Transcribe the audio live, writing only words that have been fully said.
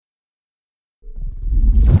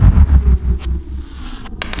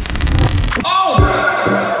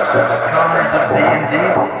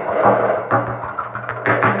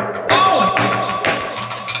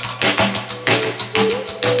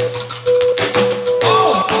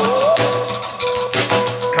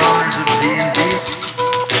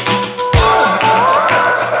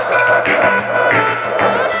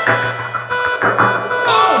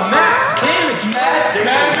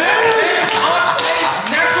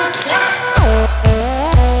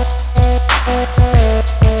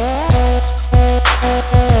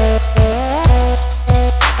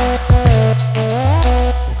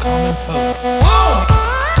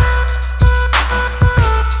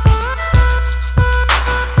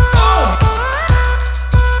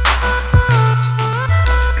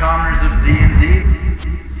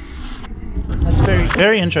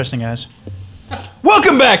Very interesting, guys.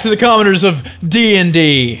 Welcome back to the Commoners of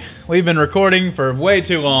D&D. We've been recording for way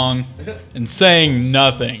too long and saying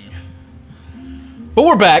nothing. But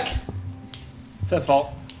we're back. Seth's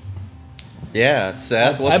fault. Yeah,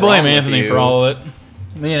 Seth, what's I blame wrong with Anthony you? for all of it.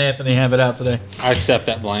 Me and Anthony have it out today. I accept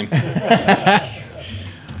that blame.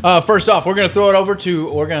 First off, we're gonna throwing it over to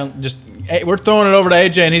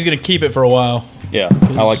AJ, and he's gonna keep it for a while. Yeah,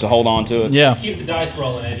 I like to hold on to it. Yeah. Keep the dice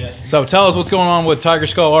rolling, AJ. So tell us what's going on with Tiger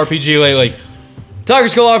Skull RPG lately. Tiger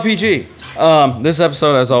Skull RPG. This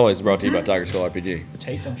episode, as always, is brought to you by Tiger Skull RPG.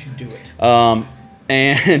 Tate, don't you do it.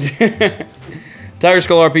 And Tiger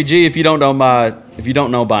Skull RPG, if you don't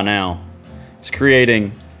know by now, is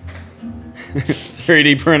creating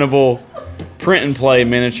 3D printable print and play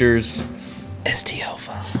miniatures. STL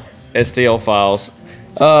files.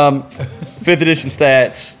 5th edition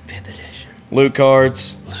stats. 5th edition. Loot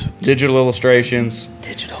cards. Digital illustrations.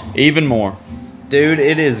 Digital. Even more. Dude,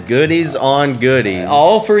 it is goodies on goodies.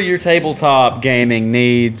 All for your tabletop gaming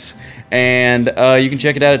needs. And you can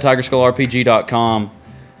check it out at tigerskullrpg.com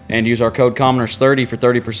and use our code Commoners30 for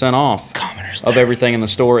 30% off of everything in the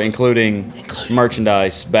store, including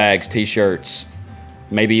merchandise, bags, t-shirts,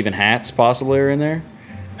 maybe even hats possibly are in there.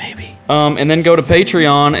 Maybe. And then go to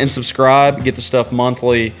Patreon and subscribe, get the stuff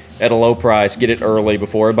monthly at a low price, get it early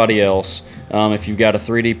before everybody else. If you've got a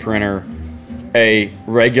 3D printer, a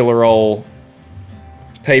regular old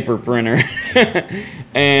paper printer,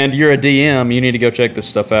 and you're a DM, you need to go check this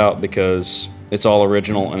stuff out because it's all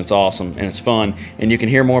original and it's awesome and it's fun. And you can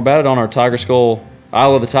hear more about it on our Tiger Skull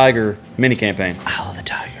Isle of the Tiger mini campaign. Isle of the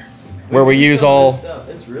Tiger. Where we use all... stuff.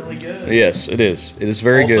 It's really good. Yes, it is. It is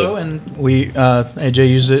very Also, good. and we AJ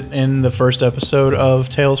used it in the first episode of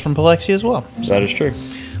Tales from Palexia as well. So That is true.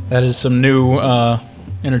 that is some new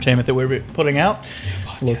entertainment that we're putting out.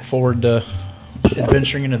 Look forward to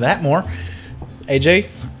adventuring into that more. AJ,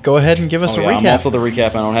 go ahead and give us a recap. I'm also the recap.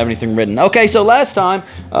 I don't have anything written. Okay, so last time,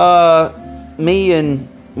 me and,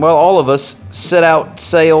 all of us set out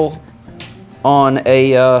sail on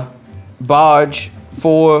a barge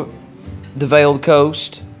for the Veiled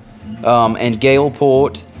Coast and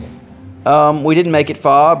Galeport. We didn't make it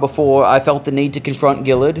far before I felt the need to confront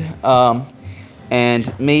Gillard.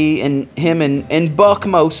 And me and him and Buck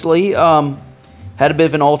mostly had a bit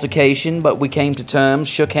of an altercation, but we came to terms,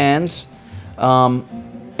 shook hands,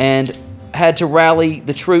 and had to rally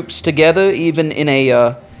the troops together, even in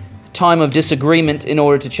a time of disagreement, in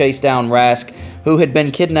order to chase down Rask, who had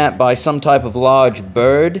been kidnapped by some type of large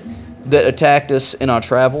bird that attacked us in our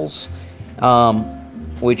travels.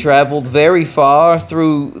 We traveled very far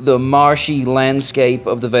through the marshy landscape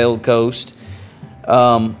of the Veiled Coast,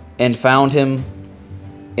 and found him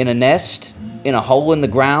in a nest, in a hole in the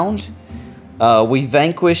ground. We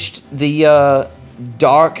vanquished the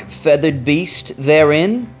dark feathered beast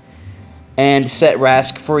therein and set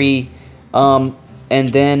Rask free, and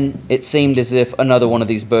then it seemed as if another one of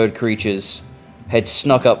these bird creatures had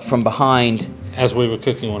snuck up from behind As we were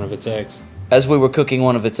cooking one of its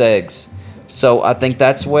eggs. So I think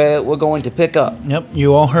that's where we're going to pick up. Yep,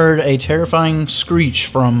 you all heard a terrifying screech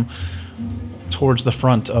from towards the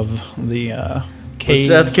front of the Would cave.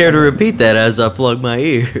 Seth care to repeat that as I plug my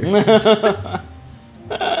ears?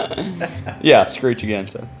 Yeah, screech again,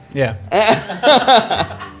 so. Yeah,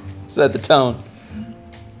 Set the tone.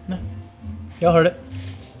 y'all heard it.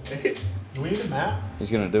 Do we need a map?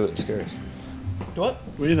 He's gonna do it, it's scary. What?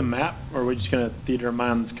 We need a map, or are we just going to theater of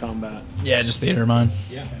minds combat? Yeah, just theater of mind.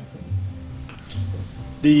 Yeah.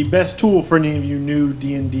 The best tool for any of you new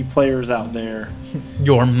D&D players out there.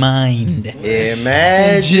 Your mind.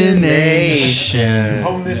 Imagination.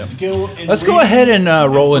 Hone this skill. In Let's go ahead and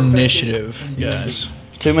roll initiative, guys.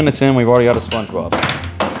 2 minutes in, we've already got a SpongeBob.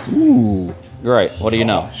 Ooh. Great, what do you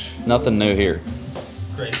know? Nothing new here.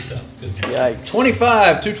 Great stuff. Good stuff. Yikes.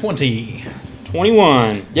 25 to 20.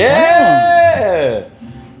 21. Yeah!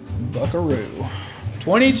 Buckaroo.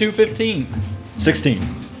 20 to 15. 16.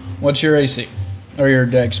 What's your AC? Or your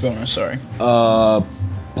dex bonus, sorry. +2.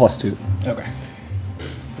 Okay.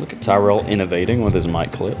 Look at Tyrell innovating with his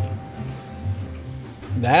mic clip.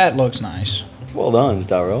 That looks nice. Well done,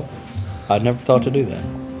 Tyrell. I'd never thought to do that.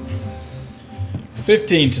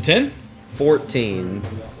 15 to 10. 14.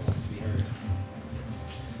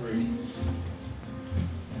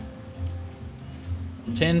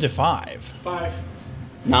 10 to 5. 5.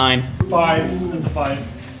 9. 5. That's a 5.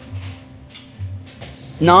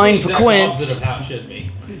 9 for Quince. of how it should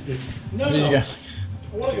be. No, What did you no. get?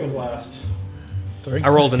 I want to go last. 3. I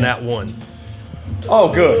rolled in that one.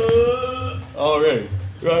 Oh, good. Already.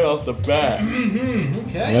 Right off the bat.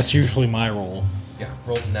 Okay. That's usually my roll. Yeah,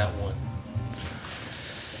 rolled in that one.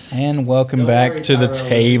 And welcome back to the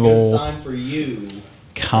table, For you.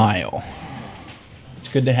 Kyle. It's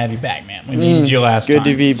good to have you back, man. We needed you last Good time.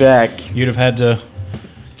 to be back. You'd have had to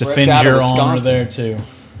defend out of your honor Wisconsin. there, too.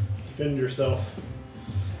 Defend yourself.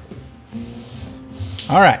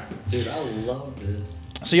 All right. Dude, I love this.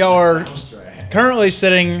 So y'all are currently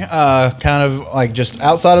sitting kind of like just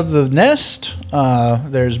outside of the nest.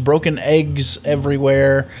 There's broken eggs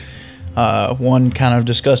everywhere. One kind of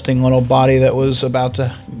disgusting little body that was about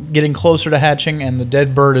to getting closer to hatching, and the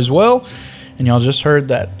dead bird as well. And y'all just heard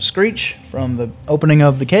that screech from the opening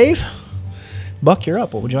of the cave. Buck, you're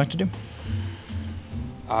up. What would you like to do?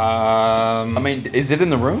 I mean, is it in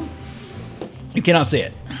the room? You cannot see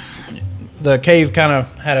it. The cave kind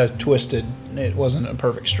of had a twisted. It wasn't a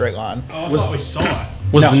perfect straight line. Oh, I thought we saw it.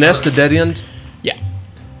 Was No. the nest a dead end? Yeah.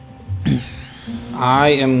 I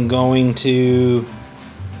am going to.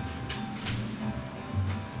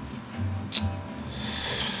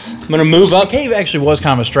 I'm going to move The up. cave actually was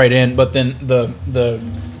kind of a straight in, but then the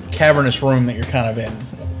cavernous room that you're kind of in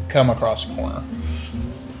come across the corner.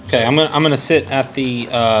 Okay, I'm gonna sit at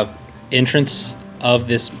the entrance of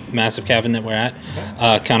this massive cavern that we're at,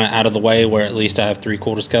 kind of out of the way where at least I have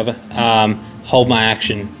 3/4 cover. Hold my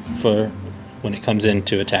action for when it comes in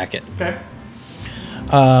to attack it. Okay.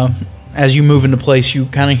 As you move into place, you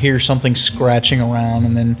kind of hear something scratching around,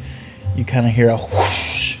 and then you kind of hear a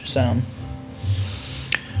whoosh sound.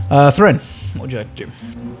 Thren, what would you like to do?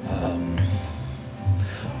 I'm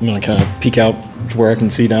gonna kind of peek out to where I can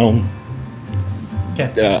see down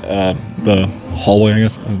Okay. the hallway, I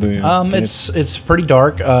guess. Of the, It's pretty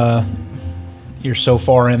dark. You're so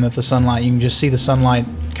far in that the sunlight, you can just see the sunlight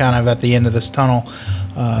kind of at the end of this tunnel.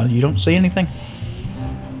 You don't see anything.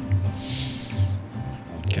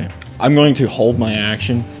 Okay. I'm going to hold my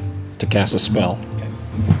action to cast a spell.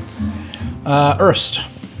 Erst.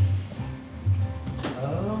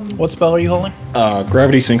 What spell are you holding?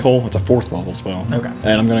 Gravity Sinkhole. It's a 4th level spell. Okay.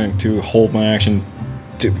 And I'm going to hold my action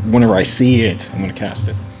to whenever I see it, I'm going to cast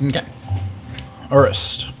it. Okay.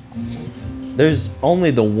 Erst. There's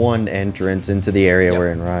only the one entrance into the area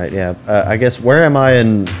we're in, right? Yeah. I guess where am I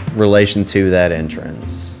in relation to that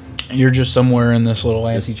entrance? You're just somewhere in this little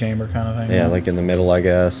antechamber kind of thing. Yeah, like in the middle, I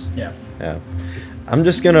guess. Yeah. Yeah. I'm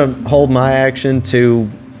just gonna hold my action to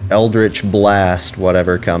Eldritch Blast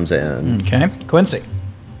whatever comes in. Okay. Quincy.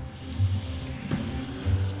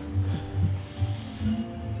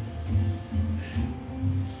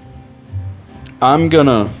 I'm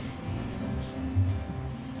gonna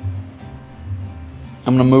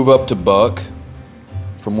move up to Buck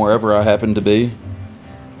from wherever I happen to be,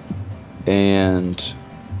 and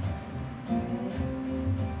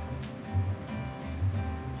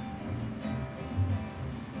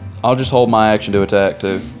I'll just hold my action to attack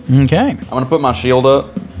too. Okay. I'm gonna put my shield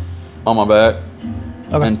up on my back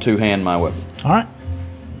Okay. and two-hand my weapon. All right.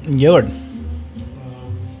 Gillard.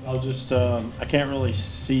 I'll just. I can't really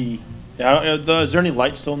see. Is there any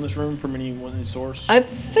light still in this room from any source? I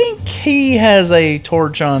think he has a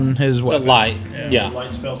torch on his The weapon. light. Yeah. The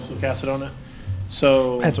light spell still casted on it.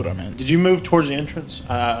 So That's what I meant. Did you move towards the entrance?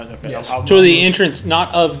 Okay. Yes. To the entrance,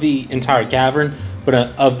 not of the entire cavern, but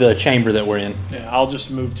of the chamber that we're in. Yeah, I'll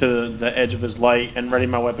just move to the edge of his light and ready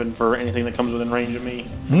my weapon for anything that comes within range of me.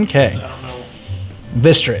 Okay. I don't know.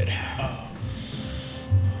 Vistrid.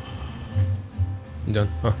 You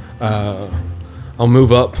done? I'll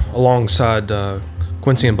move up alongside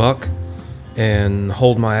Quincy and Buck and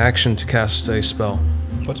hold my action to cast a spell.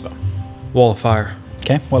 What spell? Wall of Fire.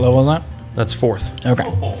 Okay. What level is that? That's 4th. Okay.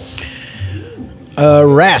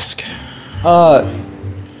 Rask.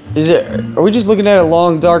 Is it? Are we just looking at a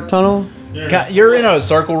long dark tunnel? You're in a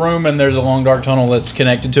circle room, and there's a long dark tunnel that's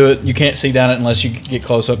connected to it. You can't see down it unless you get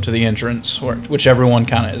close up to the entrance, which everyone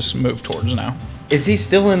kind of is moved towards now. Is he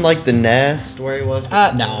still in like the nest where he was?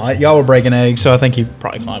 No, y'all were breaking eggs, so I think he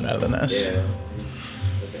probably climbed out of the nest. Yeah.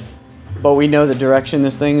 But we know the direction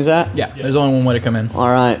this thing's at? Yeah, there's only one way to come in. All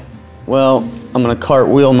right. Well, I'm going to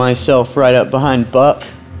cartwheel myself right up behind Buck.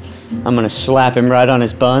 I'm going to slap him right on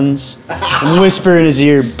his buns and whisper in his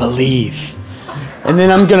ear, "Believe." And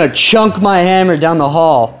then I'm going to chunk my hammer down the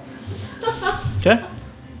hall. Okay.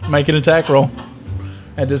 Make an attack roll.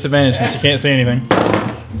 At disadvantage since you can't see anything.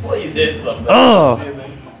 Oh!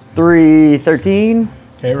 313,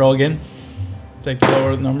 Okay, roll again. Take the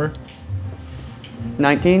lower number.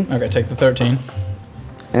 19. Okay, take the 13.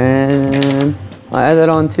 And I add that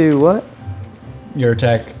on to what? Your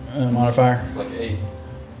attack modifier. Like 8.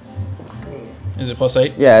 Is it plus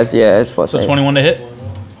 8? Yeah, it's plus So 8. 21 to hit?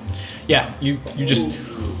 Yeah, you just...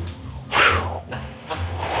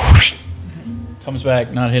 Comes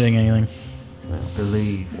back, not hitting anything.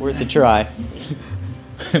 Believe. Worth a try.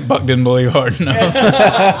 Buck didn't believe hard enough.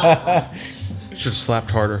 Should have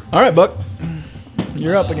slapped harder. All right, Buck.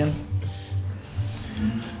 You're up again.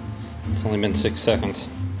 It's only been 6 seconds.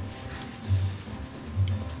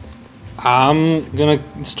 I'm gonna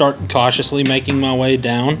start cautiously making my way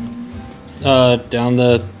down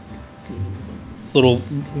the little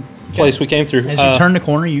place we came through. As you turn the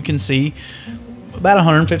corner, you can see about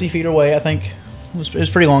 150 feet away, I think. It's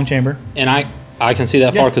a pretty long chamber. And I can see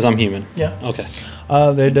that far because I'm human. Yeah. Okay.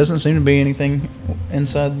 There doesn't seem to be anything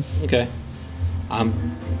inside. Okay.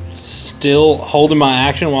 I'm still holding my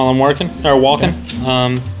action while I'm walking.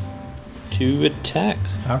 To attack.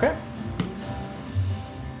 Okay.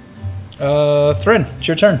 Thrin, it's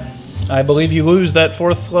your turn. I believe you lose that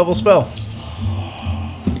 4th level spell.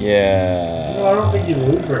 Yeah. No, I don't think you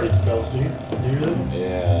lose ready spells, do you?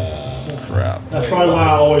 Yeah. Crap. That's probably why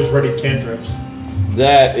I always ready cantrips.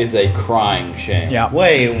 That is a crying shame. Yeah.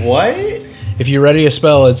 Wait, what? If you ready a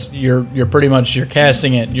spell, you're pretty much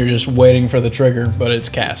casting it. You're just waiting for the trigger, but it's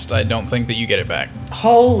cast. I don't think that you get it back.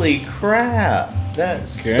 Holy crap. That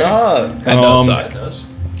sucks. That does That suck.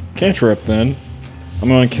 Cantrip, then. I'm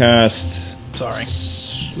going to cast... Sorry.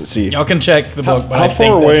 Let's see. Y'all can check the book, but how I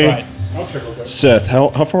think far away- that's right. I'll trickle check. Seth, how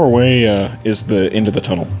far away is the end of the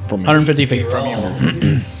tunnel from me? 150 feet from you.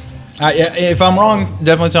 Yeah, if I'm wrong,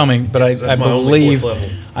 definitely tell me. But I That's my only 4th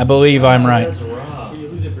level. believe I'm right. That's rough. You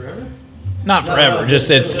lose it forever? Not forever. Just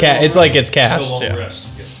it's like it's cast. Yeah. Rest.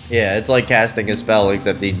 Yeah, it's like casting a spell,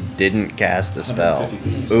 except he didn't cast the spell.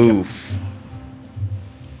 Oof.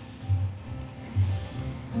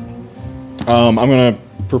 I'm going to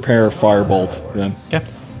prepare Firebolt, then. Okay.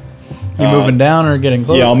 You moving down or getting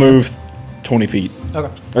close? Yeah, I'll move 20 feet.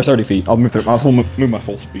 Okay. Or 30 feet. I'll move my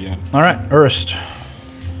full speed in. All right, Urst.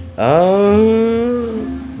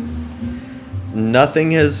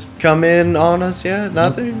 Nothing has come in on us yet?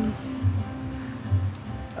 Nothing?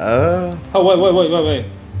 Oh, wait.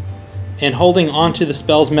 And holding onto the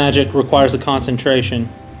spell's magic requires concentration.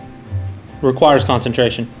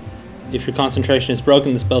 If your concentration is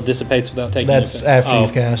broken, the spell dissipates without taking That's effect. after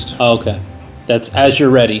you've cast. Oh, okay. That's as you're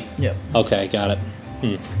ready. Yep. Okay, got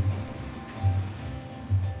it.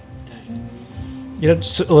 You have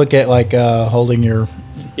to look at like holding your.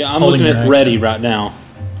 Yeah, I'm Holding looking your at ready action. right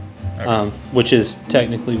now, which is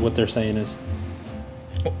technically what they're saying is.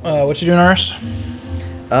 What you doing, Urst?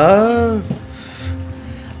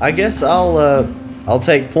 I guess I'll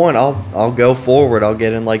take point. I'll go forward. I'll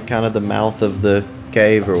get in like kind of the mouth of the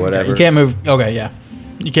cave or whatever. You can't move. Okay, yeah.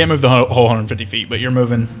 You can't move the whole 150 feet, but you're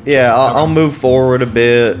moving. Yeah, I'll move forward a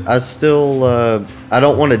bit. I still, I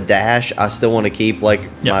don't want to dash. I still want to keep like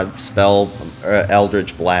my spell,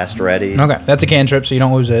 Eldritch Blast ready. Okay, that's a cantrip, so you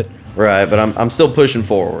don't lose it. Right, but I'm still pushing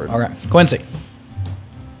forward. Okay, Quincy.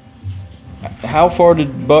 How far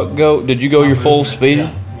did Buck go? Did you go your full speed?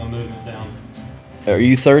 Yeah, my movement down. Are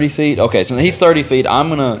you 30 feet? Okay, so he's 30 feet. I'm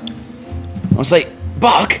gonna say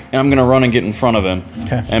Buck, and I'm gonna run and get in front of him.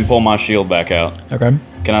 Okay. And pull my shield back out. Okay.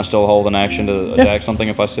 Can I still hold an action to attack something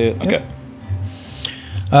if I see it? Okay.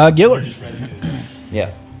 Gillard.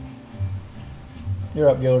 Yeah. You're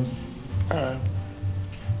up, Gillard.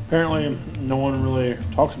 Apparently, no one really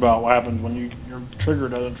talks about what happens when your trigger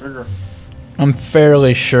doesn't trigger. I'm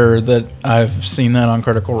fairly sure that I've seen that on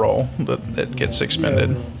Critical Role, that it gets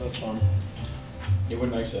expended. Yeah, that's fine. It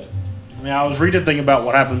would make sense. I mean, I was reading a thing about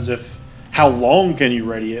what happens how long can you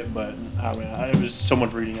ready it, but I mean, it was so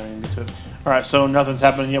much reading I didn't get to it. All right, so nothing's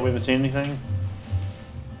happening yet. We haven't seen anything.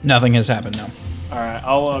 Nothing has happened, no. All right,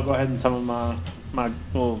 I'll go ahead and summon my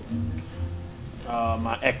little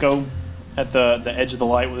my echo at the edge of the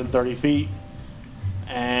light within 30 feet,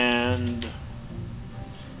 and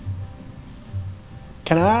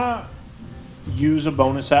can I use a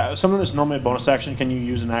bonus something that's normally a bonus action? Can you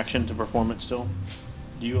use an action to perform it still?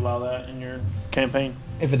 Do you allow that in your campaign?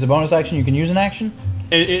 If it's a bonus action, you can use an action?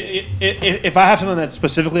 If I have something that's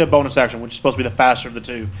specifically a bonus action, which is supposed to be the faster of the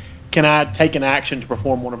two, can I take an action to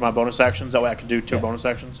perform one of my bonus actions? That way I can do two bonus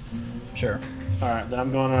actions? Sure. All right, then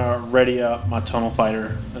I'm going to ready up my Tunnel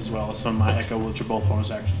Fighter as well as some of my Echo, which are both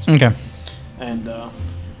bonus actions. Okay. And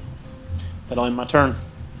that'll end my turn.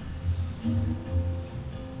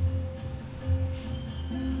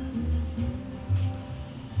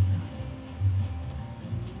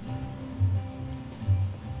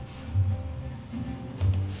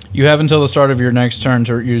 You have until the start of your next turn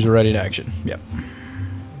to use a ready action. Yep.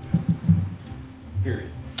 Period.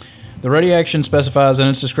 The ready action specifies in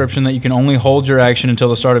its description that you can only hold your action until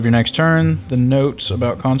the start of your next turn. The notes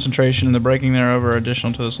about concentration and the breaking thereof are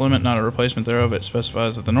additional to this limit, not a replacement thereof. It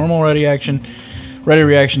specifies that the normal ready action Ready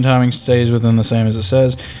reaction timing stays within the same as it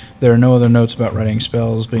says. There are no other notes about readying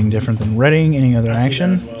spells being different than readying any other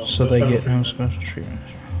action, so they get no special treatment.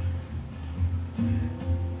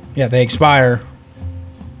 Yeah, they expire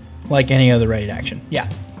like any other readied action. Yeah.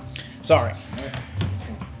 Sorry.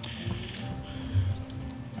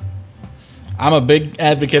 I'm a big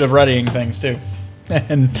advocate of readying things too,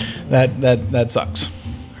 and that sucks.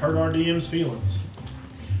 Hurt our DM's feelings.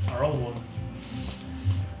 Our own one.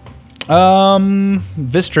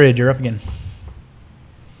 Vistrid, you're up again.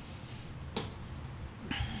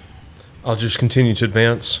 I'll just continue to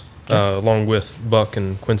advance along with Buck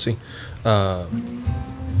and Quincy. Hold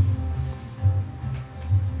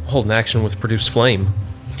an action with Produce Flame.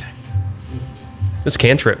 This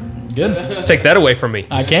cantrip. Good. Take that away from me.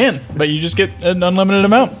 I can, but you just get an unlimited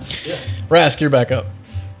amount. Yeah. Rask, you're back up.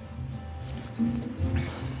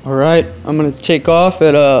 All right, I'm gonna take off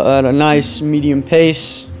at a nice medium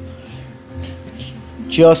pace,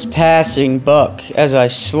 just passing Buck as I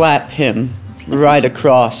slap him right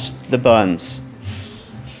across the buns.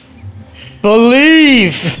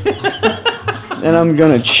 Believe, and I'm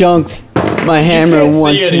gonna chunk my hammer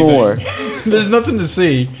once more. There's nothing to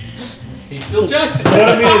see. He still jacks it. But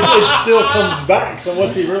I mean, it still comes back. So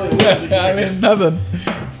what's he really losing? I mean, nothing.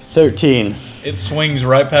 13. It swings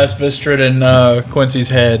right past Vistrid and Quincy's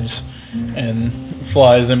heads and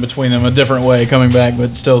flies in between them a different way, coming back,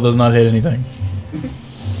 but still does not hit anything.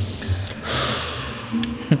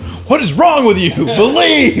 What is wrong with you?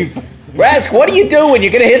 Believe! Rask, what do you do when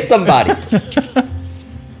you're gonna hit somebody?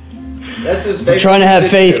 That's his I'm favorite. trying to have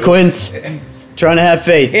faith, Quince. Trying to have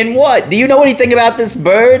faith. In what? Do you know anything about this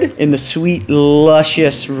bird? In the sweet,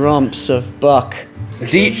 luscious rumps of Buck.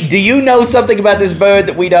 Do you know something about this bird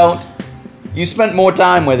that we don't? You spent more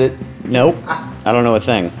time with it. Nope. I don't know a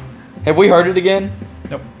thing. Have we heard it again?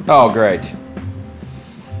 Nope. Oh, great.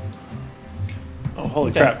 Oh,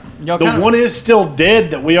 holy crap. Y'all The kinda- one is still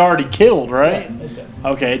dead that we already killed, right?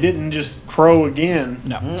 Okay, it didn't just crow again.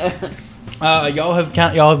 No. Y'all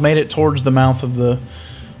have made it towards the mouth of the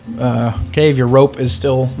cave. Your rope is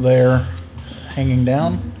still there, hanging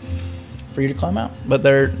down for you to climb out. But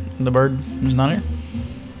the bird is not here.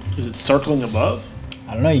 Is it circling above?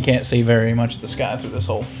 I don't know. You can't see very much of the sky through this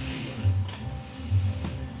hole.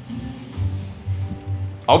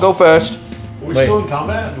 I'll go first. Are we Wait. still in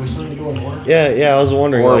combat? Do we still need to go in order? Yeah, I was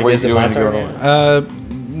wondering, Or like, wait, is it you my wanna go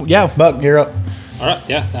turn to yet? Yeah, Buck, you're up. All right,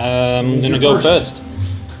 yeah, I'm gonna go first.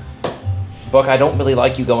 Buck, I don't really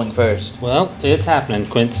like you going first. Well, it's happening,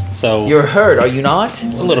 Quince. So You're hurt, are you not? a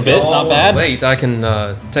little bit, not bad. Wait, I can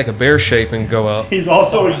take a bear shape and go up. He's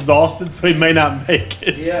also exhausted, so he may not make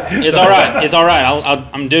it. Yeah. It's all right. It's all right.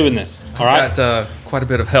 I'm doing this. All right. Got quite a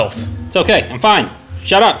bit of health. It's okay. I'm fine.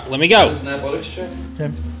 Shut up. Let me go.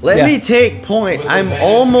 Let Yeah. me take point. I'm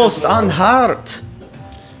almost on heart.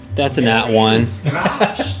 That's a nat one.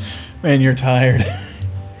 Man, you're tired.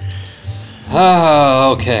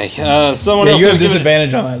 Oh, okay. Someone Yeah, else. you have wanna give me-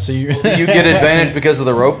 disadvantage on that, so you. Do you get advantage because of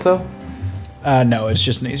the rope, though? No, it's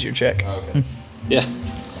just an easier check. Yeah.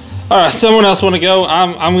 All right. Someone else want to go?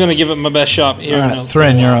 I'm gonna give it my best shot here. All right,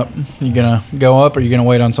 Thrin, you're up. You gonna go up, or you gonna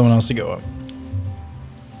wait on someone else to go up?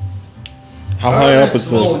 How high up is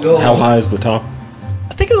the? How high is the top?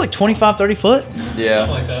 I think it was like 25, 30 foot. Yeah.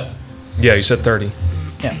 like that. Yeah, you said 30.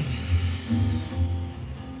 Yeah.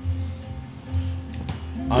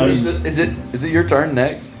 Is it your turn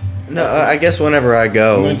next? No, I guess whenever I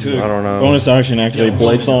go, I'm going to I don't know. bonus action activate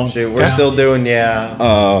blade song. Shit, we're still doing, yeah.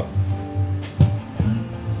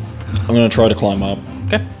 I'm gonna try to climb up.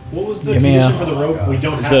 Okay. What was the Give me condition a- for the rope? We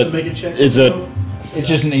don't Is have that- to make a check. is for the that- rope? It's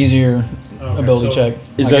just an easier ability so- check.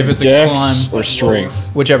 Is Like, that if it's a dex climb, or strength?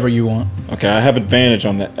 whichever you want. Okay, I have advantage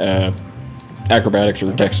on the acrobatics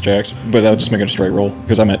or dex checks, but I'll just make it a straight roll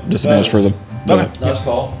because I'm at disadvantage for the. Okay. Nice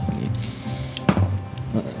call.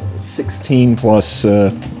 16 plus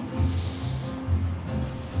 2.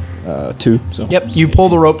 So Yep. You pull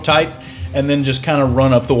the rope tight, and then just kind of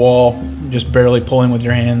run up the wall, just barely pulling with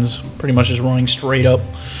your hands, pretty much just running straight up,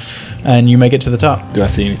 and you make it to the top. Do I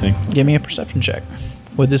see anything Give me a perception check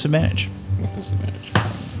with disadvantage. with disadvantage?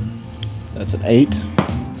 That's an 8.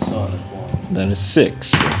 That is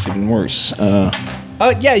 6. It's even worse.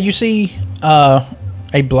 Yeah, you see a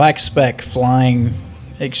black speck flying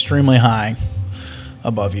extremely high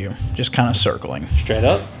above you, just kind of circling. Straight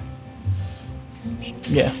up.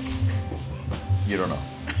 Yeah. You don't know.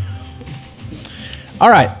 All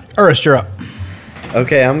right, Urist, you're up.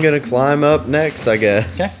 Okay, I'm gonna climb up next, I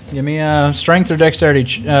guess. Okay. Give me a strength or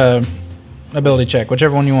dexterity ability check,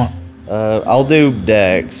 whichever one you want. I'll do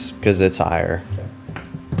dex because it's higher.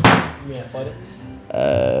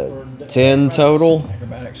 10 total.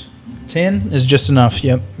 Acrobatics. 10 is just enough.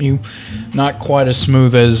 Yep. You not quite as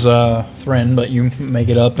smooth as Thren, but you make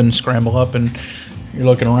it up and scramble up, and you're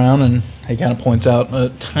looking around, and he kind of points out a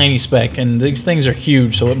tiny speck, and these things are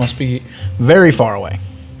huge, so it must be very far away.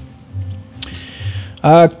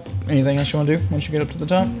 Anything else you want to do once you get up to the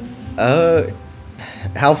top?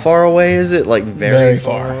 How far away is it? Like very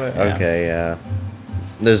far away? Yeah. Okay, yeah.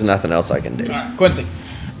 There's nothing else I can do. All right, Quincy.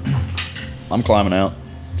 I'm climbing out.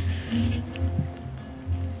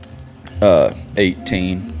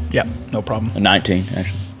 18. Yep, no problem. 19,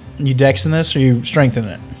 actually. You dex in this, or you strengthen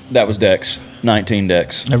it? That was dex. 19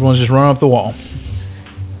 dex. Everyone's just running up the wall.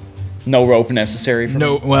 No rope necessary for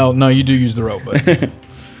No, me. well, no, you do use the rope, but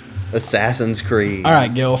Assassin's Creed. all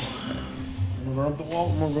right, Gil. I'm gonna run up the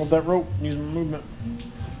wall. I'm gonna rub that rope. Use my movement.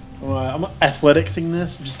 I'm athleticsing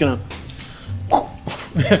this. I'm just gonna.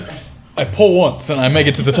 I pull once and I make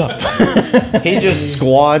it to the top. He just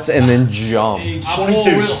squats and then jumps.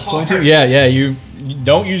 22. Yeah, you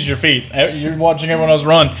don't use your feet. You're watching everyone else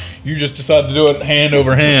run. You just decide to do it hand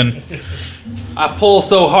over hand. I pull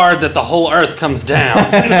so hard that the whole earth comes down.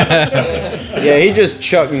 Yeah, he just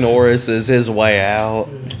Chuck Norrises his way out.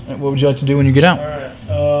 What would you like to do when you get out?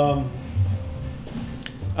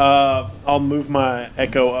 I'll move my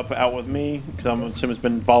Echo up out with me because I'm assuming it's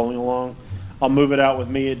been following along. I'll move it out with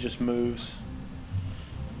me. It just moves.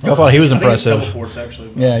 Y'all thought he was I think it's impressive. teleports,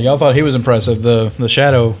 actually. Yeah, y'all thought he was impressive. The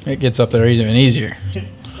shadow, it gets up there even easier.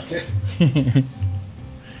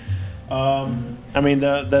 I mean,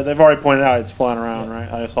 they've already pointed out it's flying around, right?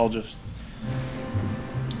 I guess I'll just.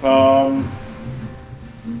 I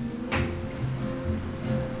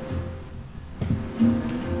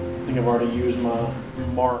think I've already used my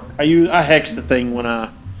mark. I hexed the thing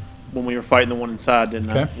when we were fighting the one inside, didn't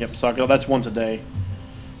I? Okay. Yep. So that's once a day.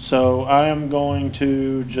 So I am going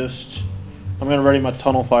to I'm going to ready my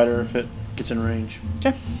tunnel fighter if it gets in range.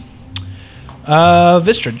 Okay.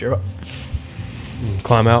 Vistrid, you're up.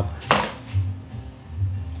 Climb out.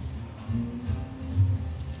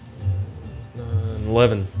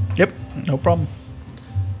 11. Yep, no problem.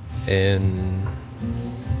 And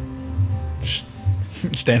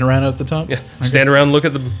Stand around at the top? yeah, stand around and look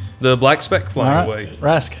at the black speck All flying right, away.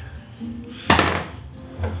 Rask.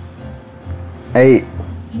 8.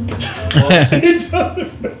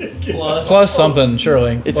 Plus something,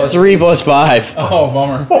 surely. It's 3 plus 5. Oh,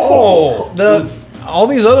 bummer. Oh, all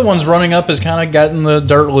these other ones running up has kind of gotten the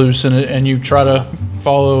dirt loose, and you try to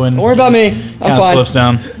follow, and Don't worry about me. I'm kind of fine. slips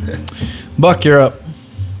down. Buck, you're up.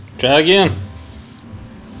 Try again.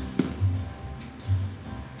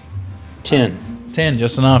 10. 10,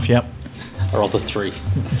 just enough. Yep. I rolled a 3.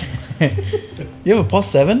 You have a plus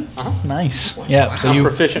 7. Nice. Yeah. So I'm you.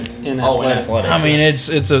 proficient in athletics. I mean, it's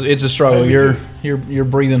a struggle. You're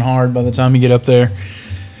breathing hard by the time you get up there.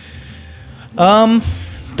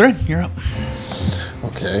 Thren, you're up.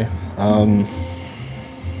 Okay.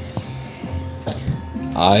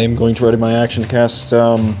 I am going to ready my action to cast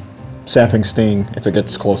Sapping Sting if it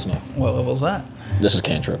gets close enough. What level's that? This is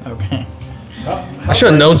cantrip. Okay. I should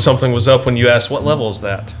have known something was up when you asked what level is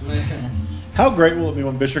that. How great will it be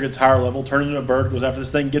when Bishop gets higher level, turns into a bird, goes after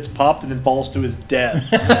this thing, gets popped, and then falls to his death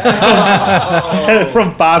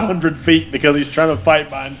from 500 feet because he's trying to fight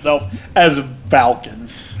by himself as a falcon.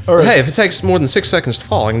 Hey, if it takes more than 6 seconds to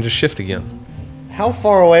fall, I can just shift again. How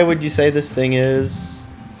far away would you say this thing is?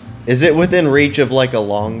 Is it within reach of like a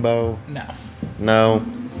longbow? No. No.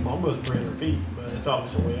 It's almost 300 feet, but it's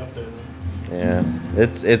obviously way up there. Yeah,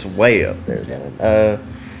 it's way up there then.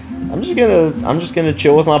 I'm just gonna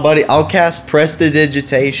chill with my buddy. I'll cast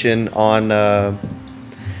Prestidigitation on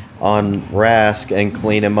Rask and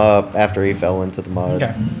clean him up after he fell into the mud.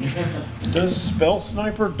 Okay. Does Spell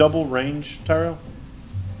Sniper double range, Tyrell?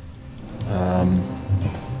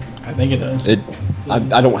 I think it does.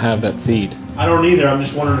 I don't have that feat. I don't either. I'm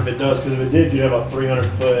just wondering if it does, because if it did, you'd have a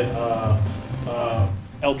 300-foot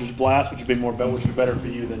Eldritch Blast, which would be better for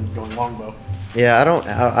you than going longbow. Yeah,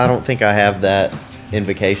 I don't think I have that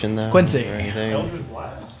invocation though. Quincy. Or anything. Eldritch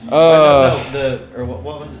Blast. What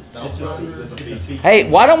was it? Hey,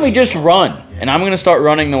 why don't we just run? And I'm gonna start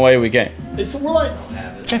running the way we came. We're like.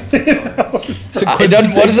 So What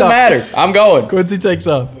does it matter? I'm going. Quincy takes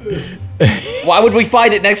off. Why would we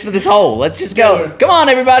fight it next to this hole? Let's just go. Come on,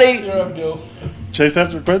 everybody. You're up, Gil. Chase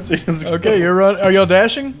after Quincy. Okay, you're run. Are y'all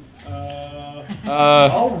dashing?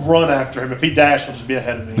 I'll run after him. If he dashes, he'll just be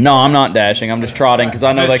ahead of me. No, I'm not dashing. I'm just trotting because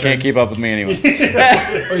I know they can't keep up with me anyway.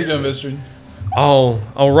 What are you doing, Vistrid?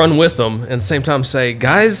 I'll run with them and at the same time say,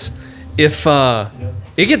 guys, if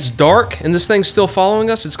it gets dark and this thing's still following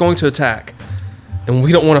us, it's going to attack. And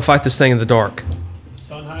we don't want to fight this thing in the dark. The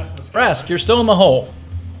sun highest in the sky. Rask, you're still in the hole.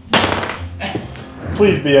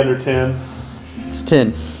 Please be under 10. It's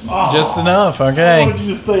 10. Just enough. Why Okay. would you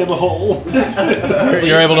just stay in the hole?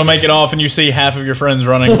 You're able to make it off, and you see half of your friends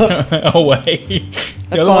running away.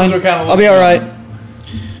 That's fine. I'll be all right.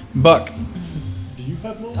 Buck.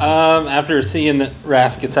 After seeing that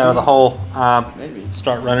Ras gets out of the hole,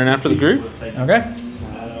 start running after the group. Okay.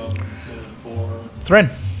 Thrin.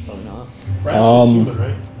 I'm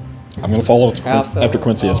gonna follow after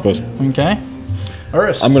Quincy, I suppose. Okay.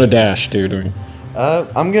 Urus. I'm gonna dash, dude.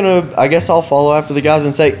 I guess I'll follow after the guys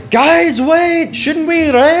and say, guys, wait, shouldn't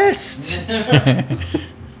we rest?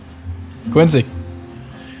 Quincy.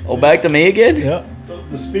 Oh, back to me again? Yep.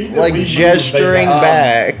 The speed that Like we move, gesturing they-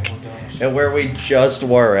 back at where we just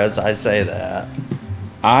were as I say that.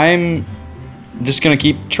 I'm just gonna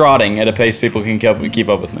keep trotting at a pace people can keep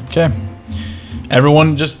up with me. Okay.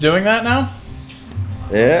 Everyone just doing that now?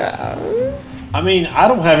 Yeah. I mean, I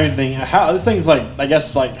don't have anything. How this thing's like, I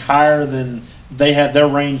guess, like higher than they had. Their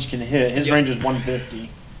range can hit. His range is 150,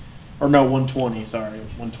 or no, 120. Sorry,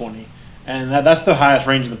 120, and that's the highest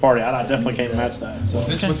range in the party. I definitely can't match that. So If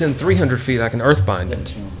it's within 300 feet, I can earthbind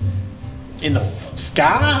it. in the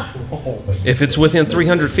sky, If it's within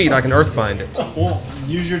 300 feet, I can earthbind it. well,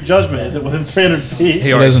 use your judgment. Is it within 300 feet?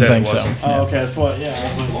 He already doesn't said think it so. wasn't. Oh, okay, that's what. Yeah, I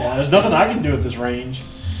was like, yeah, there's nothing I can do at this range.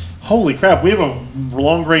 Holy crap, we have a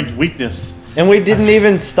long range weakness. And we didn't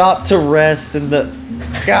even stop to rest in the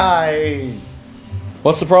guys.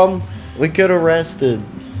 What's the problem? We could have rested.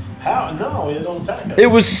 How? No, it don't attack us. It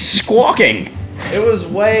was squawking. It was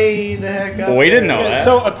way the heck up. We didn't know Okay, that.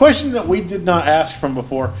 so a question that we did not ask from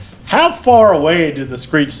before: how far away did the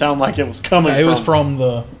screech sound like it was coming? It was from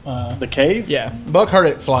the. the cave. Yeah. Buck heard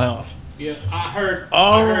it fly off. Yeah, I heard.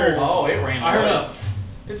 Oh, it ran I heard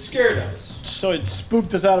it scared us. So it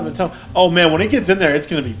spooked us out of its home. Oh man, when it gets in there, it's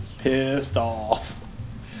gonna be pissed off.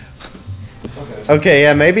 Okay,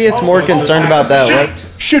 yeah, maybe it's more concerned about that.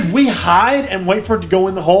 Should we hide and wait for it to go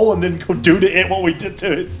in the hole and then go do to it what we did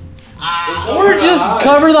to it? Or just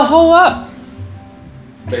cover the hole up.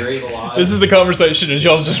 This is the conversation, and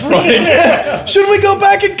y'all's just running. Should we go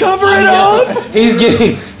back and cover it up?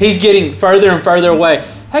 He's getting further and further away.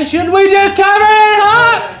 Hey, shouldn't we just cover it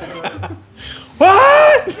up?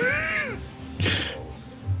 What?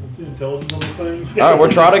 What's the intelligence on this thing? All right, we're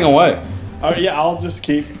trotting away. Yeah, I'll just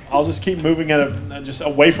keep moving at a just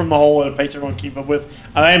away from the hole at a pace everyone can keep up with.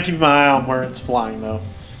 I am keeping my eye on where it's flying though.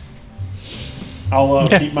 I'll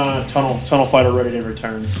keep my tunnel fighter ready to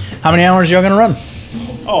return. How many hours y'all gonna run?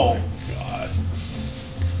 Oh God!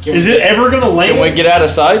 Is it ever gonna land? Can we get out of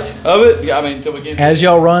sight of it? I mean, till we get. As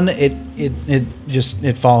y'all run,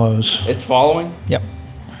 it follows. It's following. Yep.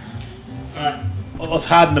 All right, well, let's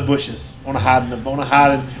hide in the bushes. I want to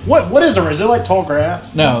hide in. What is there? Is there like tall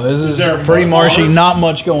grass? No, this is there pretty much marshy. water? Not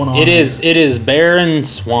much going on. It is barren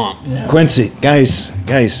swamp. Quincy, guys,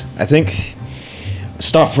 I think.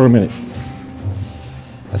 Stop for a minute.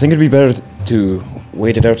 I think it'd be better to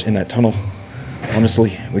wait it out in that tunnel.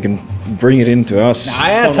 Honestly, we can bring it into us.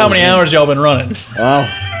 I asked how many hours y'all been running. Wow.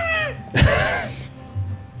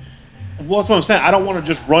 Well, that's what I'm saying. I don't want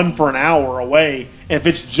to just run for an hour away if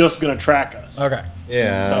it's just gonna track us. Okay.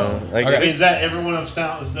 Yeah. So, like is that everyone of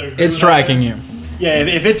sound? Is there agree It's with that? tracking you. Yeah,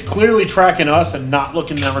 if it's clearly tracking us and not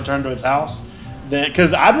looking to return to its house, then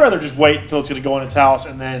because I'd rather just wait until it's going to go in its house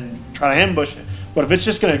and then try to ambush it. But if it's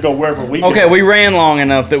just going to go wherever we Okay, go, we ran long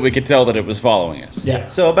enough that we could tell that it was following us. Yeah.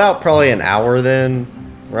 So about probably an hour then,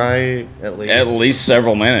 right? At least. At least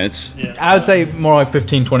several minutes. yeah, I would say more like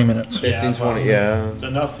 15, 20 minutes. 15, 20, yeah. it's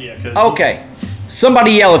enough to you. Cause Okay,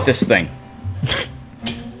 somebody yell at this thing.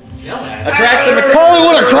 Attract some attention. Polly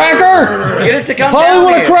want a cracker? Get it to come Polly down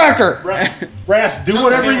want a here. cracker? Ras, do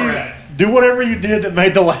whatever you did that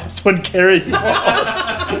made the last one carry you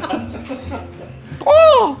off.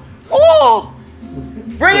 Oh!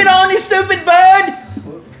 Bring it on, you stupid bird!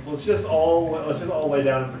 Let's just all lay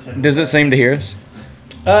down and pretend. Does it seem to hear us?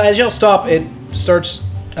 As y'all stop, it starts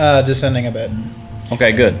descending a bit.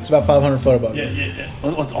 Okay, good. It's about 500 foot above you. Yeah.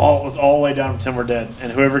 Let's all lay down and pretend we're dead,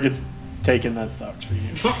 and whoever gets taken, that sucks for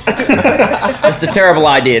you. That's a terrible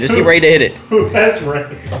idea. Just get ready to hit it. Who has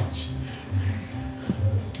range?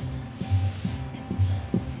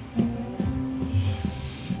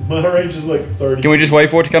 My range is like 30. Can we just wait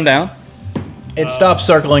for it to come down? It stops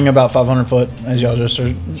circling about 500 foot as y'all just are.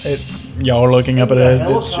 Y'all are looking up at it.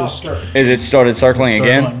 It's just Is it started circling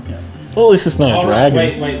again? circling. Yeah. Well, at least it's not a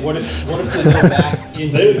dragon. Wait. What if we go back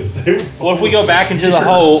into? What if we go back into the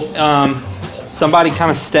hole? Somebody kind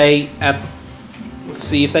of stay at. Let's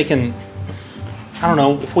see if they can. I don't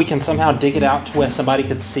know if we can somehow dig it out to where somebody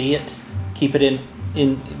could see it, keep it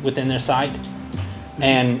in within their sight,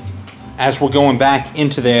 and as we're going back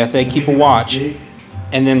into there, if they keep a watch.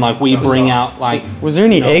 and then like we bring out like Was there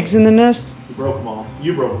any eggs in the nest? You broke them all.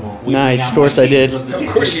 You broke them all. we Nice, bring out, of course like, I did. pieces Of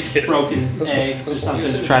course you did. Broken eggs or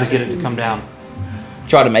something to try to get it to come down.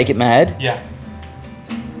 Try to make it mad. Yeah.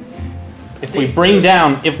 If we bring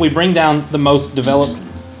down the most developed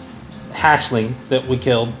hatchling that we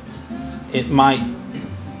killed, it might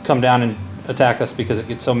come down and attack us because it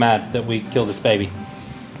gets so mad that we killed its baby.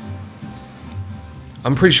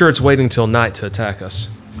 I'm pretty sure it's waiting till night to attack us.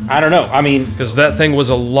 I don't know. I mean, Because that thing was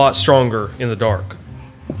a lot stronger in the dark.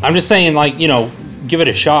 I'm just saying, like, you know, give it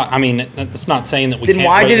a shot. I mean, that's not saying that we Then can't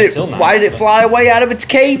why wait did it? until night, Why did it but- fly away out of its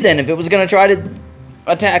cave then? If it was gonna try to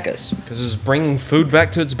attack us. Because it was bringing food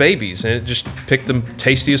back to its babies, and it just picked the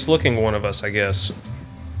tastiest looking one of us, I guess.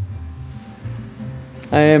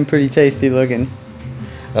 I am pretty tasty looking.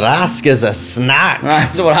 Rask is a snack.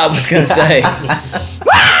 That's what I was gonna say.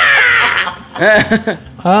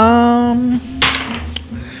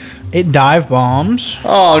 It dive bombs.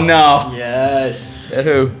 Oh no! Yes. At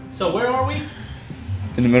who? So where are we?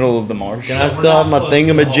 In the middle of the marsh. I still have my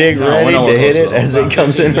thingamajig No, we're ready nowhere to hit close it to as the it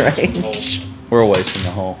comes in range. We're away from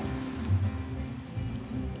the hole.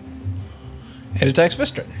 It attacks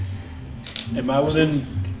Vistrid. Am I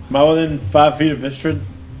within 5 feet of Vistrid?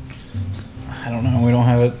 I don't know. We don't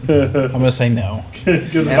have it. I'm gonna say no.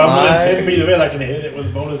 Because if Am I'm within I- 10 feet of it, I can hit it with a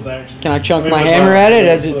bonus action. Can I chunk I mean, my with hammer at it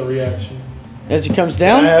as with a it reaction. comes I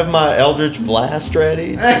down? have my Eldritch Blast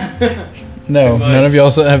ready. No, none of y'all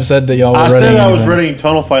have said that y'all were I ready. said I was readying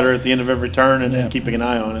Tunnel Fighter at the end of every turn and Yeah. keeping an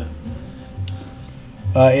eye on it.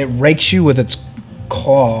 It rakes you with its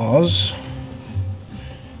claws.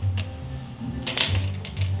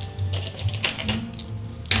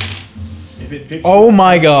 If it picks Oh you up,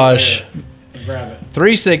 my grab it gosh. and grab it.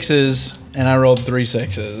 3 6s, and I rolled 3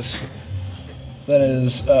 6s. That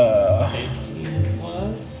is About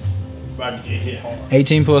to get hit hard.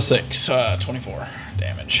 18 plus 6, 24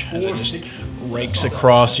 damage as it just rakes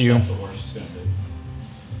across you.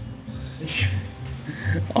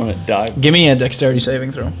 On a dive. Give me a dexterity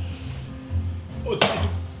saving throw. Oh, it's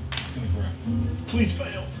gonna grab. Please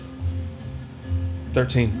fail.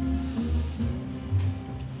 13.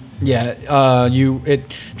 Yeah, it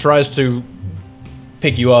tries to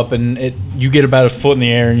pick you up, and you get about a foot in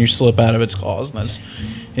the air, and you slip out of its claws, and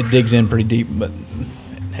it digs in pretty deep, but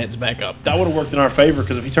it heads back up. That would have worked in our favor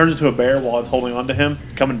because if he turns into a bear while it's holding on to him,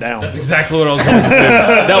 it's coming down. That's exactly what I was going to do.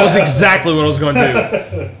 That was exactly what I was going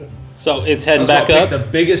to do. So it's heading I was back gonna up. pick the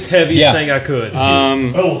biggest, heaviest Yeah. thing I could.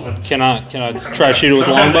 Elephant. Can I try to shoot it with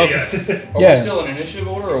a longbow? Yeah. Still in initiative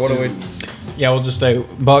order, or what are we? Yeah, we'll just stay.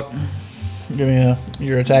 Buck, give me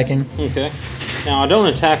you're attacking. Okay. Now I don't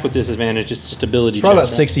attack with disadvantage. It's just ability Probably about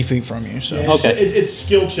checks. 60 feet from you, so. Yeah, Okay. It's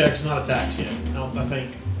skill checks, not attacks yet. I think.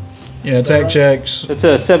 Yeah, attack right? checks, That's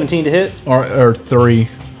a 17 to hit. or 3.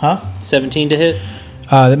 Huh? 17 to hit.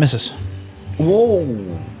 That misses.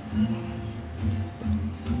 Whoa.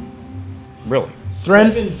 Really?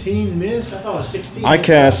 Thren? 17 miss? I thought it was 16. I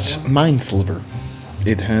cast Mind Sliver.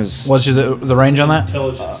 It has What's the range on that?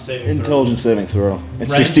 Intelligence saving throw. intelligence saving throw.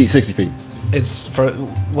 It's Range? 60 feet. It's for.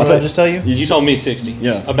 What did thought- I just tell you? You told me 60.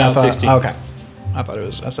 Yeah. About 60. Okay. I thought it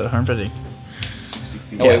was. I said 150.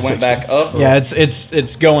 Oh, Yeah, it went 60. back up? Yeah,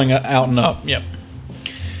 it's going out and up. Yep.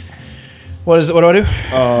 What is it? What do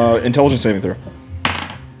I do? Intelligence saving throw.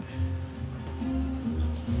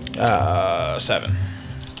 7.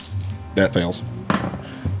 That fails.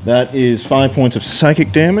 That is 5 points of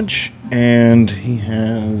psychic damage, and he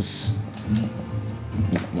has.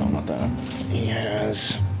 No, not that. He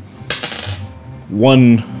has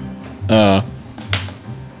 1. Man,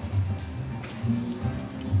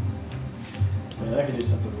 I could do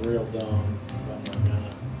something real dumb. But I'm not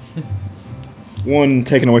gonna. 1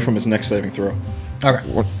 taken away from his next saving throw. Okay.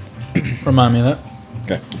 What? Remind me of that.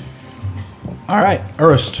 Okay. All right,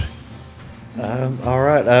 Urst. All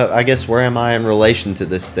right. I guess where am I in relation to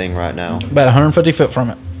this thing right now? About 150 foot from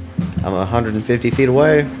it. I'm 150 feet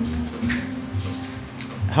away.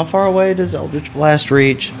 How far away does Eldritch Blast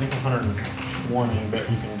reach? I think 120, but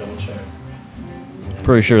you can double check.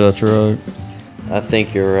 Pretty sure that's right. Mm-hmm. I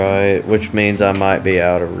think you're right, which means I might be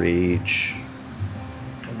out of reach.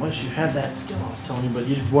 And once you have that skill, I was telling you, but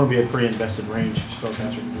you want to be a pre-invested range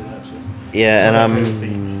spellcaster to do that. So Yeah, So and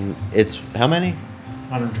that I'm. It's how many?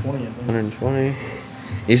 120, I think. 120.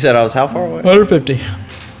 You said I was how far away? 150.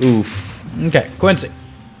 Oof. Okay, Quincy.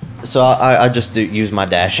 So I just use my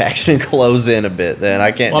dash action and close in a bit. Then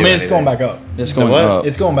I can't. Well, I do mean, it's going anything. back up. It's So going what? up.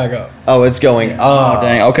 It's going back up. Oh, it's going. Oh,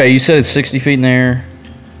 dang. Okay, you said it's 60 feet in the air.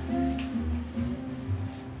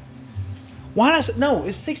 Why not? No,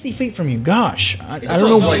 it's 60 feet from you. Gosh, I don't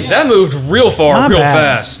know. Like, that moved real far, My real bad.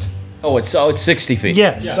 fast. Oh, it's 60 feet.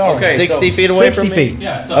 Yes, sorry. Okay, 60 feet away 60 from me? feet.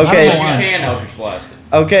 Yeah. So Okay. I don't know why. can Eldritch Blast it.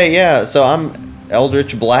 Okay, yeah. So I'm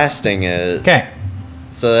Eldritch blasting it. Okay.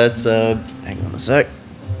 So that's hang on a sec.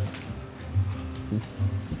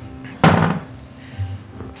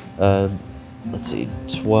 Let's see,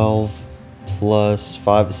 12 plus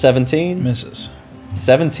 5, 17. Misses.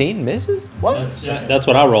 17 misses? What? That's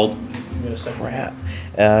what I rolled. Crap.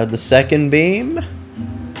 The second beam.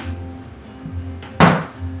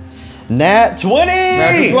 Nat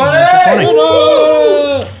 20!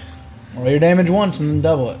 Roll your damage once and then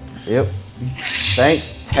double it. Yep.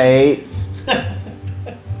 Thanks, Tate.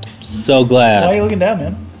 So Why are glad. you looking down,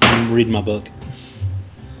 man? I'm reading my book.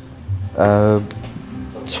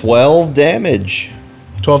 12 damage.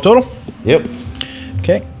 12 total? Yep.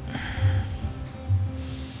 Okay.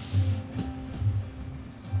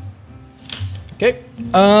 Okay.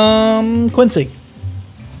 Quincy.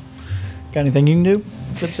 Got anything you can do?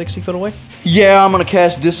 Get 60 foot away? Yeah, I'm gonna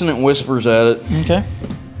cast Dissonant Whispers at it. Okay.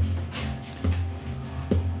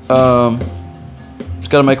 It's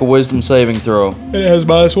gotta make a Wisdom saving throw. It has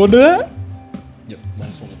 -1 to that? Yep,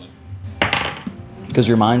 -1 to that. Because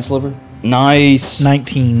you're Mind Sliver? Nice.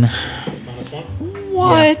 19. Minus 1.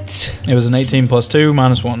 What? It was an 18 plus 2,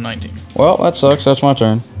 -1, 19. Well, that sucks. That's my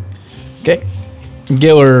turn. Okay.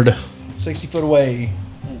 Gillard. 60 foot away.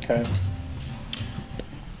 Okay.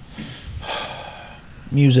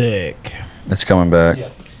 Music. It's coming back. Yeah.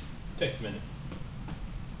 Takes a minute.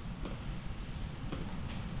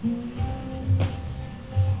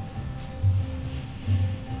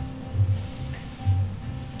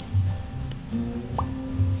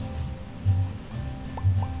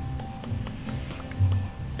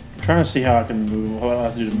 I'm trying to see how I can move. What do I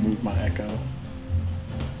have to do to move my echo?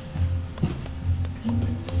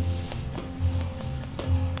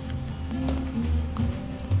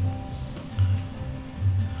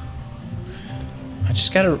 I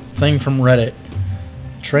just got a thing from Reddit.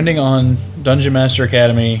 Trending on Dungeon Master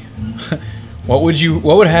Academy. What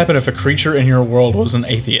would happen if a creature in your world was an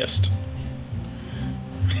atheist?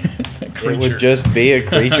 It would just be a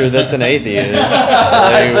creature that's an atheist.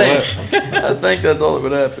 I think that's all that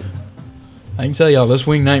would happen. I can tell y'all, this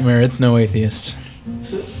winged nightmare, it's no atheist.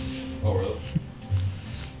 Oh, really?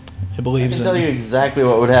 It I believes can tell you in. exactly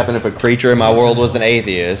what would happen if a creature in my world was an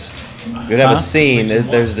atheist. You'd have Huh? a scene.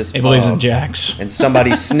 There's this. It believes in pub, jacks. And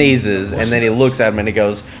somebody sneezes, and then he looks at him and he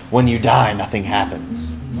goes, "When you die, nothing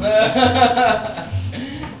happens."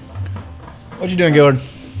 What you doing, Gillard?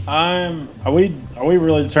 Are we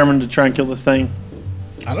really determined to try and kill this thing?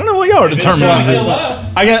 I don't know what y'all are determined to do.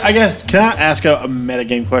 I guess. Can I ask a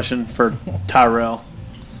metagame question for Tyrell?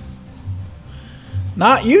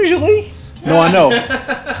 Not usually. No, I know.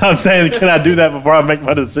 I'm saying, can I do that before I make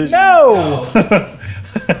my decision? No.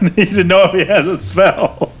 I need to know if he has a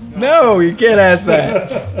spell. No, you can't ask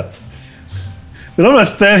that. Then I'm gonna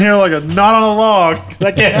stand here like a knot on a log. 'Cause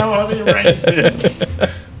I can't have one of the ranged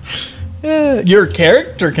in. Your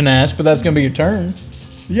character can ask, but that's going to be your turn.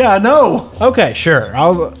 Yeah, I know. Okay, sure.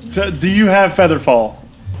 I'll. Do you have Featherfall?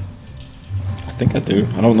 I think I do.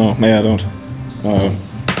 I don't know. Maybe I don't.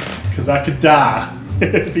 Because I could die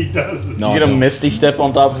if he doesn't. No, You I get a don't. Misty Step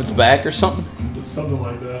on top of its back or something? Just something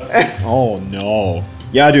like that. Oh no.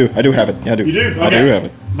 Yeah, I do. I do have it. Yeah, I do. You do? I do Okay. have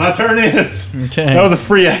it. My turn is. Okay. That was a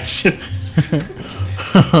free action.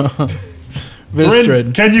 Bryn,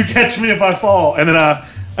 Vistrid. can you catch me if I fall? And then I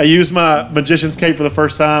use my magician's cape for the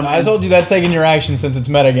first time. I told you that's taking your action since it's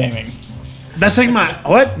metagaming. That's taking my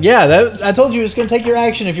what? Yeah, I told you it's going to take your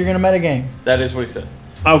action if you're going to metagame. That is what he said.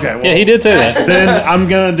 Okay. Well, Yeah, he did say that. Then I'm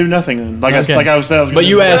gonna do nothing. Then, like Okay. I was saying. But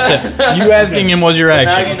you asked him. You asking him was your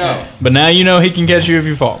action. Now you know. But now you know he can catch you if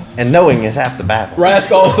you fall. And knowing is half the battle.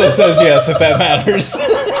 Rask also says yes if that matters.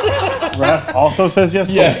 Rask also says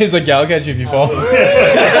yes. Yeah, he's like, yeah, I'll catch you if you fall.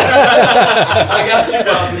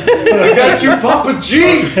 I got you, Papa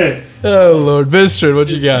G. Oh, Lord. Vistrid, what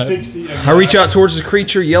you got? 60. I reach out towards the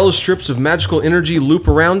creature. Yellow strips of magical energy loop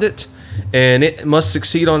around it, and it must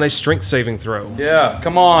succeed on a strength saving throw. Yeah,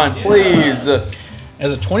 come on, please.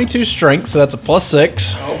 As a 22 strength, so that's a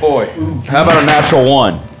 +6. Oh boy. How about a natural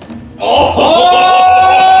 1?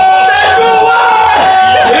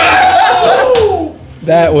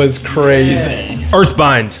 That was crazy.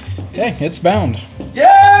 Earthbind. Okay, it's bound.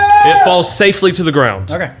 It falls safely to the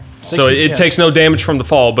ground. Okay. So it takes no damage from the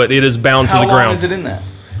fall, but it is bound How to the long ground. is it in that?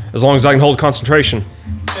 As long as I can hold concentration.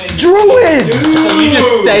 Druids. So you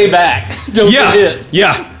just stay back. Don't Yeah, forget.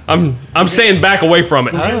 yeah. I'm staying back away from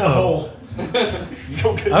it.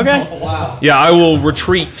 Okay. Yeah, I will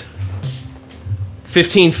retreat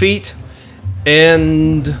 15 feet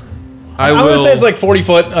and I I'm will. gonna say it's like 40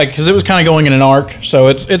 foot, like because it was kind of going in an arc, so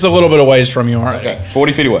it's a little bit of ways from you already. Okay,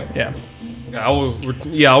 40 feet away. Yeah.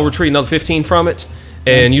 I'll retreat another 15 from it,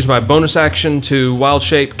 and use my bonus action to wild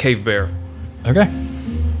shape cave bear. Okay.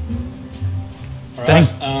 All Dang.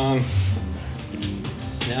 right,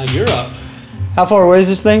 now you're up. How far away is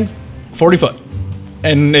this thing? 40 foot.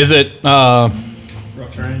 And is it? Rough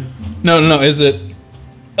terrain. No. Is it?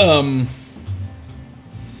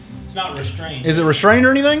 It's not restrained. Is it restrained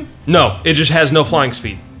or anything? No, it just has no flying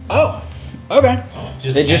speed. Oh. Okay.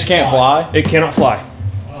 It just can't fly, It cannot fly.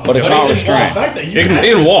 but it's not restrained. It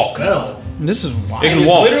can walk. This is wild. It can It is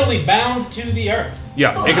walk. literally bound to the earth.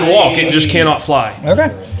 Yeah, it can walk. It just cannot fly. Okay.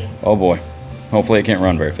 Oh boy. Hopefully it can't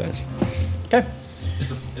run very fast. Okay.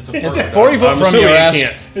 It's 40 foot I'm from assuming your it ass.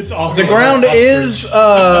 can't. It's awesome. The ground is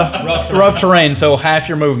rough terrain, so half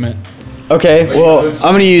your movement. Okay, well,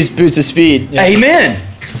 I'm gonna use Boots of Speed. Amen.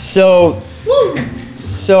 So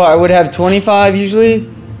I would have 25 usually.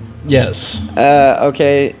 Yes.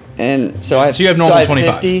 Okay, and so I have. So you have so normal I have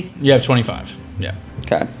 25. 50. You have 25. Yeah.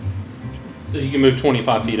 Okay. So you can move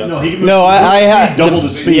 25 feet up. No, he can move, No, I have double the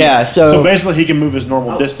speed. Yeah, so basically he can move his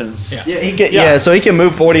normal distance. Yeah. Yeah, he can, yeah, so he can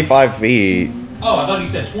move 45 feet. Oh, I thought he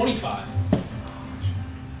said 25.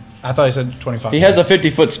 I thought he said 25. He has a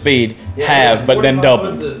 50-foot speed, but then double.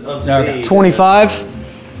 Okay. 25.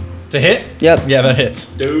 To hit? Yep. Yeah, that hits.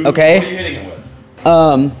 Okay. What are you hitting him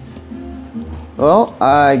with? Well,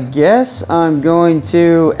 I guess I'm going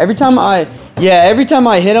to every time I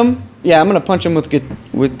hit him, I'm gonna punch him with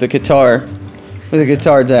the guitar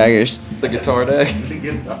daggers. The guitar deck.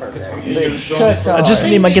 I just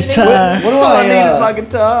need my guitar. What do I need is my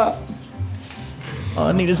guitar. All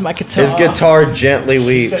I need is my guitar. His guitar gently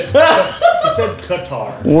weeps. He said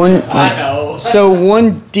Qatar. One. I know. So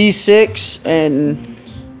 1d6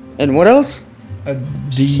 and what else? A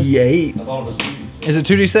D8. Is it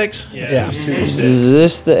 2d6? Yeah. Is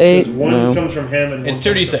this the 8? One No. comes from him and It's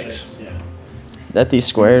one 2d6. comes from his. Yeah. That these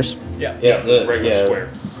squares. Yeah, the Regular square.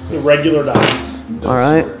 The regular dice. All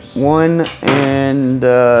right. 1 and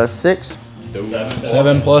 6.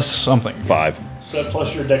 7 plus something. 5. So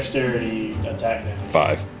plus your dexterity attack damage.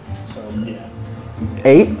 5. So yeah.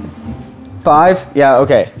 8. 5. Yeah.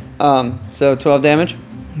 Okay. So 12 damage.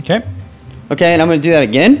 Okay. Okay, and I'm gonna do that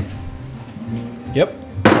again. Yep.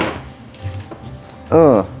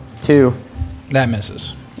 2. That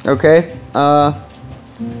misses. Okay.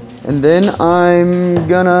 And then I'm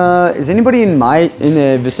gonna. Is anybody in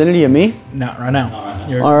the vicinity of me? Not right now.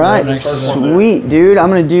 You're All right. next. Sweet, dude. I'm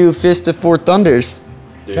gonna do Fist of Four Thunders.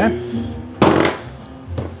 Okay.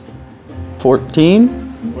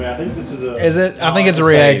 14. Wait, I think this is a. Is it? I think it's a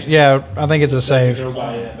react. Yeah, I think it's a save.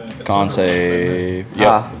 Con save.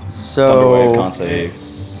 Yep. So Thunderwave, con save.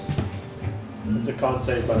 It's a con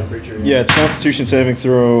save by the creature. Yeah, it's Constitution saving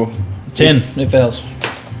throw. 10. It fails.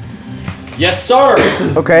 Yes, sir.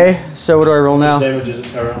 okay. So what do I roll now? Damage is it,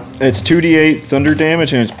 Taro? It's 2d8 thunder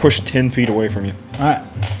damage, and it's pushed 10 feet away from you. All right.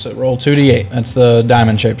 So roll 2d8. That's the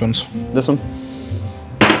diamond-shaped ones. This one.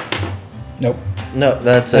 Nope. No,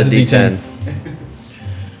 that's a That's a D10.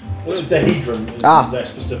 Well, it's a hedron. Ah. That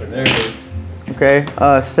specific. Okay.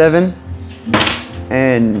 7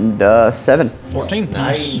 and 7. 14.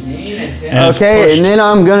 Nice. Okay, and then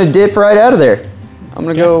I'm gonna dip right out of there. I'm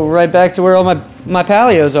gonna go right back to where all my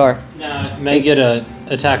palios are. Now, it may get a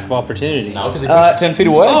attack of opportunity. No, because he pushed 10 feet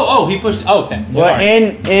away. Oh, he pushed. Oh, okay. Well, Sorry.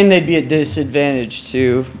 and they'd be at disadvantage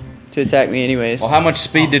to attack me anyways. Well, how much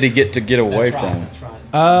speed did he get to get away That's right. from? That's right.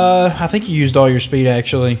 I think you used all your speed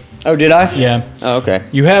actually. Oh, did I? Yeah. Oh, okay.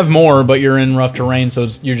 You have more, but you're in rough terrain, so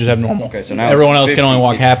you just have normal. Okay, so now everyone it's else can only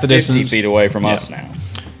walk half the 50 distance. feet away from Yeah. us now.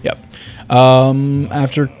 Yep.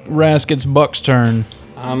 After Rask, it's Buck's turn.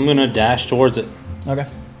 I'm gonna dash towards it. Okay.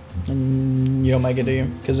 You don't make it, do you?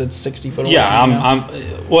 Because it's 60 foot away. Yeah, from you now.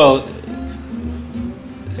 I'm. Well,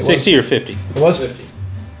 60 or 50. It was 50.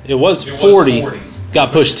 It was 40.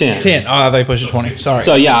 Got pushed 10. 10. Oh, they pushed it 20. Sorry.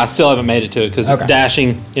 So yeah, I still haven't made it to it because Okay.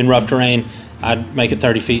 dashing in rough terrain, I'd make it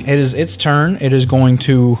 30 feet. It is its turn. It is going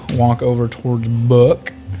to walk over towards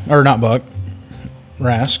Buck. Or not Buck.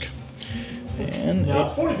 Rask. And No,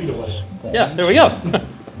 it's 40 feet away. Yeah, there we go.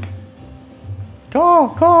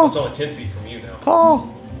 Call. It's only 10 feet from you now. Call.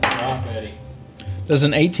 does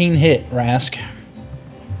an 18 hit, Rask?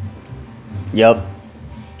 Yup.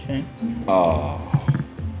 Okay. Oh.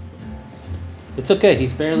 It's okay.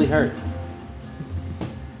 He's barely hurt.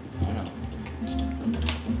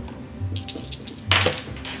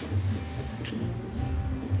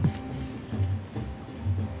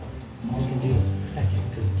 All he can do is peck him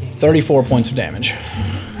because he can't. 34 points of damage.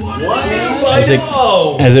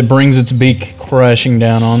 As it brings its beak crashing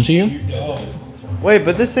down onto you. Wait,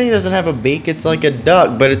 but this thing doesn't have a beak. It's like a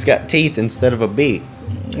duck, but it's got teeth instead of a beak.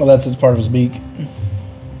 Well, that's its part of his beak.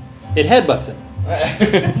 It headbutts him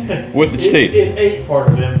With its teeth. It ate part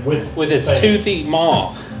of him with its face. toothy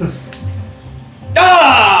maw.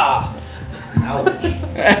 Ah!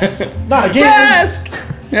 Not again. Mask!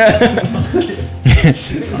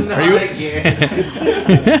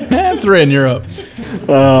 Thrin, you're up.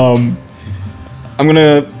 I'm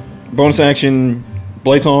gonna bonus action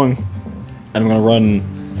Blade Song, and I'm gonna run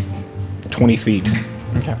 20 feet.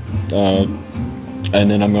 Okay. And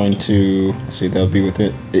then I'm going to, let's see, that'll be with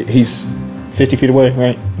it. He's 50 feet away,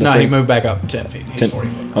 right? No, he moved back up 10 feet. He's 40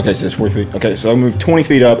 feet. Okay, so it's 40 feet. Okay, so I'll move 20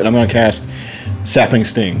 feet up, and I'm going to cast Sapping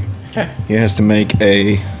Sting. Okay. He has to make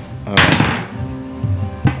a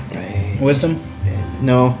Wisdom?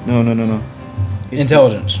 no.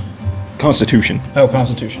 Intelligence. Constitution. Oh,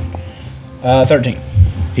 Constitution. 13.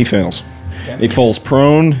 He fails. He falls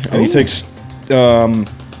prone, and he takes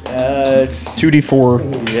Yes.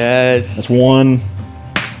 2d4. Yes. That's 1.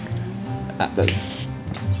 That's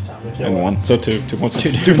and 1. So 2. 2 points.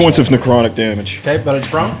 2 points of necrotic damage. Okay, but it's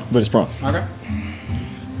prone? But it's prone. Okay.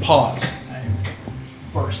 Pause.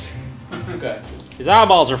 Bursting. Okay. His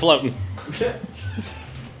eyeballs are floating.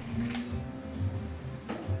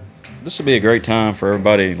 This would be a great time for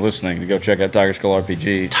everybody listening to go check out Tiger Skull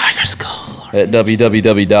RPG Tiger Skull. at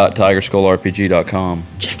www.tigerskullrpg.com.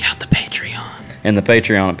 Check out the Patreon. And the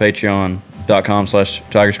Patreon at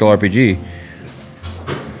patreon.com/TigerSkullRPG. You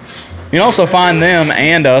can also find them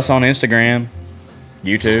and us on Instagram,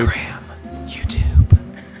 YouTube,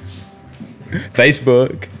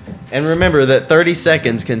 Facebook. And remember that 30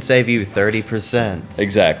 seconds can save you 30%.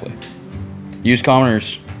 Exactly. Use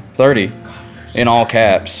Commoners 30 in all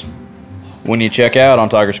caps when you check out on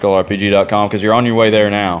TigerSkullRPG.com, because you're on your way there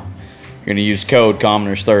now. You're going to use code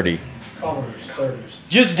Commoners 30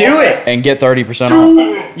 Just do it. and get 30%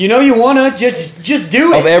 off You know you wanna just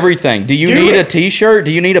do of it. everything. Do you Do need a it. t-shirt?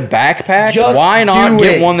 Do you need a backpack? Just Why not do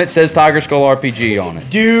get it. one that says Tiger Skull RPG on it?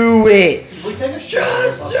 Do it. Just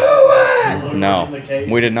do it. No,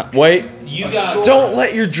 we did not. Wait. You guys Don't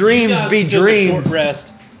let your dreams be took a short dreams. rest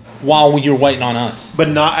while you're waiting on us. But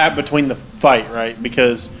not at between the fight, right?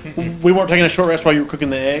 Because we weren't taking a short rest while you were cooking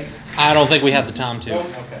the egg. I don't think we had the time to.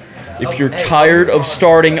 If you're tired of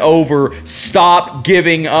starting over, stop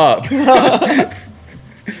giving up.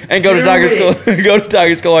 And go to Tiger Skull. Go to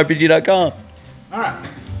TigerSkullRPG.com.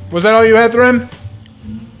 Was that all you had, Thrin?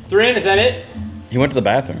 Thrin, is that it? He went to the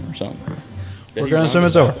bathroom or something. We're going to assume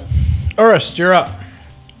it's over. Urist, you're up.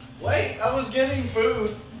 Wait, I was getting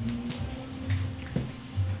food.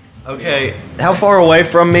 Okay, how far away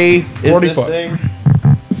from me is 40 this foot. thing?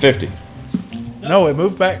 50. No, it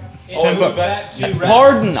moved back 10 foot.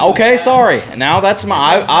 Pardon. Okay, sorry. Now that's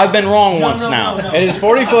my. I've been wrong once now. It is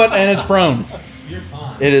 40 foot and it's prone.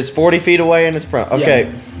 It is 40 feet away and it's prone.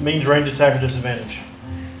 Okay, Means range attack or disadvantage.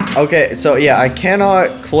 okay, so yeah, I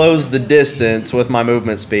cannot close the distance with my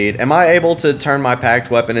movement speed. Am I able to turn my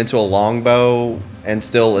packed weapon into a longbow and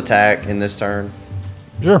still attack in this turn?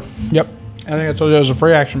 Sure. Yep. I think I told you it was a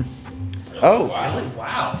free action. Oh,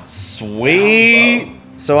 wow. Sweet.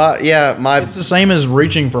 So my It's the same as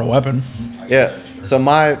reaching for a weapon. So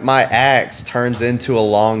my axe turns into a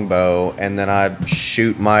longbow, and then I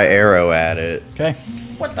shoot my arrow at it. Okay.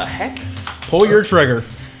 What the heck? Pull your trigger.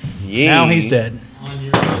 Yee. Now he's dead. On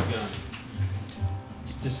your gun.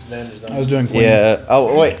 Disadvantage though. I was doing queen. Yeah.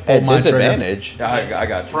 Oh wait, at my trigger. disadvantage. I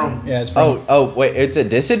got you. Yeah, it's prone. Oh wait, it's a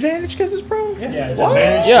disadvantage because it's prone. Yeah, it's What?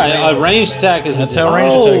 advantage. Yeah, a ranged attack is a That's how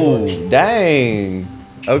ranged attack works. Oh dang.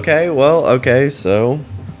 Okay. Well. Okay. So.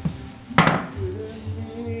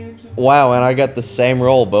 Wow, and I got the same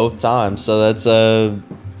roll both times. So that's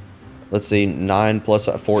let's see, 9 plus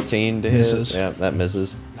 14 to Misses. hit. Yeah, that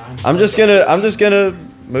misses. I'm just gonna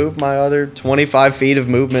move my other 25 feet of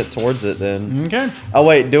movement towards it then. Okay. Oh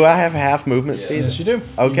wait, do I have half movement speed? Yes, you do.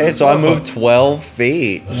 Okay, so I moved 12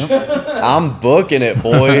 feet. I'm booking it,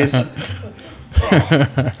 boys.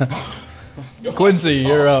 Quincy,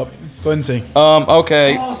 you're up. Quincy.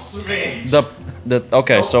 Okay.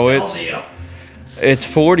 Okay. So it's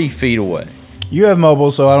 40 feet away. You have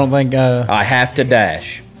mobile, so I don't think. I have to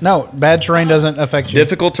dash. No, bad terrain doesn't affect you.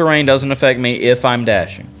 Difficult terrain doesn't affect me if I'm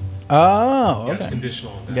dashing. Oh, That's okay.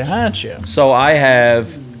 conditional on that. Gotcha. So I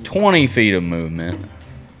have 20 feet of movement.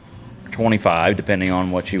 25, depending on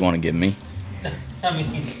what you want to give me. I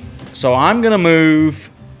mean, So I'm going to move.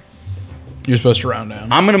 You're supposed to round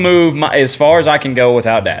down. I'm going to move as far as I can go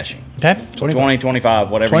without dashing. Okay. 20. 20, 25,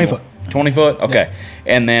 whatever. 20 you foot. want. 20 foot? Okay.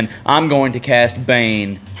 And then I'm going to cast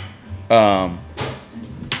Bane by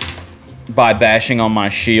bashing on my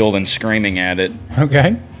shield and screaming at it.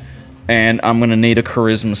 Okay. And I'm going to need a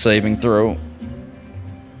charisma saving throw.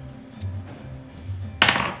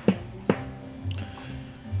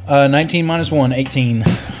 19 minus 1, 18.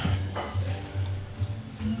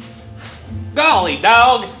 Golly,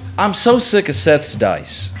 dog. I'm so sick of Seth's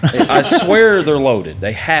dice. I swear they're loaded.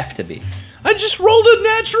 They have to be. I just rolled a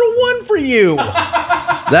natural 1 for you.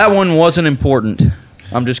 That one wasn't important.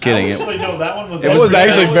 I'm just kidding. Actually, no, that one was. It was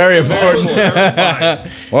actually very important.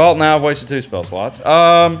 Well, now I've wasted 2 spell slots.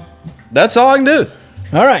 That's all I can do.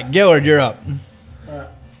 All right, Gillard, you're up.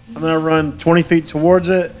 I'm gonna run 20 feet towards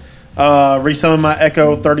it. Resummon my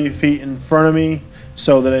echo 30 feet in front of me,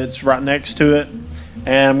 so that it's right next to it,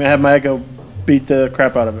 and I'm gonna have my echo beat the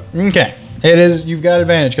crap out of it. Okay. It is. You've got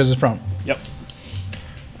advantage because it's prone. Yep.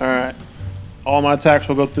 All right. All my attacks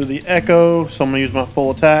will go through the echo, so I'm gonna use my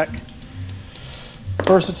full attack.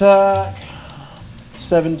 First attack,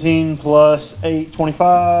 17 plus 8,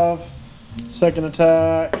 25. Second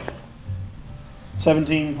attack,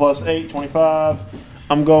 17 plus 8, 25.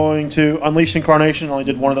 I'm going to Unleash Incarnation. I only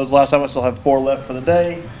did one of those last time. I still have 4 left for the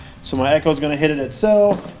day. So my echo is going to hit it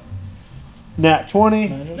itself. Nat 20.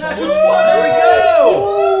 Nat 20. There we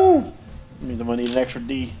go. That means I'm going to need an extra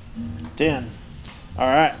D10. All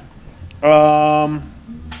right.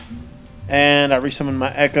 And I resummon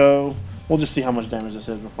my echo. We'll just see how much damage this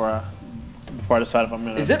is before I decide if I'm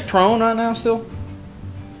going to. Is it prone right now still?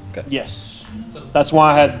 Yes. That's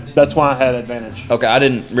why I had advantage. Okay, I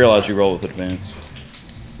didn't realize you rolled with advantage.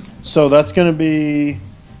 So that's going to be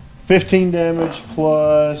 15 damage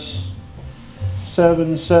plus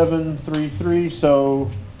 7, 7, 3, 3. So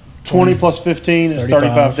 20 plus 15 is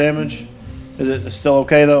 35 damage. Is it still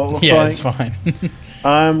okay though? It looks Yeah, like? it's fine.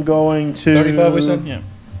 I'm going to 35, we said? Yeah.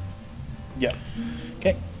 Yeah.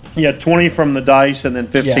 Okay. Yeah, 20 from the dice and then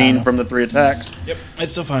Yeah, I 15 know. from the 3 attacks. Yep,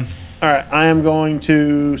 it's still fine. All right, I am going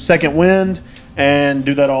to Second Wind and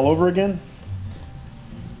do that all over again.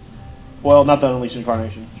 Well, not the Unleash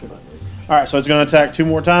Incarnation. All right, so it's going to attack 2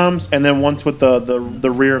 more times, and then once with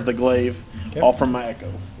the rear of the glaive, all from my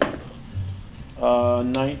echo.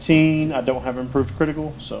 19. I don't have improved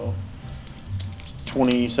critical, so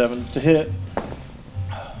 27 to hit.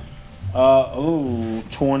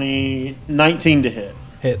 19 to hit.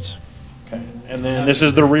 Hits. Okay, and then this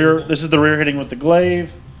is the rear. This is the rear hitting with the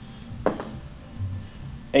glaive.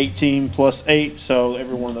 18 plus 8, so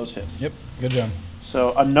every one of those hit. Yep, good job.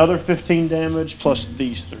 So another 15 damage plus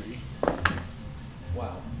these 3.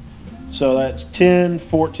 Wow. So that's 10,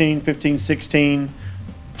 14, 15, 16,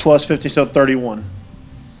 plus 50, so 31.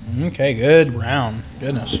 Okay, good round.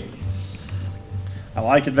 Goodness. I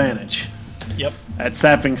like advantage. Yep. That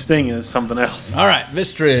sapping sting is something else. All right,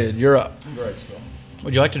 Vistrid, you're up. Great spell.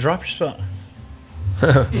 Would you like to drop your spell?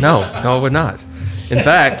 No, I would not. In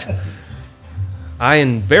fact, I,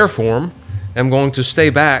 in bear form, am going to stay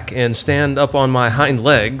back and stand up on my hind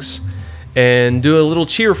legs and do a little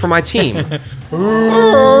cheer for my team.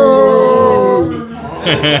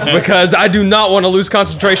 Because I do not want to lose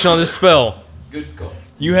concentration on this spell. Good call.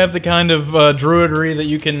 You have the kind of druidry that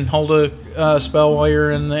you can hold a spell while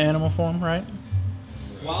you're in the animal form, right?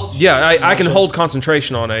 Yeah, I can hold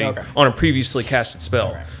concentration on a Okay. on a previously casted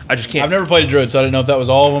spell. I just can't. I've never played a druid, so I didn't know if that was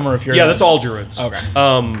all of them or if you're. Yeah, that's all druids. Okay.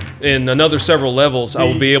 In another several levels, I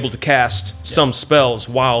will be able to cast some spells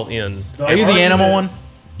while in. Are you the animal one?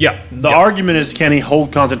 Yeah. The argument is, can he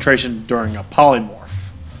hold concentration during a polymorph?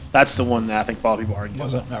 That's the one that I think a lot of people argue.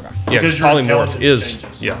 Was it? Okay. Yeah, Because your polymorph intelligence is.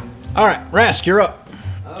 changes. Yeah. All right, Rask, you're up.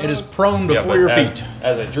 It is prone before your feet.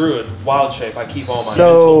 As a druid, wild shape, I keep all my.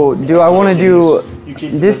 So, do I want to do You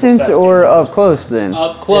keep the distance stats or going. up close then?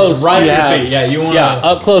 Up close, It's right you at your have, feet. Yeah, you want. yeah,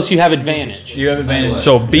 up close, you have advantage. You have advantage.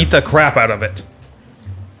 So beat the crap out of it.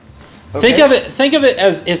 Think of it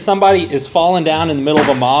as if somebody is falling down in the middle of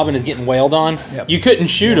a mob and is getting wailed on. Yep. You couldn't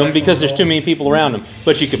shoot him because there's too many people around him,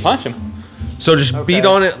 but you could punch him. So just beat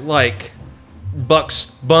on it like Buck's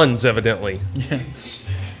buns, evidently.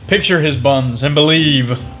 Picture his buns and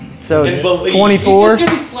believe. So, He's 24. just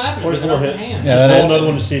gonna be slapping with 24 an open hits. hand. Yeah, Just that roll is. another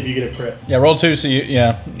one to see if you get a crit. Yeah, roll 2. So you,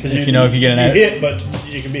 yeah, Because if you know if you get an. You hit, but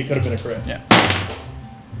it could have been a crit. Yeah.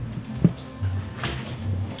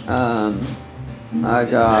 I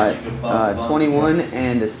got 21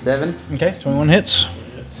 and a 7. Okay, 21 hits.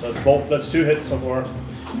 So it's both. That's 2 hits so far.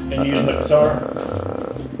 And using the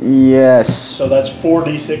guitar, Yes. so that's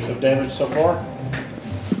 4d6 of damage so far.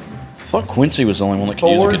 I thought Quincy was the only one that could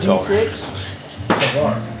use a guitar. 4d6. So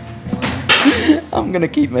far. I'm gonna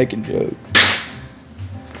keep making jokes.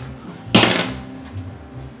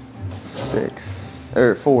 6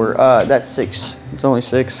 or 4. That's 6. It's only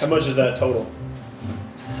 6. How much is that total?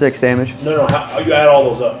 6 damage. No, how you add all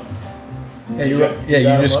those up?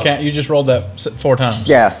 Yeah, you just rolled that 4 times.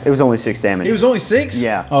 Yeah, it was only 6 damage. It was only 6.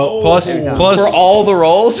 Yeah. Oh, plus For all the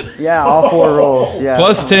rolls? Yeah, all 4 rolls. Yeah.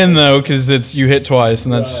 plus 10 though, because it's you hit twice,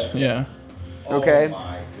 and that's yeah. Okay.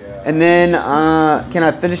 And then, can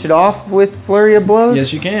I finish it off with flurry of blows?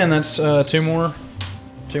 Yes, you can. That's 2 more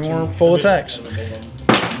full attacks.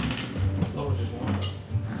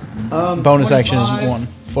 Bonus action is 1.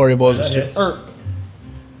 Flurry of blows is 2.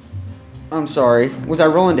 I'm sorry. Was I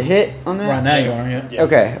rolling to hit on that? Right now you are,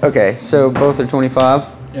 yeah. Okay. So both are 25.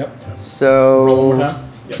 Yep. So. Roll one more time.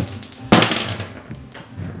 Yep.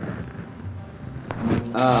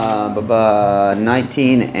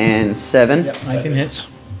 19 and 7. Yep. 19 hits.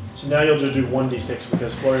 So now you'll just do 1d6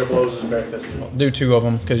 because flurry of blows is bare fisted. Do 2 of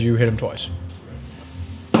them because you hit him twice.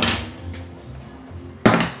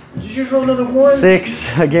 Did you just roll another 1?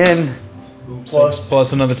 6 again.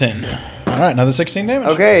 Plus another 10. All right, another 16 damage.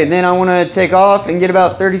 Okay, and then I want to take off and get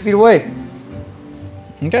about 30 feet away.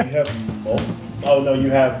 Okay. You have oh no, you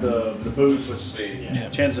have the boots, which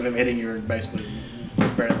chance of him hitting you are basically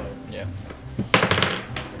very low. Yeah.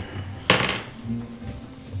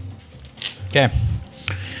 Okay.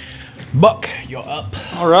 Buck, you're up.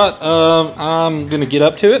 All right. I'm gonna get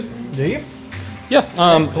up to it. Do you? Yeah.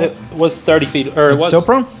 It was 30 feet, or it was Still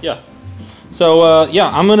prone? Yeah. So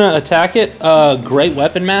I'm gonna attack it. Great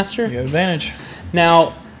Weapon Master. You have advantage.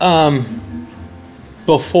 Now,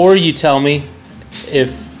 before you tell me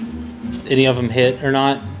if any of them hit or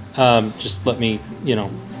not, just let me,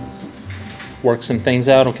 work some things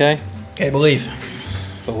out, okay? Okay, believe.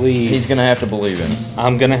 He's gonna have to believe in.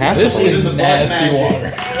 I'm gonna have to believe. is nasty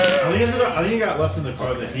water. I think you got left in the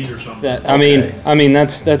car the heat or something. That, I mean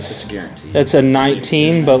that's a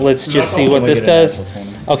 19, but let's just see what this does.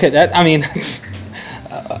 Okay, that's. I'm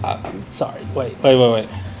sorry. Wait. 19,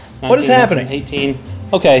 What is happening? 18.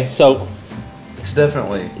 Okay, so It's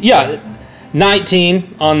definitely.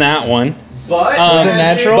 19 on that one. But Was it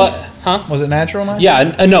natural? Huh? Was it natural? 19?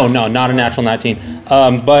 Yeah, no, not a natural 19.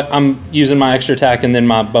 But I'm using my extra attack and then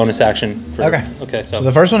my bonus action. Okay. Okay, So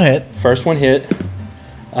the first one hit. first one hit.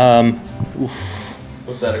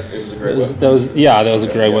 What's that? It was a great weapon. That was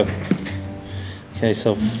a great weapon. Okay,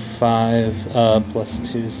 so 5 plus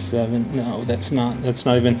 2 is 7. No, that's not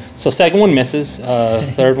even. So second one misses.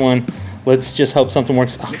 Third one, let's just hope something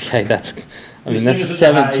works. Okay, that's a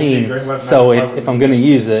 17. So if I'm gonna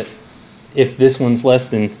use it, if this one's less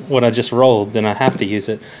than what I just rolled, then I have to use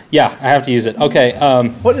it. Yeah, I have to use it. Okay,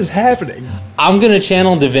 What is happening? I'm gonna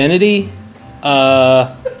channel Divinity,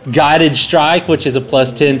 Guided Strike, which is a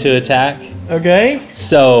plus 10 to attack. Okay.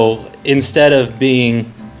 So instead of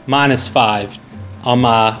being -5 on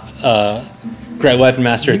my Great Weapon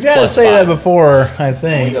Master, You it's gotta plus say 5. that before, I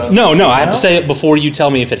think. No, I have to say it before you tell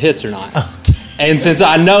me if it hits or not. And since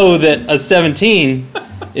I know that a 17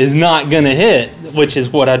 is not gonna hit, which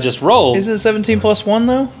is what I just rolled. Isn't it 17 plus 1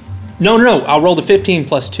 though? No, I'll roll the 15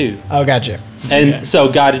 plus 2. Oh, gotcha. And so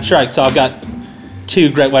Guided Strike. So I've got 2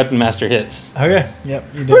 Great Weapon Master hits. Okay. Yep.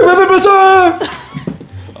 You did.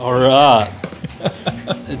 All right.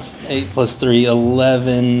 It's 8 plus 3,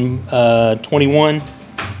 11, 21.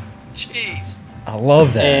 Jeez. I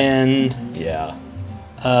love that. And Yeah.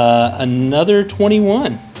 another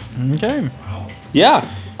 21. Okay. Yeah.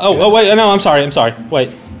 Oh, wait. No, I'm sorry. Wait.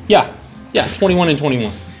 Yeah. 21 and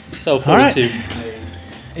 21. So 42. right.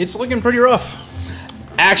 It's looking pretty rough.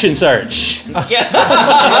 Action Search.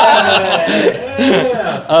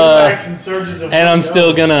 Action surges of And I'm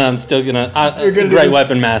still gonna You're gonna do Great this-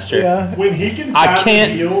 Weapon Master. Yeah. when he can. I tap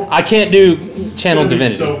and heal, can't do Channel it's gonna be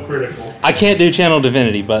Divinity. So critical. I can't do Channel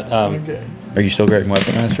Divinity, but Okay. Are you still Great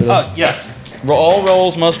Weapon Master though? yeah. All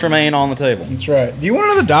rolls must remain on the table. That's right. Do you want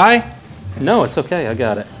another die? No, it's okay. I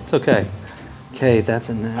got it. It's okay. Okay, that's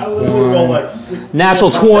a I literally roll like natural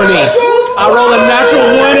 20. I rolled a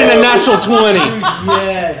natural 1 and a natural 20.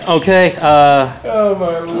 Yes. Okay, Oh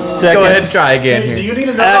my lord. second. Go ahead and try again Do here. you need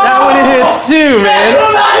another? That one hits too, man.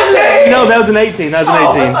 No, that was an 18. That was an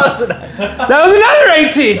 18. That was another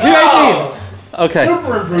 18. 2 18s. Okay.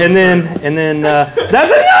 Super improvement. And then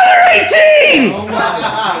that's another 18.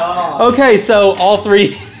 Okay, so all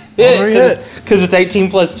three hit because it's 18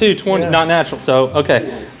 plus 2, 20, not natural. So okay.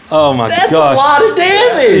 Oh my gosh. That's a lot of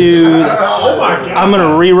damage. 2. That's, Oh my god. I'm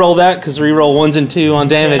gonna re-roll that because re-roll 1s and 2 on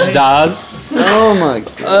damage dies. Oh my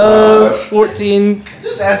god. 14.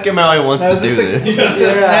 Just ask him how he wants to do this.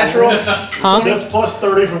 Natural. Huh? That's plus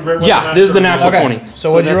 30 from Great Weapon Yeah, this is the Master. natural Okay. 20.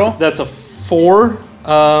 So what'd you that's- roll? That's a 4.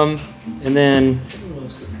 And then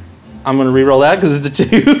I'm gonna re-roll that because it's a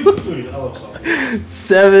 2. Sweet, I love salt.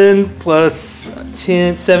 7 plus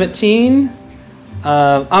 10, 17.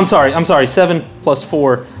 I'm sorry. 7 plus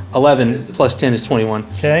 4, 11 plus 10 is 21.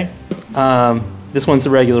 Okay. This one's the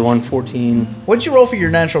regular one, 14. What'd you roll for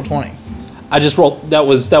your natural 20? I just rolled. That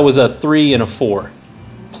was a 3 and a 4,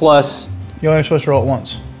 plus. You're only supposed to roll it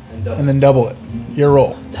once, and then double it. Your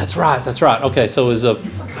roll. That's right. Okay, so it was a. You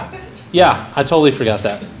forgot that? Yeah, I totally forgot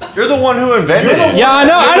that. You're the one who invented it. Yeah, I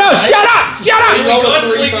know. Shut up!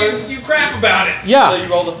 You crap about it. Yeah. So you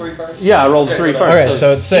rolled a 3 first? Yeah, I rolled a 3 first. Okay,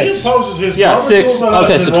 so it's He 6. imposes his Yeah, garbage 6. rules on us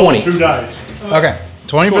Okay, and so rolls 20. 2 dice. Okay,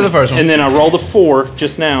 20 for the first one. And then I rolled a 4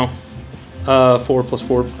 just now. 4 plus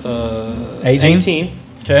 4, 18? 18.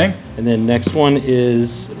 Okay. And then next one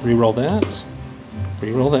is reroll that.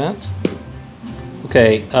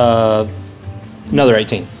 Okay, another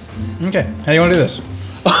 18. Okay. How do you want to do this?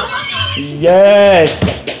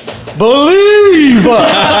 Yes. Believe.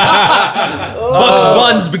 Buck's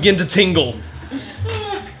buns begin to tingle.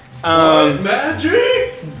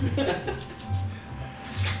 Magic!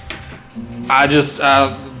 I just,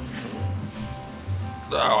 I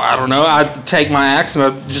don't know. I take my axe and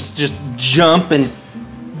I just jump and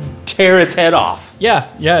tear its head off. Yeah.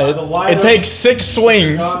 the light It of- takes 6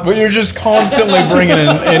 swings, but you're just constantly bringing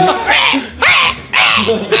in.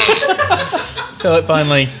 Till it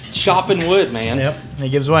finally. Chopping wood, man. Yep. It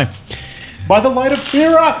gives way. By the light of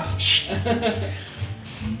Kira!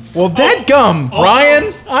 Well, dadgum,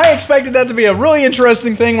 Ryan. I expected that to be a really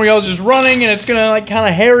interesting thing where y'all just running and it's gonna like kind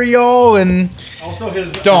of harry y'all and. Also,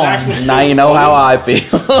 his Dawn. axe was Now you know how I feel.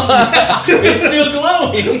 It's still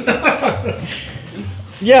glowing.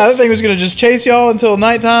 Yeah, that thing was gonna just chase y'all until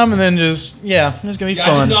nighttime and then just it's gonna be I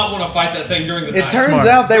fun. did not want to fight that thing during the night. It turns Smart.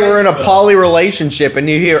 out they were in a poly relationship, and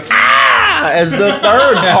you hear as the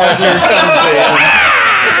third partner comes in.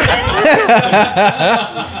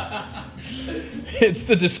 It's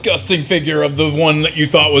the disgusting figure of the one that you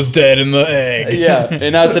thought was dead in the egg. Yeah,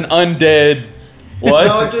 and that's an undead. What?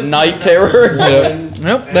 No, it just Night comes terror?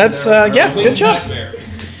 Nope, that's good job.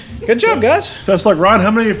 Good job, guys. So it's like, Ryan,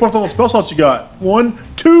 how many 4th level spell slots you got? 1,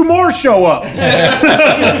 2 more show up.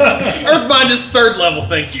 Earthbind is 3rd level,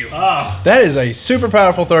 thank you. That is a super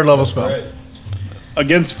powerful 3rd level spell.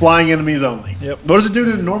 Against flying enemies only. Yep. What does it do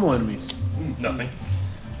to normal enemies? Nothing.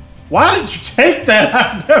 Why did you take that?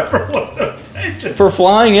 I never would have taken it. For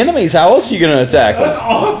flying enemies, how else are you going to attack them? That's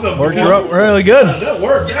awesome. Worked you up really good. That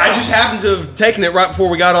worked. I just happened to have taken it right before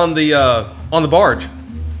we got on the barge.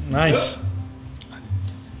 Nice.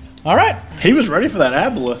 All right. He was ready for that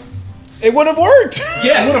aboleth. It would have worked.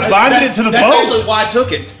 Yes, would've binded it to the that's boat. actually why I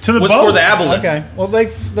took it. To the was boat. for the aboleth. Okay. Well,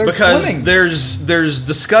 they're Because swimming. there's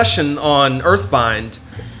discussion on Earthbind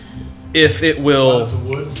if it will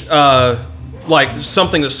like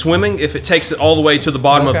something that's swimming, if it takes it all the way to the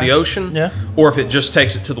bottom of Okay. the ocean, Yeah. or if it just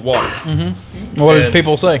takes it to the water. What did and-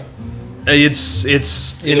 people say? It's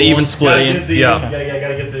an even split. Yeah,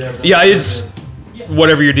 gotta get the. yeah. It's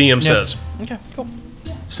whatever your DM says. Okay, cool.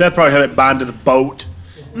 Seth probably had it bind to the boat.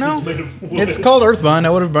 No, it's called Earthbind. I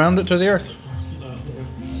would have bound it to the earth.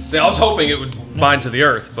 See, I was hoping it would bind to the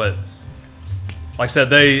earth, but like I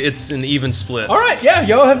said, it's an even split. All right, yeah,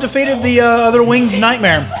 y'all have defeated the other winged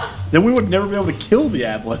nightmare. Then we would never be able to kill the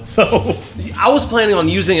aboleth, though. I was planning on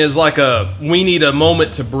using it as like we need a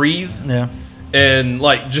moment to breathe, Yeah. and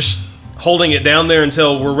like just holding it down there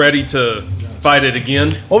until we're ready to fight it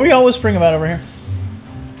again. What were y'all whispering about over here?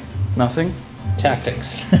 Nothing.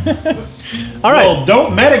 Tactics. All right. Well,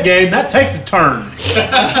 don't metagame. That takes a turn.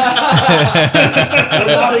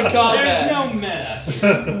 There's no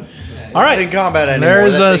meta. All right. In combat anymore.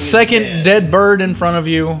 There's That a thing is second dead. dead bird in front of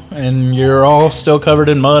you, and you're all still covered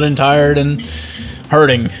in mud and tired and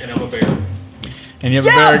hurting. And I'm a bear. And you have a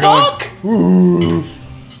bear going.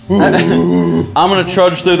 I'm going to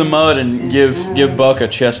trudge through the mud and give Buck a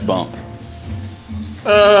chest bump.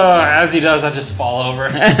 As he does, I just fall over.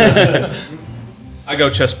 I go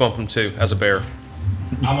chest bump him too as a bear.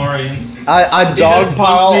 I'm already in. I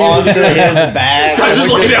dogpile onto his back. I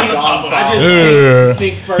just lay down the top of it. I just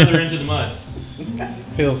sink further into the mud.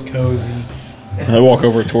 Feels cozy. I walk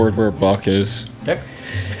over toward where Buck is.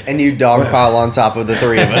 And you dogpile on top of the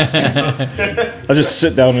three of us. I just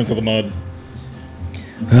sit down into the mud.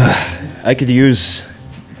 I could use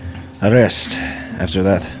a rest after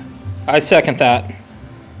that. I second that.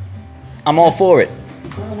 I'm all for it.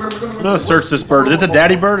 I'm gonna search this bird. Is it the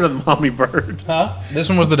daddy bird or the mommy bird? Huh? This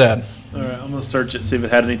one was the dad. All right, I'm gonna search it, see if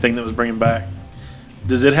it had anything that was bringing back.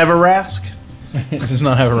 Does it have a rask? It does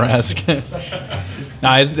not have a rask.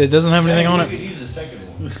 No, it doesn't have anything on it.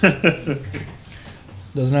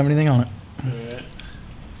 Doesn't have anything on it.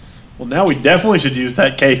 Well, now we definitely should use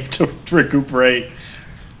that cave to recuperate.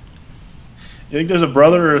 You think there's a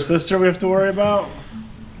brother or a sister we have to worry about?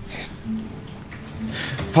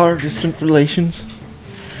 Far distant relations.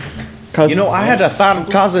 cousins. You know, I had a third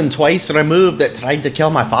cousin twice removed that tried to kill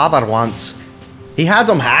my father once. He had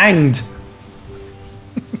him hanged.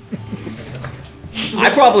 I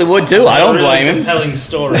probably would too. I don't Really blame him. Compelling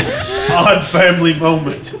story. Odd family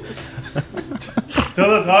moment. Tell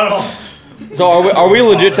the title. So are we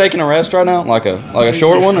legit taking a rest right now? Like a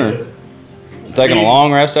short one or taking a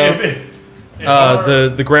long rest out?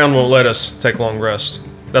 The ground won't let us take long rest.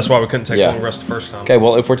 That's why we couldn't take Yeah. long rest the first time. Okay,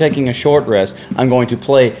 well if we're taking a short rest, I'm going to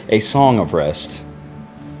play a song of rest.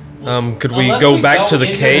 Could we go back to the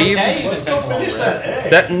cave? Let's go finish that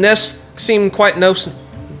egg. That nest seemed quite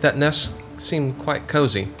That nest seemed quite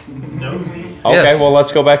cozy. Nosy. Okay, Yes. well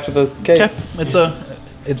let's go back to the cave. Okay,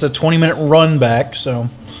 it's a 20-minute run back. So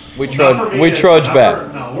We trudge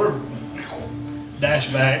back. No, we're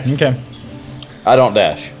dash back. okay, I don't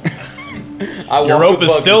dash. I your walk rope with is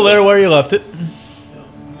Bucky. still there where you left it.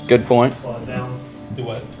 Good point. Slide down. Do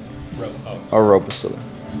what? Rope. Oh. Our rope is still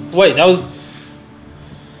there. Wait, that was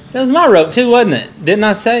my rope too, wasn't it? Didn't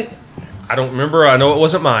I say? I don't remember. I know it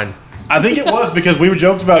wasn't mine. I think it was because we were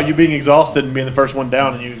joked about you being exhausted and being the first one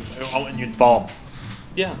down and you'd fall.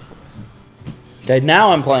 Yeah. Okay,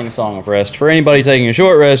 now I'm playing a song of rest. For anybody taking a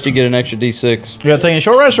short rest, you get an extra D6. You gotta take a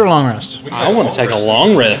short rest or a long rest? I want to take a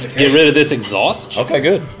long rest. Get rid of this exhaustion. Okay,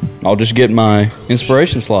 good. I'll just get my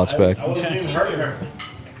inspiration slots back. I wasn't even hurting her.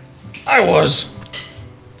 I was.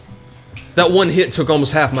 That one hit took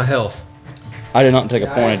almost half my health. I did not take a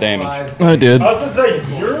point of damage. I did. I was gonna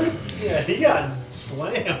say he got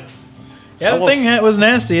slammed. Yeah, the thing that was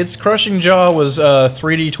nasty. Its crushing jaw was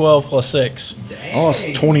 3d12 plus 6. I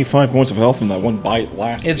lost 25 points of health from that one bite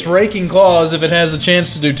last. Its raking claws, if it has a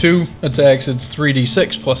chance to do 2 attacks, it's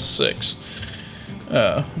 3d6 plus 6.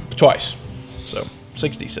 Twice. So,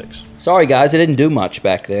 66. Sorry, guys, I didn't do much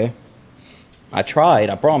back there. I tried,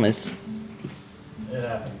 I promise. It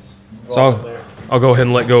happens. So I'll go ahead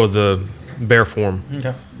and let go of the bear form.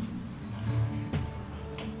 Okay.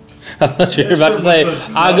 I thought you were about to say,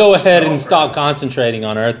 I'll go ahead and stop concentrating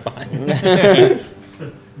on Earthbind.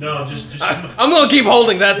 No, just I'm gonna keep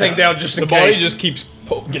holding that thing down just in The body case. just keeps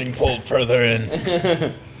getting pulled further in.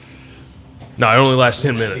 No, it only lasts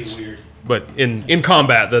 10 minutes. But in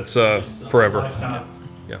combat, that's forever. lifetime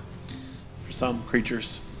Yeah. for some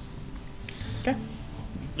creatures. Okay.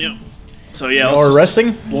 Yeah. So yeah, Or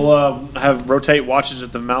resting? we'll have rotate watches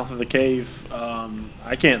at the mouth of the cave.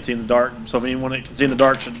 I can't see in the dark, so if anyone that can see in the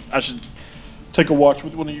dark I should take a watch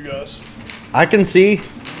with one of you guys. I can see.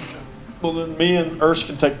 Well, then me and Urs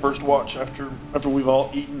can take first watch after we've all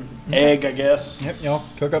eaten egg, I guess. Yep, y'all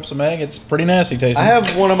cook up some egg. It's pretty nasty tasting. I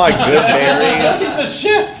have one of my good berries. He's the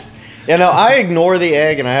chef. You know, I ignore the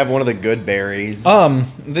egg and I have one of the good berries.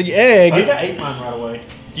 The egg. I think I ate mine right away.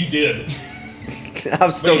 You did.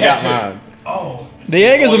 I've still got mine. Oh, The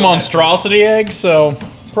egg is a monstrosity egg, so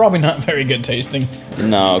probably not very good tasting.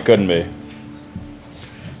 No, it couldn't be.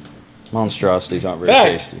 Monstrosities aren't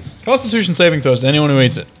very Fact. tasty. Constitution saving throws to anyone who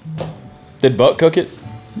eats it. Did Buck cook it?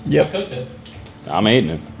 Yep. I'm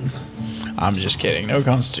eating it. I'm just kidding. No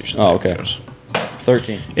Constitution Oh, saving okay. throws.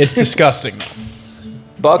 13. It's disgusting, though.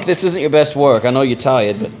 Buck, this isn't your best work. I know you're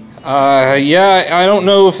tired, but Yeah, I don't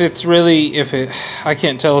know if it's really, I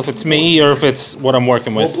can't tell if it's me or if it's what I'm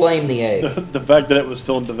working we'll with. blame the egg. the fact that it was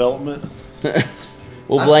still in development.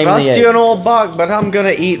 We'll I blame trust the you egg. an old buck, but I'm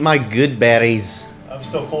gonna eat my good berries. I'm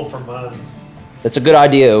still full from mine. That's a good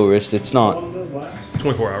idea, Orist. It's not. What does last?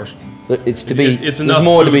 24 hours. It's to be. It's there's enough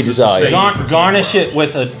more to food be to desired. sustain. Garnish it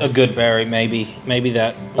with a good berry, maybe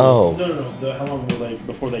that. Oh, No. How long will they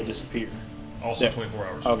before they disappear? Also Yeah. 24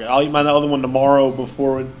 hours. Okay, I'll eat my other one tomorrow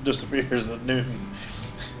before it disappears at noon.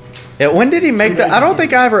 Yeah, when did he make that? I don't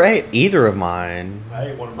think I ever ate either of mine. I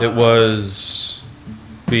ate one of mine. It was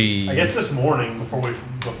I guess this morning before we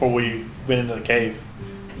went into the cave.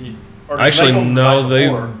 Or did you Actually, make them the no, night they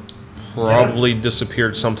before? probably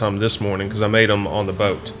disappeared sometime this morning because I made them on the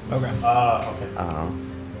boat. Okay. Okay.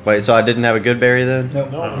 Wait, so I didn't have a good berry then?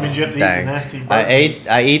 No, it means you have to eat Dang. the nasty.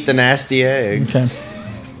 I eat the nasty egg. Okay.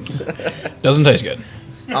 Doesn't taste good.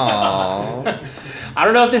 Aww. I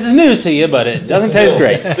don't know if this is news to you, but it doesn't taste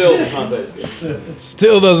great. still does not taste good.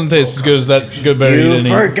 Still doesn't taste as good as that good berry you You didn't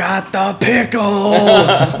eat. forgot the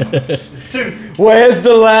pickles. It's two. Where's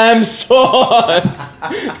the lamb sauce?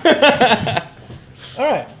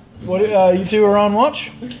 All right. What? You two are on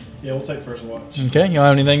watch. Yeah, we'll take first watch. Okay. Y'all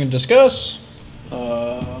have anything to discuss?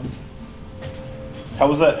 How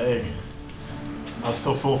was that egg? I was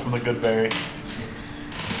still full from the good berry.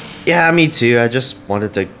 Yeah, me too. I just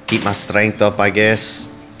wanted to keep my strength up, I guess.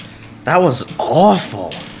 That was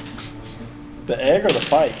awful. The egg or the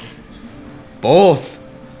fight? Both.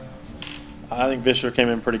 I I think Vischer came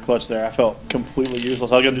in pretty clutch there. I felt completely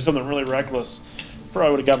useless. I was going to do something really reckless.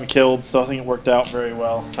 Probably would have got me killed, so I think it worked out very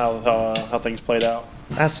well how things played out.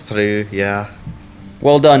 That's true, yeah.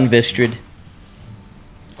 Well done, Vistrid.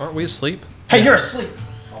 Aren't we asleep? Hey, you're asleep.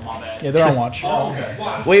 Yeah, they're on watch.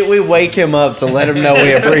 We wake him up to let him know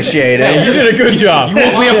we appreciate it. You did a good job. You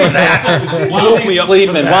woke me up for that. You woke me up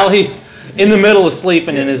sleeping while he's in the middle of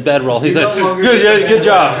sleeping in his bedroll. He's like, good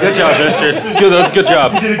job, Richard. Good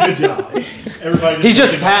job. You did a good job. Everybody He's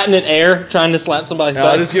just patting in air, trying to slap somebody's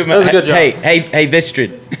I'll back. just give him That was a good job. Hey,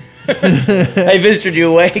 Vistrid. Hey, Vistrid,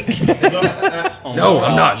 you awake? No,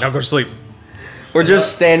 I'm not. Now go to sleep. We're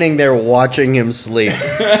just standing there watching him sleep.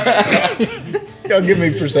 Y'all give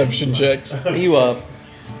me perception checks. You up?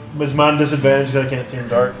 Was mine disadvantaged because I can't see in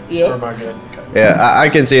dark? Yep. Or am I good? Okay. Yeah, I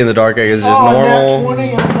can see in the dark. It's just Nat normal.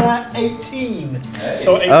 20, I'm at 18.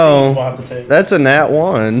 So 18 Oh. we'll have to take. That's a nat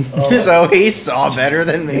 1. So he saw better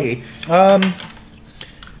than me.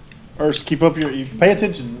 First, keep up you pay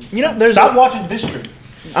attention. You know, there's Stop watching Vistry.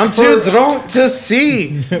 I'm too drunk to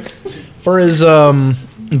see. For as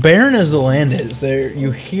barren as the land is, there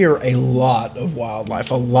you hear a lot of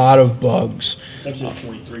wildlife, a lot of bugs, It's actually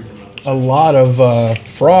 23 for now. a lot of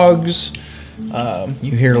frogs.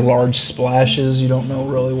 You hear large splashes. You don't know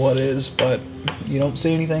really what is, but you don't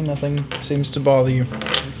see anything. Nothing seems to bother you.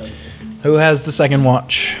 Who has the second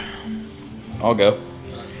watch? I'll go.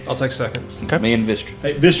 I'll take second. Me and Vistrid.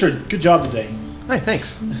 Hey, Vistry, good job today. Hey,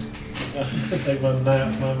 thanks. Take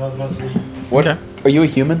my sleep. What? Okay. Are you a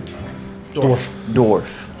human?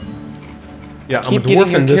 Dwarf. Yeah, Keep I'm a getting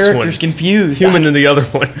dwarf your in this characters one. confused. Human in the other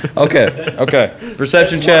one. Okay.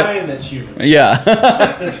 Perception That's check. Ryan, that's you.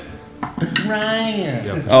 Yeah.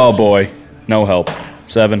 Ryan. Oh boy, no help.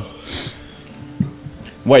 7.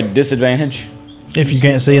 Wait, disadvantage? If you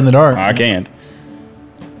can't see in the dark. I can't.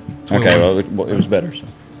 Okay, well, it was better.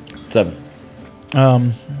 So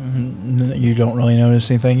 7. You don't really notice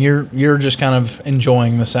anything. You're just kind of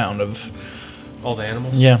enjoying the sound of All the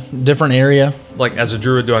animals? different area. Like, as a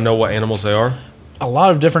druid, do I know what animals they are? A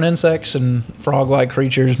lot of different insects and frog-like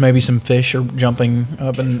creatures. Maybe some fish are jumping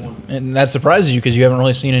up, and that surprises you because you haven't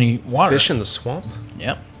really seen any water. Fish in the swamp?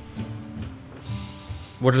 Yep.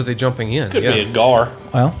 What are they jumping in? Could be a gar.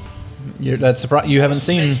 Well, that's you haven't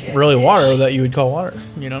seen really water that you would call water.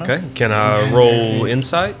 You don't know. Okay. Can I roll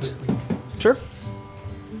insight? Sure.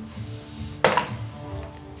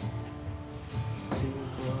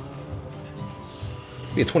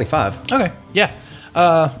 Be a 25. Okay. Yeah.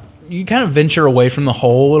 You kind of venture away from the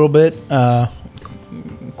hole a little bit.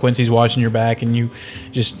 Quincy's watching your back, and you.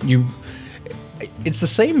 It's the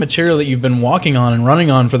same material that you've been walking on and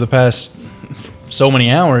running on for the past so many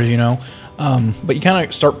hours, you know. But you kind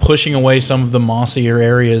of start pushing away some of the mossier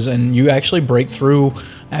areas, and you actually break through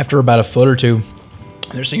after about a foot or two.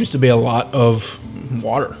 There seems to be a lot of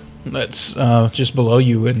water that's just below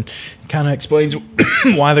you, and kind of explains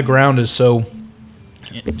why the ground is so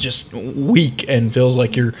just weak and feels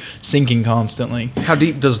like you're sinking constantly. How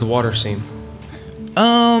deep does the water seem?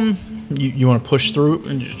 You want to push through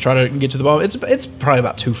and just try to get to the bottom. It's probably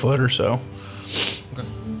about 2 foot or so.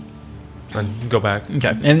 And go back.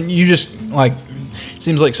 Okay, and you just like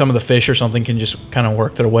seems like some of the fish or something can just kind of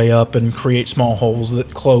work their way up and create small holes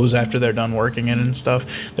that close after they're done working in and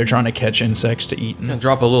stuff. They're trying to catch insects to eat. Can I And,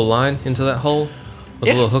 drop a little line into that hole with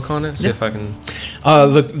Yeah. a little hook on it? See Yeah. if I can.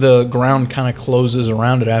 the ground kind of closes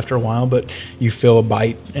around it after a while, but you feel a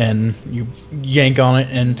bite and you yank on it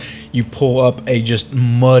and you pull up a just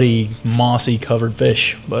muddy, mossy covered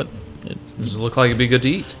fish. But Does it look like it'd be good to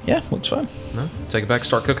eat? yeah, looks fine. No? Take it back,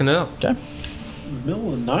 start cooking it up. Okay.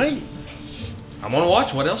 Middle of the night. I'm on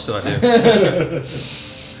watch. What else do I do?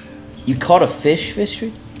 You caught a fish,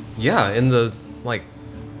 Vistry? Yeah, in the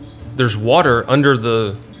there's water under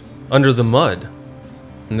the mud,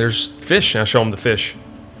 and there's fish. And I show them the fish.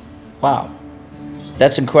 Wow.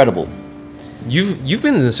 That's incredible. You've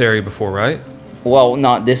been in this area before, right? Well,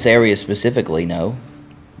 not this area specifically, no.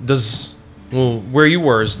 Where you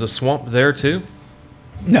were, is the swamp there too?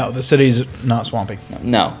 No, the city's not swampy.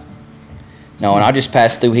 No. No, and I just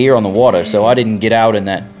passed through here on the water, so I didn't get out in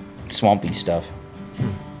that swampy stuff.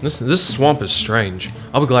 This swamp is strange.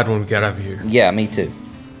 I'll be glad when we get out of here. Yeah, me too.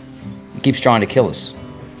 It keeps trying to kill us.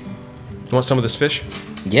 You want some of this fish?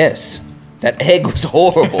 Yes. That egg was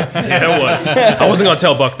horrible. Yeah, it was. I wasn't gonna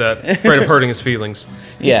tell Buck that. Afraid of hurting his feelings.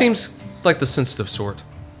 He Yeah. seems like the sensitive sort.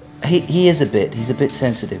 He is a bit. He's a bit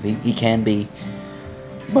sensitive. He can be.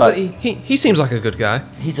 But But he seems like a good guy.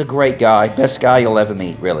 he's a great guy. Best guy you'll ever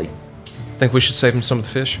meet, really. Think we should save him some of the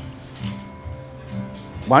fish?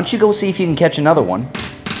 Why don't you go see if you can catch another one?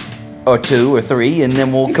 Or 2 or 3, and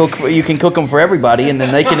then we'll cook. You can cook them for everybody, and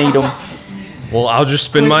then they can eat them. Well, I'll just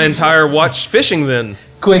spend my entire watch fishing then.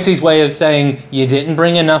 Quincy's way of saying you didn't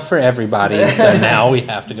bring enough for everybody, so now we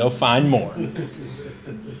have to go find more.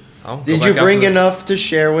 Did you bring enough to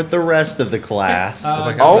share with the rest of the class?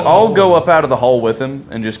 I'll go up out of the hole with him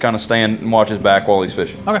and just kind of stand and watch his back while he's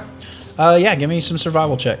fishing. Okay. Yeah, give me some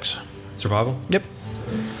survival checks. Survival? Yep.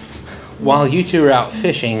 While you two are out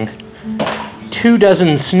fishing,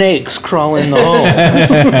 24 snakes crawl in the hole.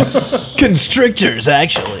 Constrictors,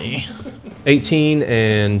 actually. 18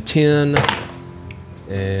 and 10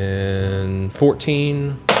 and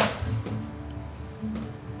 14.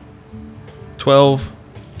 12.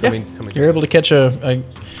 Yeah. How many? You're able to catch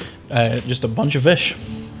just a bunch of fish.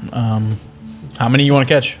 How many you want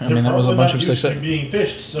to catch? I mean, that was a bunch of six. Being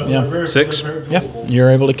fished, so Yeah. they're very, 6? very Yeah, you're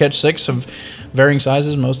able to catch 6 of varying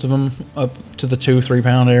sizes, most of them up to the 2-3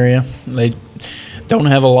 pound area. They don't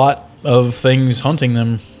have a lot of things hunting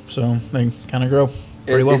them, so they kind of grow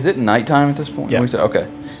pretty well. Is it nighttime at this point? Yeah. Okay.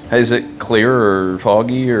 Is it clear or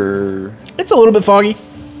foggy or? It's a little bit foggy,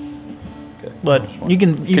 but you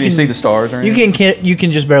can Can you see the stars or anything? you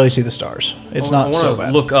can just barely see the stars. It's I not wanna so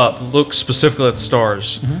bad. look specifically at the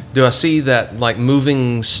stars. Do I see that like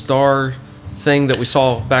moving star thing that we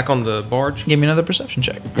saw back on the barge? Give me another perception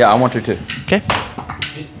check. Yeah, I want to too. Okay.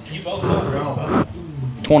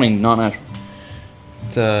 20, not natural.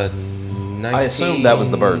 It's 19. I assumed that was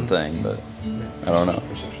the bird thing, but I don't know.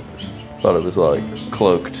 Thought it was like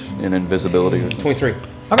cloaked in invisibility. Or something. 23.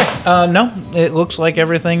 Okay. No, it looks like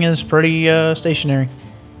everything is pretty stationary.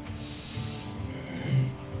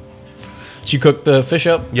 So you cook the fish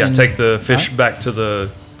up? Yeah, and- take the fish back to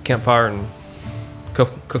the campfire and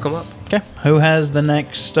cook them up. Okay. Who has the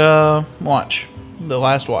next watch? The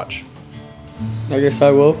last watch? I guess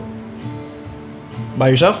I will. By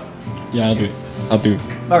yourself? Yeah, I'll do. Okay.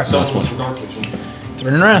 Last one.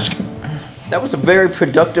 Thrin and Rask. That was a very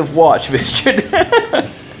productive watch, Vistrid.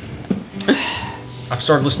 I've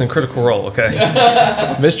started listening to Critical Role, okay?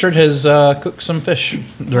 Vistrid has cooked some fish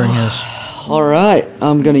during his. All right,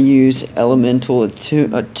 I'm gonna use elemental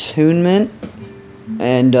attunement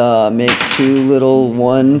and make 2 little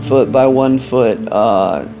 1 foot by 1 foot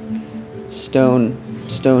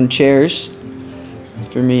stone chairs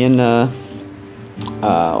for me and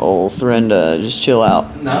old Thrin to just chill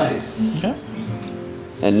out. Nice. Okay.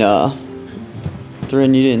 And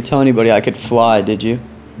Thrin, you didn't tell anybody I could fly, did you?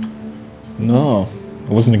 No,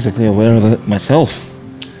 I wasn't exactly aware of that myself.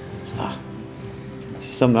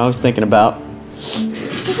 Just something I was thinking about.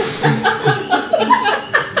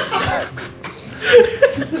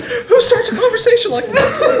 Who starts a conversation like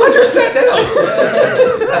that? I just sat down.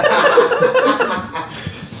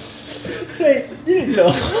 Hey, you didn't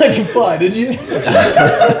tell him I could fly, did you?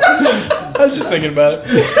 I was just thinking about it.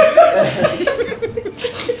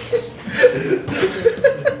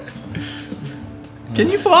 Can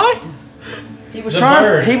you fly? He was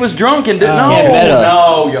trying. He was drunk and didn't know. Can't meta.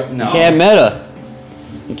 No. You can't meta.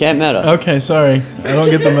 You can't meta. Okay, sorry. I don't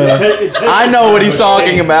get the meta. I know what he's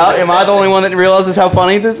talking about. Am I the only one that realizes how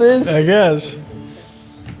funny this is? I guess.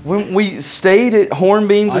 When we stayed at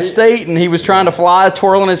Hornbeam's Estate and he was trying to fly,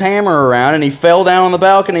 twirling his hammer around, and he fell down on the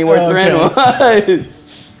balcony where Thrin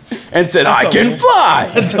was and said, I can fly.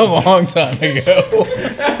 That's a long time ago.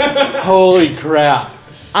 Holy crap.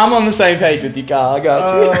 I'm on the same page with you, Kyle. I got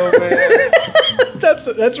you. Oh, man.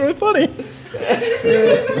 That's really funny.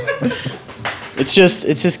 It's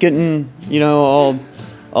just getting,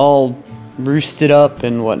 all roosted up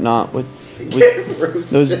and whatnot with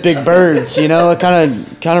those big birds. It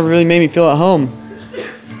kind of really made me feel at home.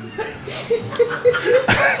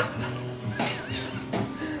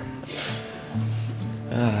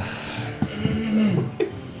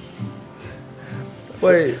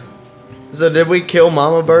 Wait. So did we kill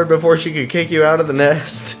Mama Bird before she could kick you out of the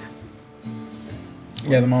nest?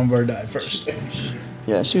 Yeah, the mama bird died first.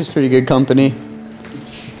 Yeah, she was pretty good company.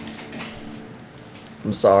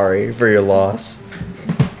 I'm sorry for your loss.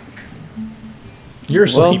 You're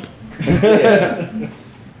asleep.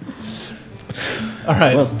 All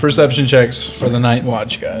right, perception checks for the night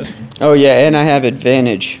watch, guys. Oh yeah, and I have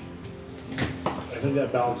advantage. I think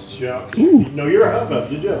that balances you out. No, you're a half elf.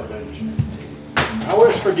 Did you have advantage? I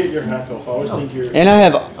always forget you're half elf. I always think you're. And I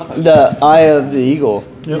have the Eye of the Eagle.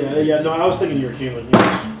 Yeah. No, I was thinking you were human.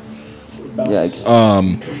 Yikes.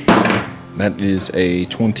 That is a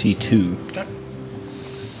 22.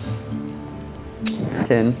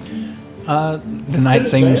 10. The night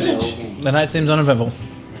seems uneventful.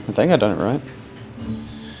 I think I done it right.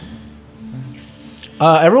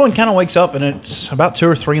 Everyone kind of wakes up, and it's about 2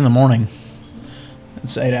 or 3 in the morning.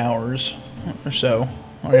 It's 8 hours or so.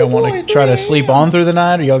 Are y'all want to try to sleep on through the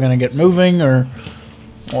night? Are y'all going to get moving, or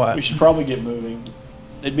What? We should probably get moving.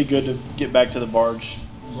 It'd be good to get back to the barge.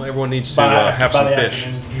 Well, everyone needs to by- have by some the fish.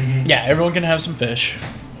 afternoon. Yeah, everyone can have some fish.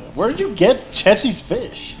 Where did you get Chetsy's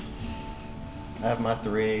fish? I have my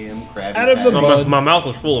 3 a.m. Krabby Out of the Patty. mud. My mouth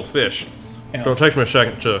was full of fish. Yeah. So it takes me a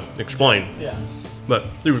second to explain. Yeah. But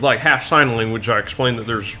through like half sign language, I explained that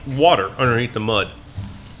there's water underneath the mud.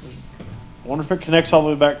 I wonder if it connects all the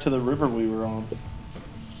way back to the river we were on.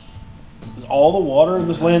 Is all the water in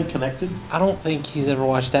this land connected? I don't think he's ever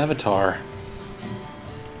watched Avatar.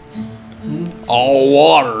 All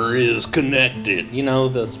water is connected. You know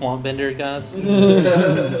the swamp bender guys? And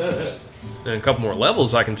a couple more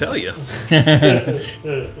levels, I can tell you.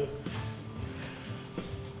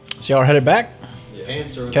 So y'all are headed back?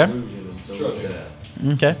 Pants are Okay. illusion, and so is that.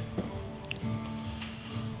 Okay.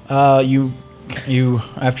 You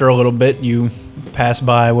after a little bit you pass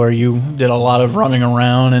by where you did a lot of running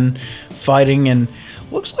around and fighting, and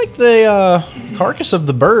looks like the carcass of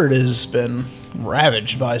the bird has been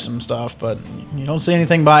ravaged by some stuff, but you don't see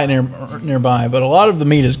anything by it nearby. But a lot of the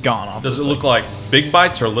meat is gone off. Does this it look thing. like big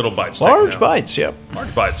bites or little bites? taken Large out? bites? Yep.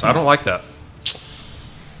 Large bites. I don't like that.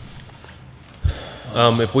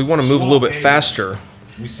 If we want to move a little bit faster,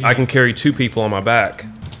 I can carry 2 people on my back.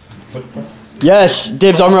 Yes,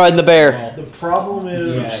 dibs. I'm riding the bear. The problem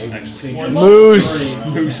is Moose.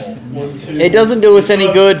 It doesn't do us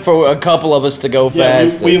any good for a couple of us to go Yeah,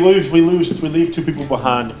 fast. we leave 2 people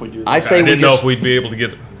behind if we do that. I I say we didn't know just, if we'd be able to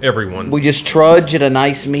get everyone. we just trudge at a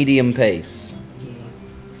nice medium pace.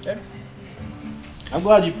 I'm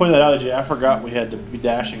glad you pointed that out, AJ. I forgot we had to be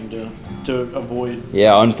dashing to avoid.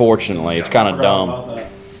 Yeah, unfortunately, it's kind of Forgot dumb. about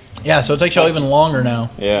that. Yeah. So it takes y'all even longer now.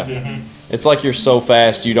 Yeah. It's like you're so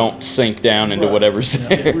fast you don't sink down into Right. whatever's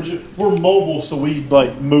there. We're mobile, so we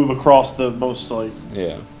like move across the most like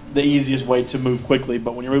Yeah. the easiest way to move quickly.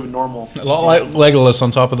 But when you're moving normal, A lot like Legolas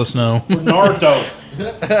on top of the snow. we're Naruto.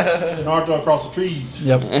 Naruto across the trees.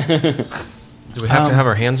 Yep. Do we have to have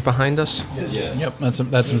our hands behind us? Yep. That's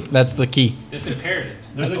the key. It's imperative.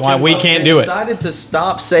 That's why we can't do it. Decided to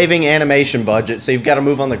stop saving animation budget, so you've got to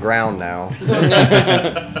move on the ground now.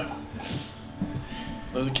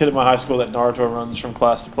 There's a kid in my high school that Naruto runs from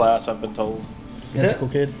class to class. I've been told. That's a cool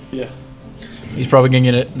kid. Yeah. He's probably gonna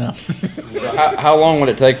get it. No. How long would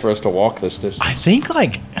it take for us to walk this distance? I think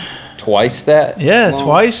like Twice that? yeah, long?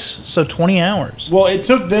 twice. So 20 hours. Well, it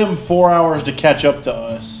took them 4 hours to catch up to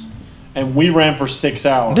us, and we ran for 6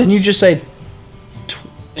 hours. Didn't you just say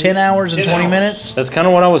 10 hours and 10 20 hours. minutes? That's kind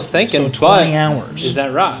of what I was thinking. So 20 but hours. Is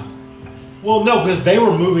that right? Well, no, because they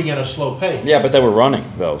were moving at a slow pace. Yeah, but they were running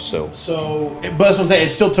though still. So, but that's what I'm saying. It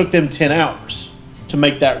still took them 10 hours to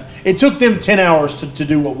make that. It took them 10 hours to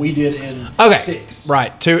do what we did in Okay. 6.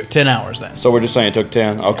 Right. 10 hours then. So we're just saying it took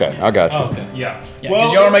 10? Okay, I got you. Yeah. Yeah,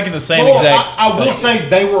 because y'all are making the same well, exact. I will thing. say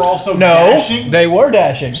they were also No, dashing. they were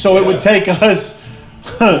dashing. So it would take us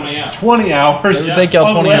 20 hours. It would take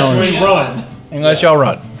y'all 20 unless hours. we run. Unless y'all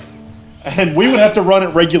run. And we would have to run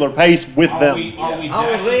at regular pace with them.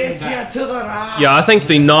 Yeah, I think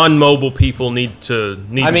the non-mobile people need to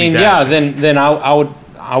I mean, to be yeah. dashing. Then I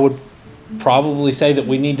would probably say that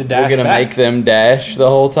we need to dash We're gonna back. make them dash the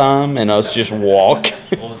whole time and us just walk.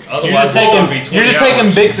 You're just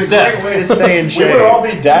taking big steps. Way to stay in We shape. would all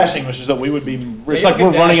be dashing, which is that we would be. It's like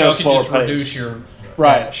we're running at a slower pace.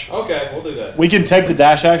 Right. Okay, we'll do that. We can take the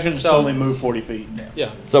dash action and just So- only move 40 feet.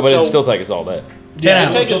 Yeah. So, but it'd still take us all day. 10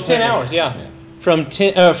 It'll hours. take us 10 hours. Yeah.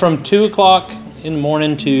 From 2 o'clock in the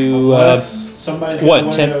morning to Unless somebody's got what, a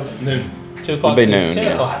way 10 of- 2 o'clock. It'll be to noon.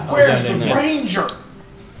 10 o'clock. Where's the ranger?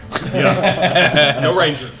 No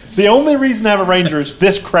ranger. The only reason I have a ranger is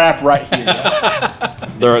this crap right here.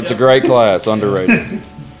 It's a great class, underrated.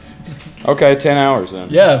 Okay, 10 hours then.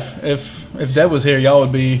 Yeah, if Deb was here, y'all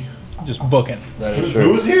would be just booking. That is true.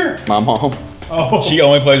 Who's here? My mom. Oh, She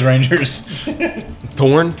only plays Rangers.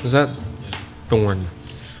 Thorn? Is that Thorn?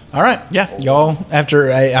 All right, yeah, y'all.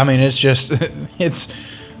 After I mean, it's just it's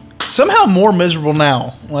somehow more miserable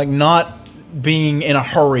now. Like not being in a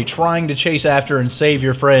hurry, trying to chase after and save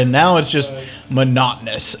your friend. Now it's just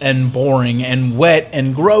monotonous and boring and wet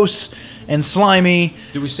and gross and slimy.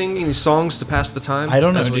 Do we sing any songs to pass the time? I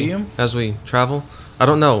don't know, As do we, you? As we travel? I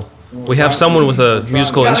don't know. We have someone with a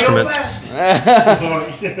musical instrument.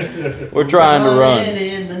 We're trying to run.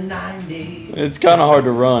 It's kind of hard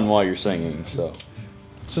to run while you're singing, so.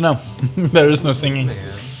 So no, there is no singing.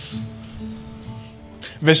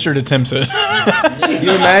 Vistard attempts it.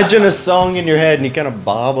 You imagine a song in your head and you kind of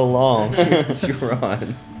bob along as you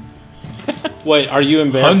run. Wait, are you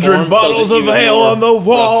in bear 100 form bottles so that of you ale ignore on the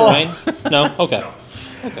wall. rough terrain? No? Okay.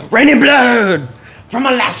 Raining blood from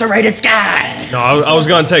a lacerated sky. No, I was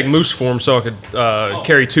going to take moose form so I could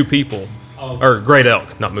carry 2 people. or great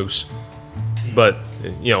elk, not moose. But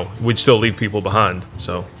we'd still leave people behind.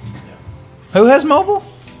 So Who has mobile?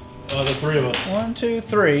 The three of us. 1, 2,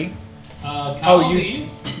 3. Oh,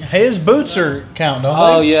 His boots are counting, don't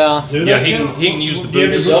Oh they? yeah. Do yeah, they he count? can use the Do you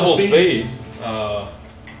have boots. your Double speed.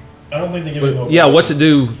 I don't think they give me mobile. Yeah, what's it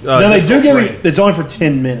do? No, they do give me. terrain? It's only for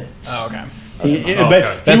 10 minutes. Oh, okay.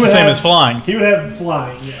 But That's the same as flying. He would have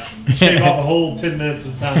flying. Yeah, shave off a whole 10 minutes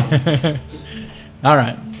of time. All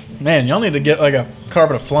right. Man, y'all need to get like a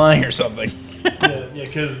carpet of flying or something.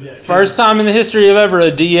 Because First time in the history of ever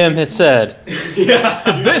a DM has said,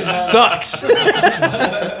 This sucks.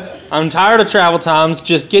 "I'm tired of travel times.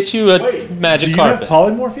 Just get you a do magic you carpet." have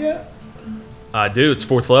polymorph yet? I do. It's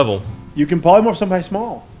 4th level. You can polymorph somebody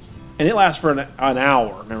small, and it lasts for an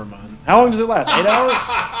hour. Never mind. How long does it last? 8 hours?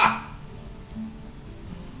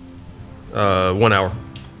 1 hour.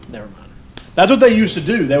 Never mind. That's what they used to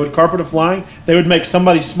do. They would carpet of flying. They would make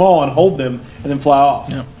somebody small and hold them, and then fly off.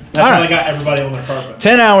 Yep. That's All how right. they got everybody on their carpet.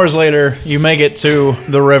 10 hours later, you make it to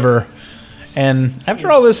the river. And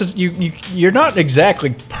after all this, you're not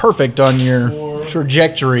exactly perfect on your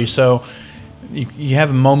trajectory, so you have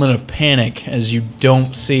a moment of panic as you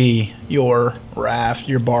don't see your raft,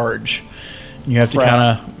 your barge. You have to Crap.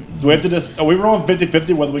 kind Do we have to just? Are we rolling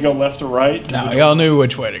 50-50 whether we go left or right? of. No, y'all knew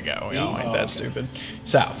which way to go. Y'all ain't that stupid.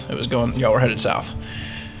 South. It was going. Y'all were headed south.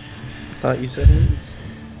 Thought you said east.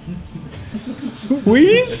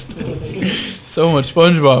 West. So much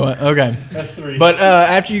SpongeBob. Okay. That's 3. But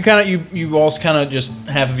after you all kind of just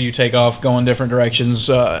half of you take off, go in different directions.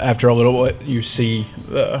 After a little bit, you see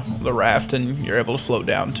the raft, and you're able to float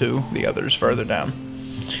down to the others further down.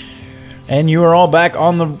 And you are all back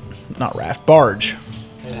on the barge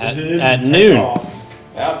At noon.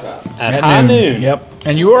 At high noon. Yep.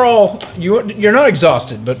 And you are all you're not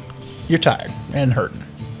exhausted, but you're tired and hurting.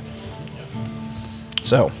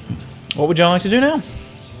 So, what would y'all like to do now?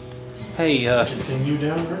 Hey, Continue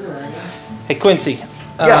down the river, I guess. hey, Quincy.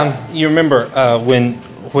 Yeah. You remember when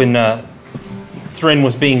Thrin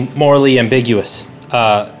was being morally ambiguous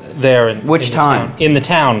there in Which in the time? town- in the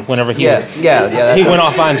town whenever he was yeah. he went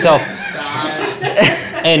off by himself.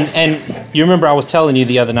 And you remember I was telling you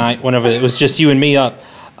the other night whenever it was just you and me up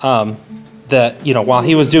that while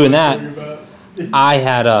he was doing that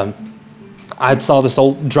I saw this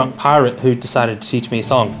old drunk pirate who decided to teach me a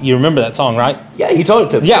song. You remember that song, right? Yeah, you told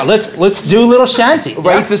it to me. Yeah, let's do a little shanty.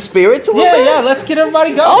 Raise the spirits a little Yeah, bit. yeah, let's get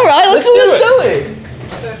everybody going. All right, let's do it.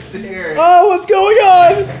 Oh, what's going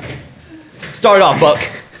on? Start off, Buck.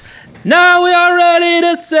 Now we are ready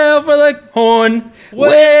to sail for the Horn.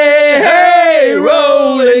 Way, hey,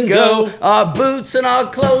 roll and go. Our boots and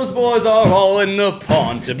our clothes, boys, are all in the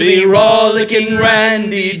pond to be rollicking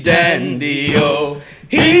randy dandy, oh.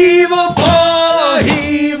 Heave a ball,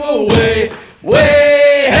 heave away.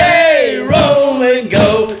 Way, hey, roll and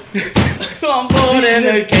go. On board and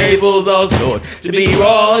the cables all stored to be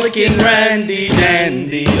rollicking randy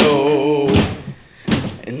dandy, oh.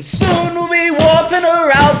 And soon we'll be warping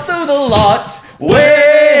her out through the lots.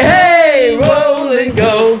 Way, hey, roll and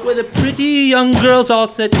go. Where the pretty young girls all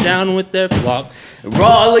sit down with their flocks.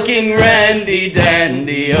 Rollicking randy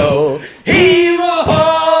dandy, oh. Heave a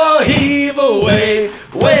haul, heave away.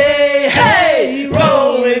 Way, hey,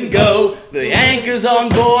 roll and go. The anchor's on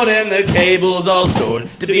board and the cable's all stored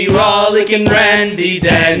to be rollicking randy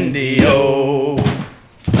dandy, oh.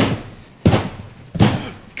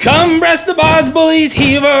 Come breast the bar's bullies,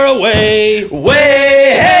 heave her away.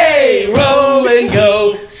 Way, hey, roll and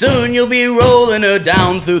go. Soon you'll be rolling her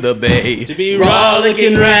down through the bay to be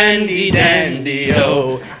rollicking randy dandy,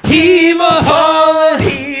 oh. Heave a haul,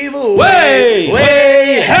 heave away.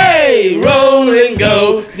 Way, hey, roll and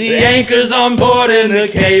go. The anchor's on board and the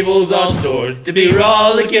cable's all stored to be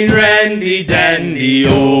rollicking randy dandy,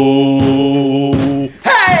 oh.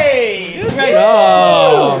 Hey!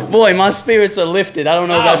 Oh, Boy, my spirits are lifted. I don't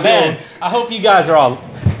know about man. yours. I hope you guys are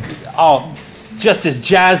all just as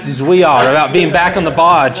jazzed as we are about being back on the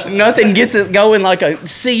barge. Nothing gets it going like a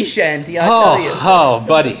sea shanty, I tell you. Oh,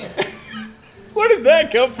 buddy. Where did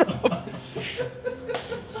that come from?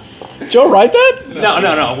 Joe, write that?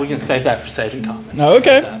 No. We can save that for saving comment. No,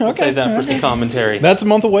 okay. We'll save that for some commentary. That's a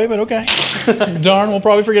month away, but okay. Darn, we'll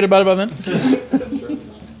probably forget about it by then.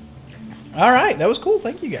 All right, that was cool.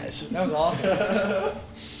 Thank you guys. That was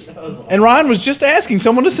awesome. And Ryan was just asking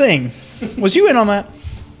someone to sing. Was you in on that?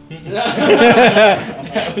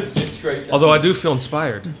 That was just great. Although I do feel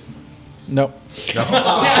inspired. Nope.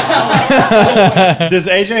 Does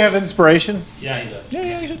AJ have inspiration? Yeah, he does.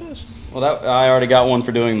 Yeah, he does. Well, I already got one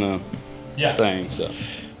for doing the Yeah. thing, so.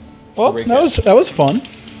 Well, that was fun.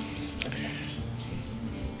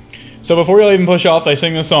 So before you even push off, they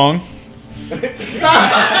sing the song.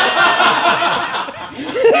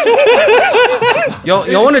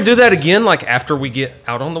 Y'all want to do that again, like after we get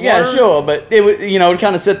out on the water? Yeah, sure, but it would, it would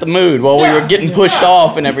kind of set the mood while we were getting pushed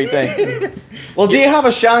off and everything. Well, do you have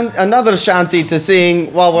another shanty to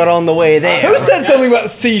sing while we're on the way there? Who said something about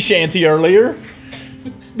sea shanty earlier?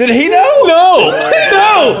 Did he know? No!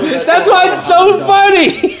 That's why it's so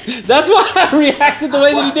funny! That's why I reacted the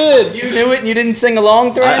way that he did. You knew it and you didn't sing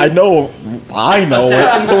along, Thread? I know it.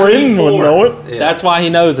 Thrin would know it. That's why he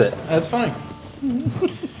knows it. That's funny.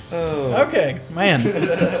 Okay, man.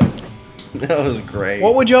 That was great.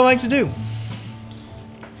 What would y'all like to do?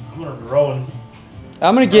 I'm gonna be rolling.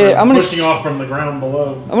 I'm gonna pushing off from the ground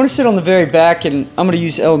below. I'm gonna sit on the very back and I'm gonna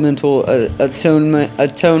use elemental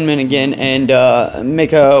atonement again and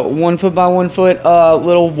make a 1 foot by 1 foot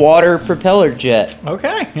little water propeller jet.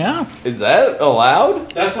 Okay, yeah. Is that allowed?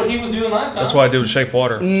 That's what he was doing last time. That's what I do with shape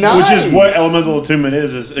water. Nice. Which is what elemental attunement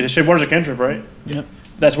is shape water's a cantrip, right? Yep.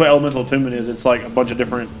 That's what elemental attunement is. It's like a bunch of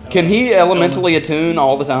different. Can he elementally attune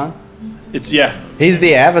all the time? It's yeah. He's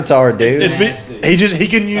the avatar, dude. He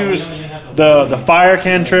can use the fire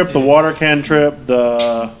cantrip, the water cantrip,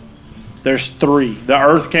 there's 3. The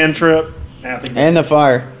earth cantrip, and I think And the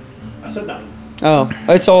fire. I said 9. Oh,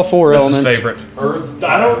 it's all 4 That's his elements. favorite.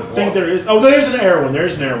 I don't think there is. Oh, there's an air one.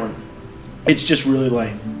 There's an air one. It's just really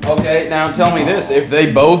lame. Okay, now tell me this: if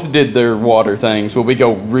they both did their water things, will we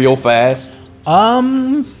go real fast?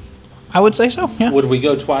 I would say so. Yeah. Would we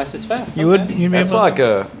go twice as fast? You would. You'd be That's able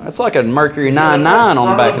to- like a Mercury 99 on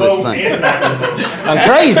the back of this thing. I'm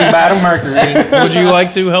crazy about a Mercury. Would you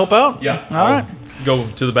like to help out? Yeah. All right. Go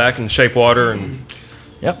to the back and shape water and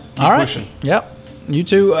Yep. All right. pushing. Yep. You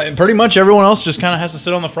two. Pretty much everyone else just kind of has to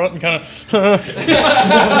sit on the front and kind of.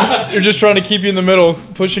 You're just trying to keep you in the middle,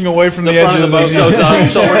 pushing away from the, front edges. of the boat goes up,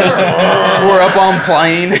 so we're just We're up on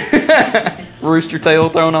plane. Rooster tail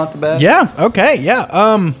thrown out the back. Yeah. Okay.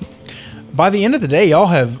 Yeah. By the end of the day, y'all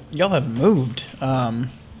have moved.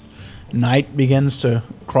 Night begins to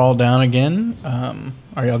crawl down again.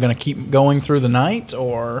 Are y'all gonna keep going through the night,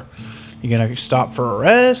 or you gonna stop for a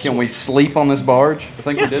rest? Can we sleep on this barge? I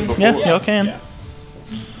think we did before. Yeah, y'all can. Yeah.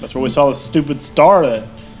 That's where we saw the stupid star that I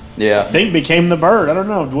Yeah. think became the bird. I don't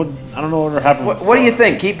know. I don't know what happened. with the What do you star.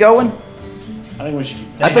 think? Keep going? I think we should.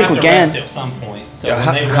 I think we can. At some point. So Yeah,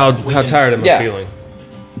 when they how rest, we can- tired am I Yeah. feeling?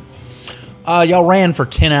 Y'all ran for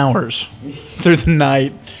 10 hours through the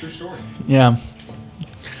night. True story. Yeah.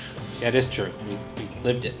 Yeah, it is true. We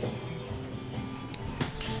lived it.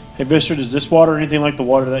 Hey, Bishop, is this water anything like the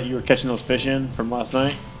water that you were catching those fish in from last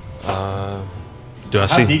night? Do I How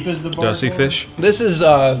see? deep is the Do I barge see water? fish? This is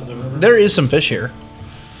there is some fish here.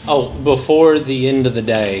 Oh, before the end of the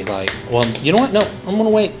day, like, well, you know what? No, I'm gonna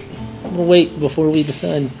wait. I'm gonna wait before we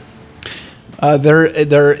decide.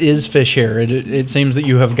 There is fish here. It seems that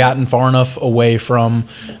you have gotten far enough away from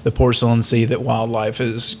the Porcelain Sea that wildlife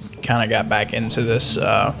has kind of got back into this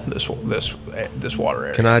water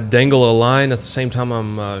area. Can I dangle a line at the same time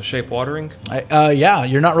I'm shape watering? Yeah,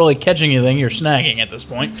 you're not really catching anything. You're snagging at this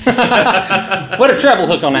point. Put a treble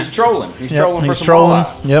hook on that. He's trolling. He's Yep, trolling for he's some trolling.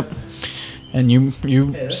 walleye. Yep. And you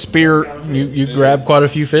grab quite a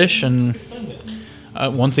few fish and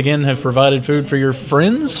once again have provided food for your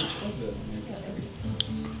friends.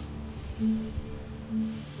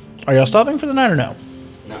 Are y'all stopping for the night or no?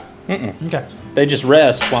 No. Okay. They just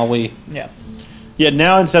rest while we. Yeah. Yeah,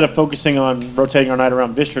 now instead of focusing on rotating our night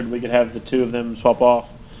around Bistard, we could have the 2 of them swap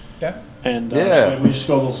off. Okay. And Yeah. we just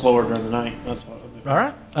go a little slower during the night. That's what I'll do. All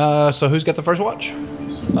right. So who's got the first watch?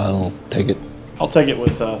 I'll take it. I'll take it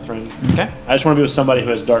with Thrin. Okay. I just want to be with somebody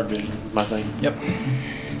who has dark vision. My thing. Yep.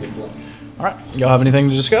 All right. Y'all have anything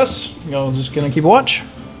to discuss? Y'all just gonna keep watch?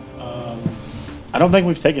 I don't think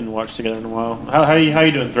we've taken watch together in a while. How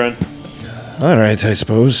you doing, Thrin? All right, I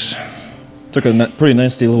suppose. Took a pretty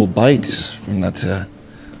nasty little bite from that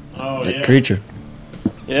Oh that creature.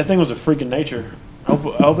 Yeah, that thing was a freak of nature. I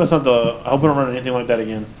hope that's not the. I hope we don't run anything like that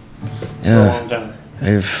again for a Yeah, long time.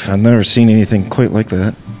 I've never seen anything quite like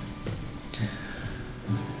that.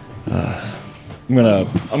 I'm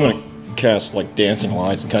gonna cast like dancing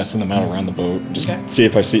lights and kind of send them out around the boat. Just see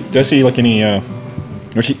if I see. Did I see like any? Or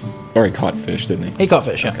she already caught fish, didn't he? He caught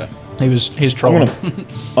fish. Yeah. Okay. He's I'm trolling.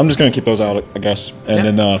 I'm just gonna keep those out, I guess, and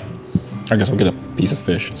Yeah. then I guess I'll get a piece of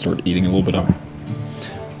fish and start eating a little bit of it.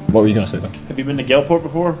 What were you gonna say though? Have you been to Galeport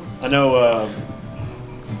before? I know.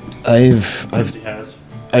 I've Lindsay has.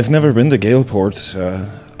 never been to Galeport.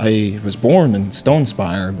 I was born in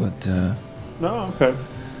Stonespire, but No, okay.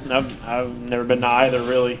 I've never been to either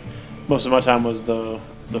really. Most of my time was the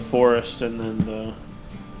forest and then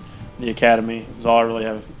the academy. Is all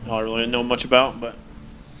I really know much about, but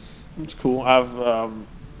it's cool.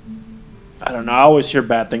 I don't know. I always hear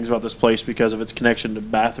bad things about this place because of its connection to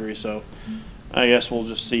Bathory. So I guess we'll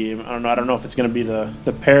just see. I don't know if it's going to be the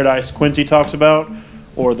paradise Quincy talks about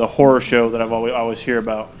or the horror show that I've always hear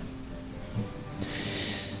about.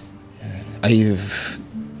 I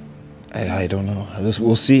don't know.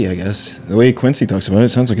 We'll see, I guess. The way Quincy talks about it,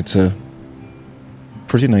 sounds like it's a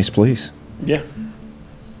pretty nice place. Yeah.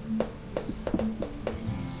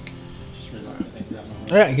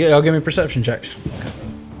 All right, I'll give me perception checks.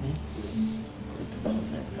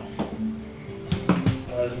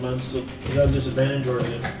 Is mine still, is that a disadvantage or is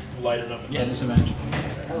it light enough? Yeah, disadvantage.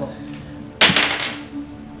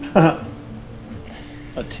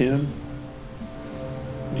 A 10?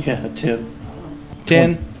 Yeah, a 10.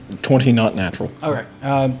 10. 20 not natural. Okay.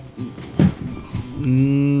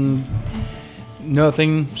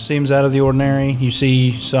 Nothing seems out of the ordinary. You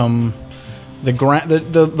see some.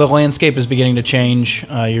 The landscape is beginning to change.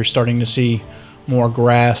 You're starting to see more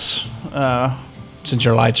grass since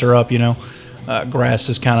your lights are up. Grass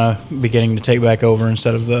is kind of beginning to take back over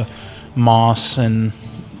instead of the moss and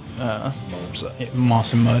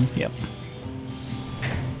mud. Yep.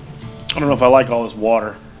 I don't know if I like all this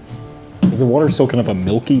water. Is the water still kind of a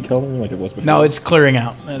milky color like it was before? No, it's clearing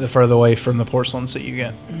out the further away from the porcelains that you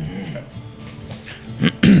get.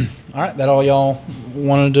 All right, that all y'all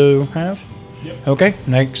wanted to have? Yep. Okay,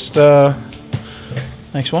 next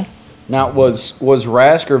one. Now, was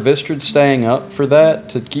Rask or Vistrid staying up for that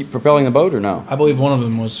to keep propelling the boat or no? I believe one of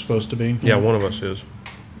them was supposed to be. Yeah, one of us is.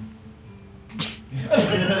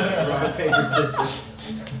 Rock, paper, scissors.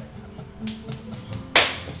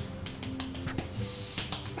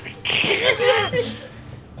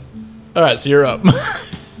 All right, so you're up.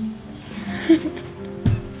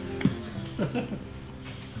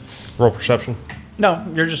 Roll perception. No,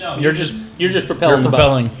 you're just propelling the boat.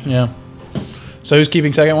 propelling. Yeah. So who's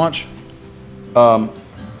keeping second watch?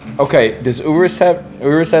 Okay, does Urus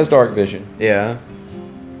has dark vision? Yeah.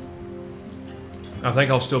 I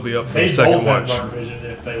think I'll still be up for They the second both have watch dark vision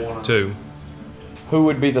if they want to. too. Who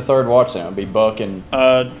would be the third watch then? It would be Buck and...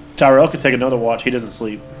 Tyrell could take another watch. He doesn't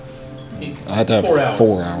sleep. I have to have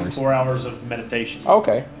 4 hours. 4 hours of meditation.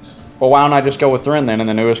 Okay. Well, why don't I just go with Thren then, and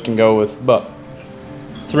then Urus can go with Buck?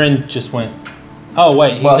 Thren just went. Oh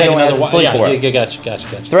wait, you Well, can he take only has another to one. sleep Yeah, for it. yeah, gotcha.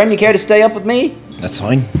 Thren, you care to stay up with me? That's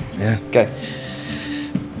fine. Yeah. Okay.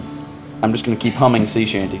 I'm just going to keep humming sea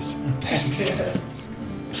shanties.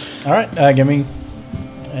 All right, give me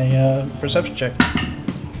a perception check.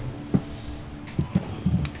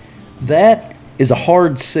 That is a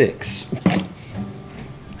hard 6.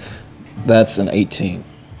 That's an 18.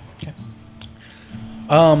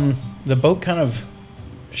 The boat kind of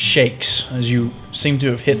shakes as you seem to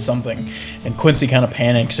have hit something, and Quincy kind of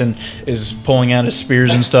panics and is pulling out his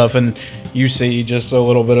spears and stuff, and you see just a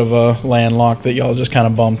little bit of a landlock that y'all just kind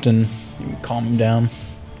of bumped, and you calm him down.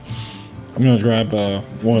 I'm going to grab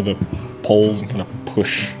one of the poles and kind of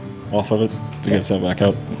push off of it to get set back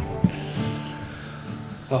up.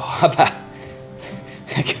 Oh,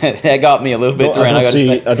 that got me a little bit, Well, Thren, I gotta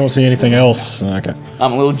say. I don't see anything else. Okay.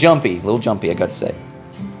 I'm a little jumpy, I gotta say.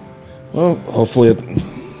 Well, hopefully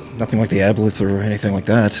nothing like the aboleth or anything like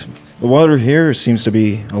that. The water here seems to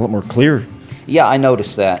be a lot more clear. Yeah, I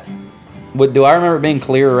noticed that. Do I remember it being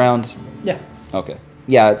clear around? Yeah. Okay.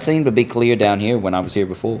 Yeah, it seemed to be clear down here when I was here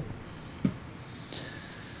before.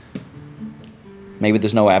 Maybe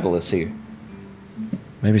there's no aboleths here.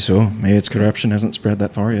 Maybe so. Maybe its corruption hasn't spread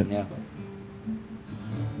that far yet. Yeah.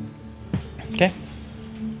 Okay.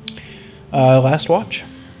 Last watch.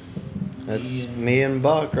 That's me and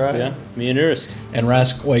Buck, right? Yeah, me and Urist. And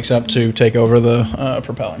Rask wakes up to take over the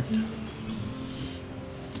propelling.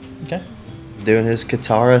 Okay. Doing his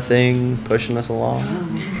Katara thing, pushing us along.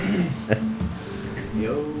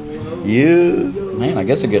 You. Man, I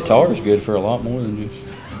guess a guitar is good for a lot more than just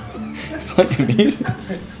playing music.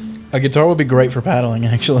 A guitar would be great for paddling,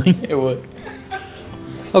 actually. It would.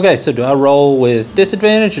 Okay, so do I roll with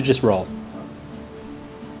disadvantage or just roll?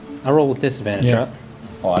 I roll with disadvantage, Yeah. right?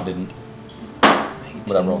 Oh, I didn't.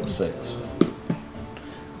 But I rolled a 6.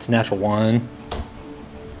 It's a natural 1.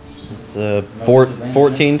 It's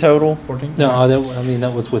 14 total. 14? No,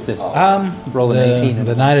 that was with this. Rolling the, 18.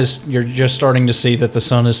 The night is, you're just starting to see that the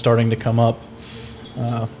sun is starting to come up.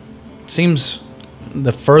 Seems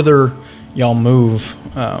the further y'all move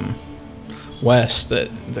west, that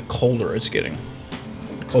the colder it's getting.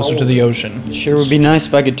 Closer to the ocean. Sure would be nice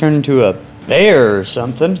if I could turn into a bear or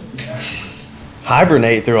something.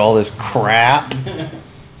 Hibernate through all this crap.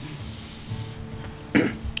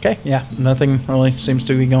 Okay, yeah, nothing really seems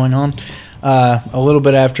to be going on. A little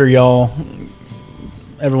bit after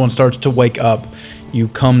everyone starts to wake up, you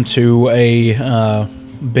come to a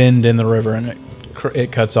bend in the river, and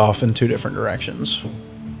it cuts off in 2 different directions.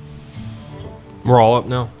 We're all up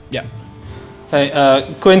now. Yeah.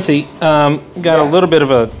 Hey, Quincy, got a little bit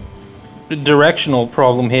of a directional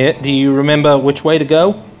problem here. Do you remember which way to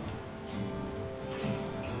go?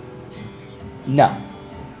 No,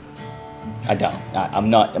 I don't. I'm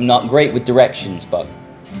not great with directions, but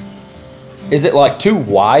is it like 2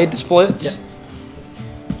 wide splits? Yeah.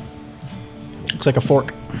 Looks like a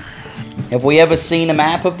fork. Have we ever seen a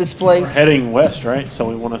map of this place? We're heading west, right? So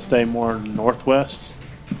we want to stay more northwest.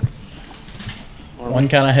 One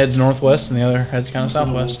kind of heads northwest, and the other heads kind of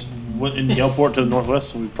southwest. Went in Galport to the northwest,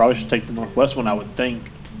 so we probably should take the northwest one, I would think.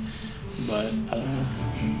 But I don't know.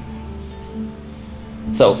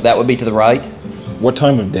 So that would be to the right. What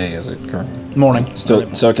time of day is it currently? Morning.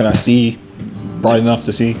 Still, so can I see bright enough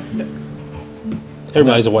to see?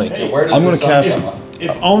 Everybody's awake. I'm going to cast.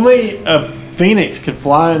 If only a phoenix could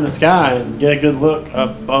fly in the sky and get a good look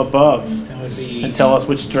up above That would be. and tell us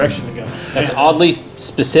which direction to go. That's oddly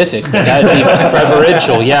specific, but that would be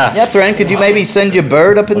preferential. Yeah. Yeah, Thran, could you maybe send your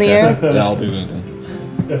bird up in the air? Yeah, I'll do that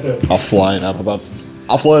then. I'll fly it up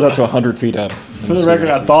I'll fly it up to 100 feet up. For the record,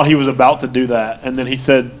 I thought he was about to do that, and then he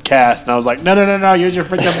said cast, and I was like, no, use your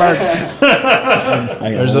freaking bird. I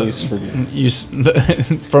There's always forget.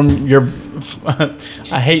 From your.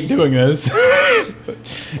 I hate doing this.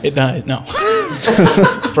 It died. No.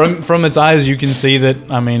 from its eyes, you can see that.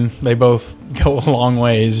 I mean, they both go a long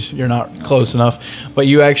ways. You're not close enough, but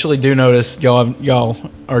you actually do notice y'all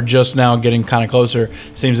are just now getting kind of closer.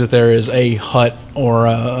 Seems that there is a hut or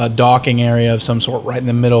a docking area of some sort right in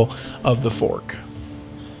the middle of the fork.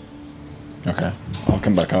 Okay, I'll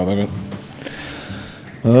come back out of it.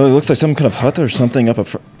 It looks like some kind of hut or something up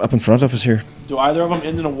in front of us here. Do either of them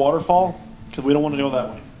end in a waterfall? Because we don't want to go that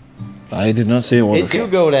way. I did not see a waterfall. It do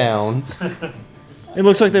go down. It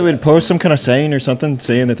looks like they would post some kind of saying or something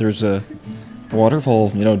saying that there's a waterfall,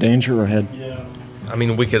 danger ahead. Yeah. I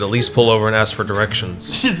mean, we could at least pull over and ask for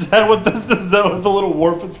directions. Is that what the little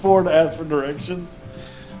warp is for, to ask for directions?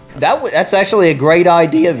 That's actually a great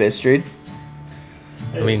idea, Vistrid.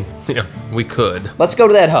 I mean, yeah, we could. Let's go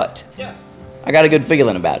to that hut. Yeah. I got a good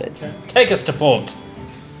feeling about it. Take us to port.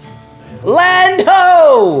 Land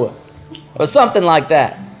ho! Or something like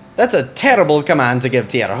that. That's a terrible command to give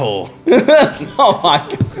to your hoe. Oh my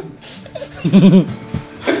god.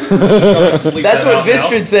 That's what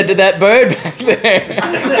Vistrid said to that bird back there.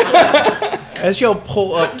 As y'all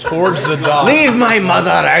pull up towards the dock. Leave my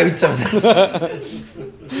mother out of this.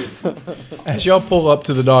 As y'all pull up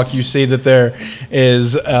to the dock, you see that there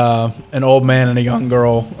is an old man and a young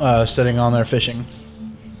girl sitting on there fishing.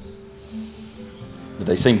 Did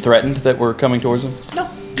they seem threatened that we're coming towards them?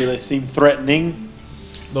 Do they seem threatening?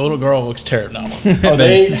 The little girl looks terrible. Are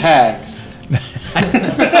they hags?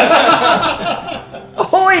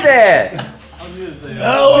 Ahoy there!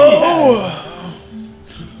 Hello!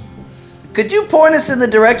 Could you point us in the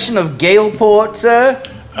direction of Galeport, sir?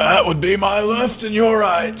 That would be my left and your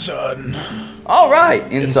right, son. All right,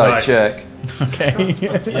 insight check. Okay.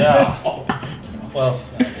 Yeah. Well.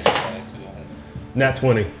 Nat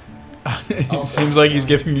 20. It seems like he's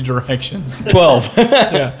giving you directions. 12.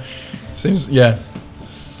 Yeah. Seems, yeah.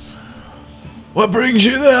 What brings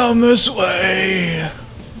you down this way?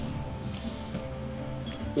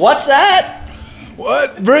 What's that?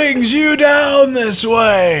 What brings you down this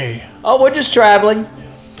way? Oh, we're just traveling.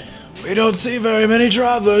 We don't see very many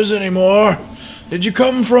travelers anymore. Did you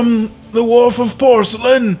come from the Wharf of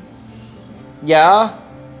Porcelain? Yeah?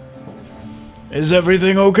 Is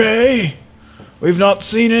everything okay? We've not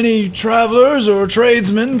seen any travelers or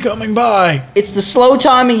tradesmen coming by. It's the slow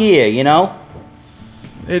time of year, you know?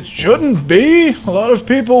 It shouldn't be. A lot of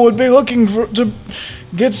people would be looking to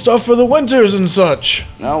get stuff for the winters and such.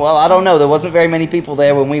 Oh, well, I don't know. There wasn't very many people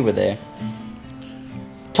there when we were there.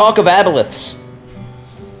 Talk of aboleths.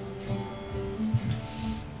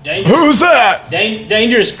 Who's that?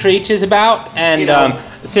 Dangerous creatures about, and You know.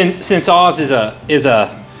 since ours is a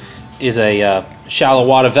shallow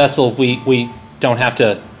water vessel, we don't have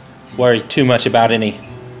to worry too much about any,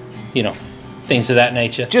 things of that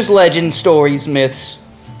nature. Just legends, stories, myths.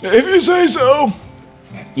 If you say so.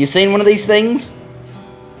 You seen one of these things?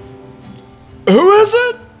 Who is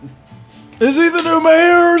it? Is he the new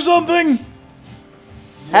mayor or something?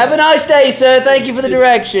 Have a nice day, sir. Thank you for the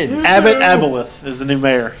directions. Abbott Aboleth is the new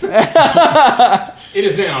mayor. It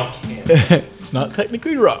is now. It's not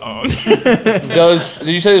technically wrong. Did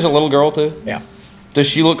you say there's a little girl too? Yeah. Does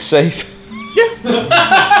she look safe?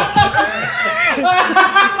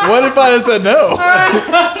 What if I had said no?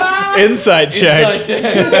 Inside check.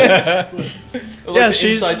 Yeah,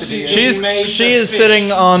 she is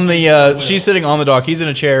sitting on the she's sitting on the dock. He's in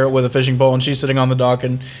a chair with a fishing pole, and she's sitting on the dock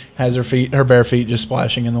and has her bare feet just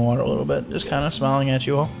splashing in the water a little bit, just kind of smiling at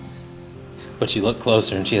you all. But you look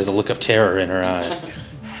closer, and she has a look of terror in her eyes.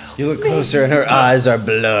 You look closer, and her eyes are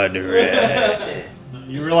blood red.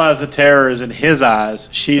 You realize the terror is in his eyes.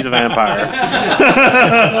 She's a vampire.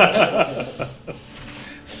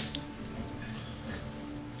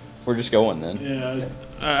 We're just going then. Yeah.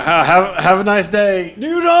 Have a nice day. Do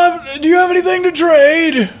you have anything to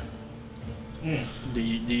trade? Do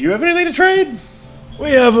you have anything to trade?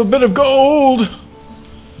 We have a bit of gold.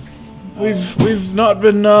 We've not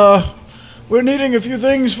been we're needing a few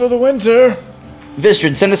things for the winter.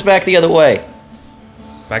 Vistrid, send us back the other way.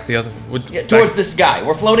 Back the other. Towards this guy.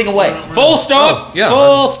 We're floating away. Full stop. Oh, yeah.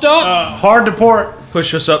 Full stop. Hard to port.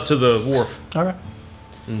 Push us up to the wharf. Okay.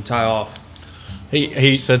 And tie off.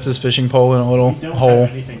 He sets his fishing pole in a little Don't hole.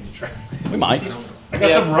 have anything to trade. We might. I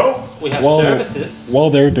got some rope. We have Well- services. While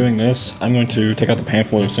they're doing this, I'm going to take out the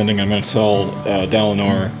pamphlet of sending. I'm going to tell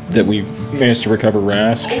Dalinar that we managed to recover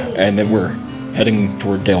Rask and that we're heading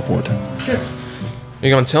toward Galeport. You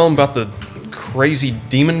gonna tell him about the crazy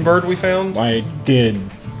demon bird we found? I did.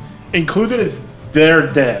 Include that it's they're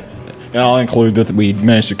dead. And I'll include that we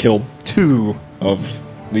managed to kill 2 of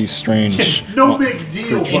these strange. No big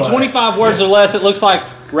deal. In 25 words or less, it looks like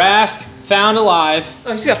Rask found alive.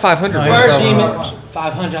 Oh, he's got 500. Where's demon?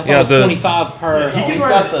 500. I thought Yeah, it was the- 25 per. He can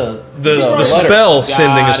Got write, The spell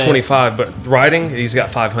sending is Got it. 25, but writing he's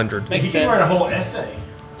got 500. Makes he can write a sense. whole essay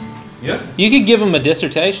Yeah. You could give him a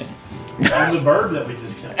dissertation. on the bird that we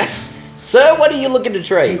just killed. Sir, what are you looking to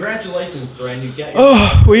trade? Congratulations, Thrain. You got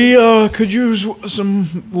Oh, we could use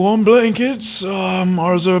some warm blankets.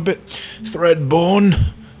 Ours are a bit threadbare.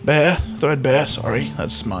 Sorry,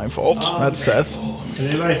 that's my fault. That's Seth. Can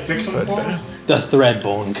anybody fix them for me? The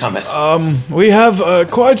threadbone cometh. We have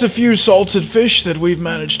quite a few salted fish that we've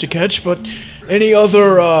managed to catch, but any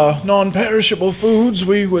other non-perishable foods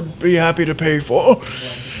we would be happy to pay for.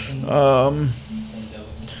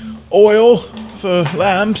 Oil for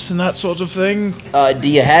lamps and that sort of thing. Do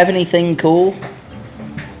you have anything cool?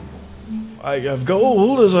 I have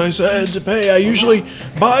gold, as I said, to pay. I usually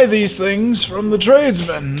buy these things from the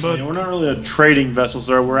tradesmen, but Yeah, we're not really a trading vessel,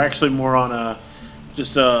 sir. We're actually more on a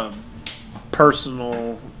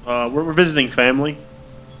personal. We're visiting family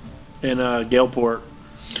in Galeport.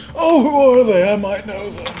 oh, who are they? I might know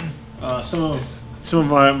them. Some of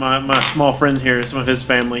my small friend here, some of his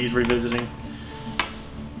family, he's revisiting.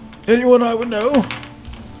 Anyone I would know?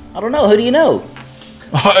 I don't know. Who do you know?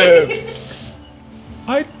 I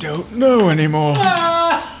don't know anymore.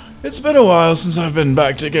 It's been a while since I've been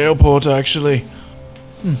back to Galeport, actually.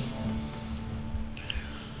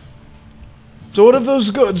 So what of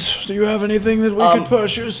those goods? Do you have anything that we could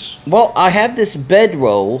purchase? Well, I have this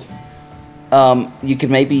bedroll. You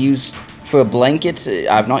could maybe use for a blanket.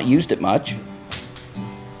 I've not used it much.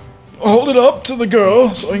 Hold it up to the girl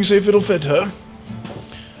so I can see if it'll fit her.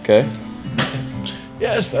 Okay.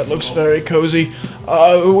 Yes, that looks very cozy.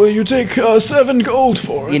 Will you take 7 gold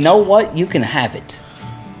for it? You know what? You can have it.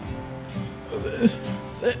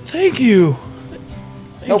 Thank you.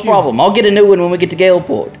 No problem. I'll get a new one when we get to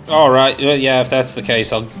Galeport. All right. Yeah, if that's the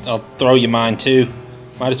case, I'll throw you mine too.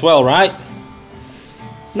 Might as well, right?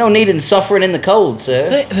 No need in suffering in the cold, sir.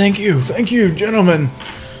 Thank you, gentlemen.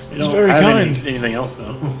 You It's don't very have kind. anything else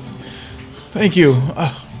though. Thank you.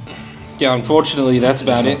 Yeah, unfortunately, that's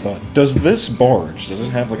about Just it. my thought. Does this barge? Does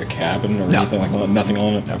it have like a cabin or anything like that? Nothing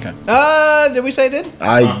on it. Okay. Did we say it did?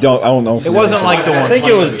 I don't know. If It wasn't like the I one. think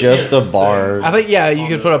it was just a bar. I think, yeah, you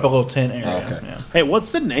could put up a little tent area. Okay. Yeah. Hey,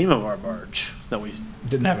 what's the name of our barge that we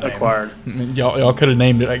Didn't have a name. acquired? Y'all could have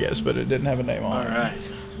named it, I guess, but it didn't have a name on All it. right.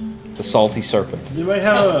 The salty serpent. Does anybody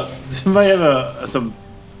have something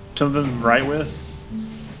to write with?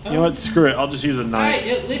 You know what? Screw it. I'll just use a knife.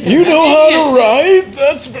 You know how to write?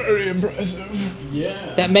 That's very impressive.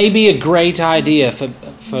 Yeah. That may be a great idea for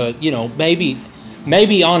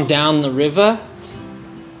maybe on down the river.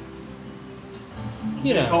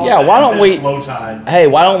 You know. Yeah, why don't we- Low tide. Hey,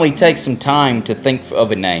 why don't we take some time to think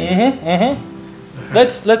of a name?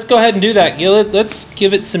 Let's go ahead and do that, Gillett. Let's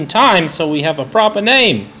give it some time so we have a proper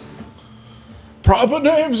name. Proper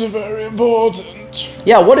names are very important.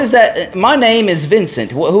 Yeah, what is that? My name is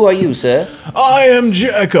Vincent. Who are you, sir? I am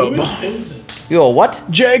Jacob. You're what?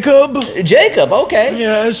 Jacob? Jacob, okay.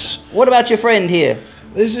 Yes. What about your friend here?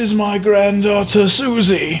 This is my granddaughter,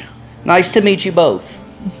 Susie. Nice to meet you both.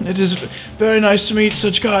 It is very nice to meet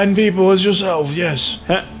such kind people as yourself, yes.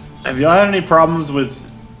 Have y'all had any problems with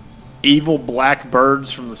evil black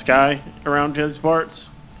birds from the sky around these parts?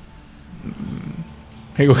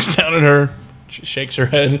 He looks down at her, She shakes her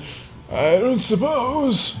head. I don't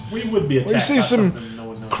suppose. We would be attacked. We see by some something no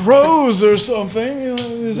one knows. crows or something.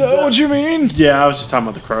 Is that what you mean? Yeah, I was just talking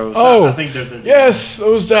about the crows. Oh, I think they're yes,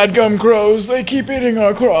 those dadgum crows. They keep eating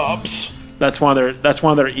our crops. That's why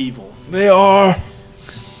they're evil. They are.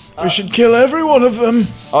 We should kill every one of them.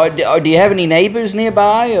 Do you have any neighbors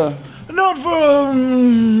nearby? Or? Not for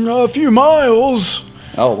a few miles.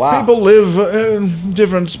 Oh, wow. People live in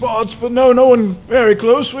different spots, but no one very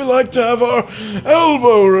close. We like to have our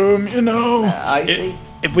elbow room, you know. I see.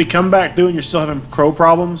 If we come back through and you're still having crow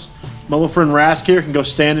problems, my little friend Rask here can go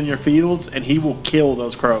stand in your fields and he will kill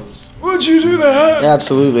those crows. Would you do that?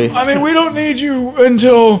 Absolutely. I mean, we don't need you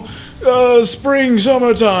until spring,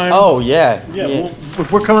 summertime. Oh yeah. Yeah, well,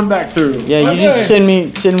 if we're coming back through. Yeah, you Okay. just send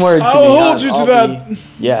word to me. I'll hold you to that.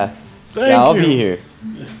 Yeah. Thank Yeah, I'll you. be here.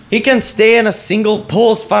 He can stay in a single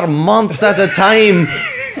post for months at a time.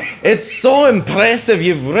 It's so impressive.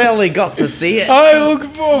 You've really got to see it. I look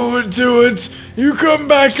forward to it. You come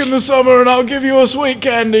back in the summer and I'll give you a sweet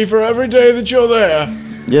candy for every day that you're there.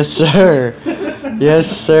 Yes, sir.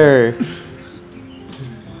 Yes, sir.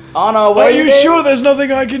 On our way. Are you then? sure there's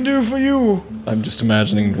nothing I can do for you? I'm just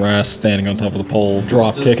imagining Ras standing on top of the pole,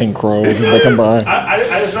 drop kicking crows as they come by.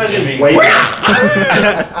 I just imagine him waiting.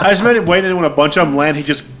 I just imagine him waiting, and when a bunch of them land, he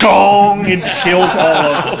just gong and just kills all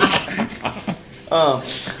of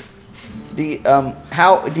them.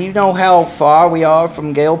 Do you know how far we are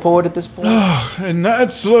from Galeport at this point? And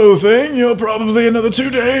that slow thing, you're probably another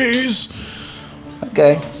 2 days.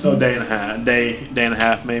 Okay. So day and a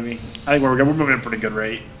half maybe. I think we're moving at a pretty good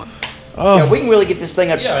rate. Yeah, we can really get this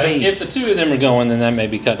thing up to Yeah, speed. if the two of them are going, then that may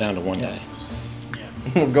be cut down to 1 day.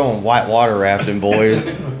 We're going white water rafting, boys.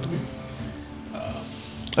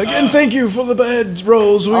 Again, thank you for the bed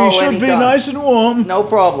rolls. We Oh, should be anytime. nice and warm. No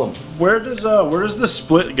problem. Where does the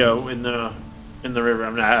split go in the river?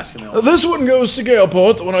 I'm not asking that. This one goes to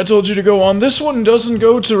Galeport, the one I told you to go on. This one doesn't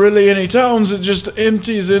go to really any towns, it just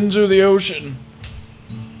empties into the ocean.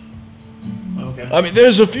 Okay. I mean,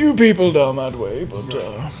 there's a few people down that way, but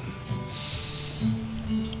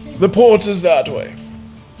the port is that way.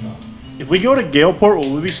 If we go to Galeport,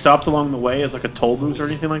 will we be stopped along the way as like a toll booth or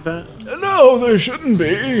anything like that? No, there shouldn't be.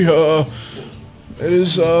 It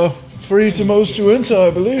is free to most to enter,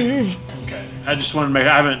 I believe. Okay. I just wanted to make.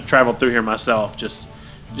 I haven't traveled through here myself. Just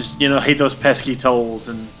hate those pesky tolls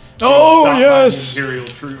and. Oh, stop by yes. the Imperial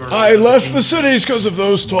Troop or- I left the cities because of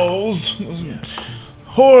those tolls.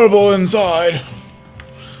 Horrible inside.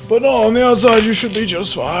 But no, on the outside you should be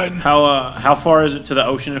just fine. How far is it to the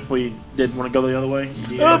ocean if we did want to go the other way?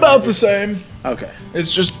 Yeah. About the same. Okay.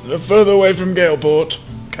 It's just further away from Galeport.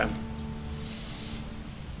 Okay.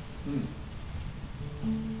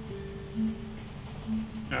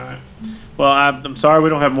 All right. Well, I'm sorry we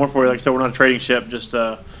don't have more for you. Like I said, we're not a trading ship, just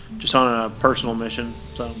on a personal mission.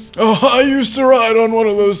 So. Oh, I used to ride on one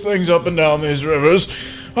of those things up and down these rivers.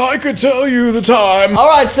 I could tell you the time. All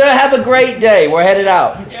right, sir. Have a great day. We're headed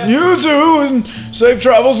out. You too, and safe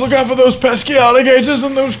travels. Look out for those pesky alligators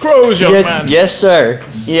and those crows, young man. Yes, sir.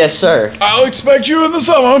 Yes, sir. I'll expect you in the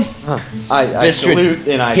summer. I Vistrid, salute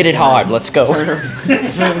and I hit it hard. Let's go. Don't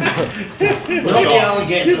be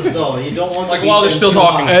alligators, though. You don't want Like while they're still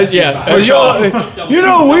talking. You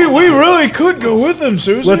know, we really could go with them,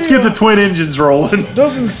 Susan. Let's get the twin engines rolling.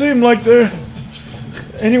 Doesn't seem like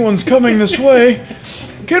anyone's coming this way.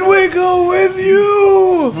 Can we go with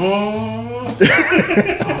you?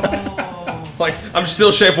 Like, I'm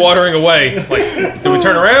still shape watering away. Like, do we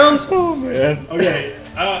turn around? Oh man. Okay.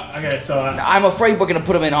 Okay. So I'm afraid we're gonna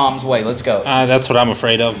put him in harm's way. Let's go. That's what I'm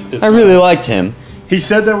afraid of. I really liked him. he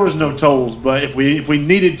said there was no tolls, but if we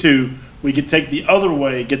needed to, we could take the other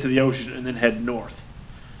way, get to the ocean, and then head north.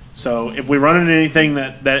 So if we run into anything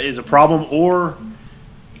that is a problem, or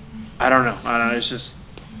I don't know. It's just.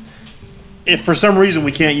 If for some reason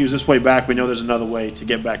we can't use this way back, we know there's another way to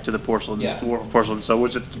get back to the porcelain, to Wharf of Porcelain. So we'll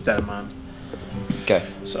just have to keep that in mind. Okay.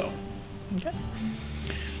 So. So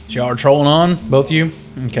y'all are trolling on, both of you?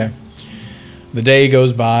 Okay. The day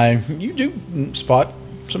goes by. You do spot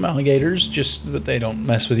some alligators, but they don't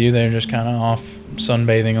mess with you. They're just kind of off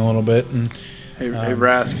sunbathing a little bit. And Hey,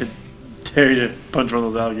 Ras, could dare you to punch one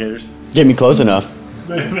of those alligators. Get me close enough.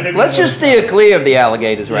 Let's just steer clear of the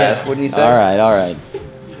alligators, Rask. Wouldn't you say? All right.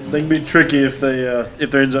 They can be tricky if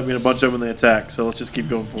there ends up being a bunch of them when they attack. So let's just keep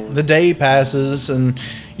going forward. the day passes, and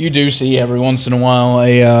you do see every once in a while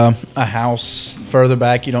a house further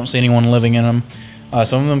back. You don't see anyone living in them.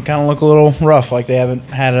 Some of them kind of look a little rough, like they haven't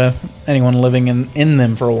had anyone living in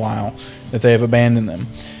them for a while, that they have abandoned them.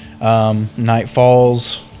 Night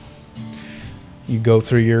falls. You go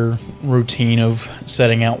through your routine of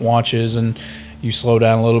setting out watches, and you slow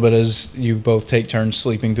down a little bit as you both take turns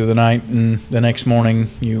sleeping through the night, and the next morning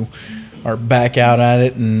you are back out at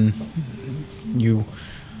it, and you,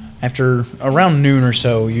 after around noon or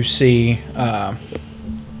so, you see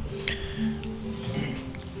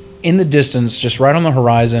in the distance, just right on the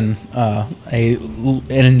horizon, an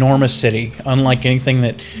enormous city, unlike anything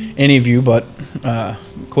that any of you but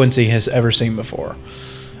Quincy has ever seen before.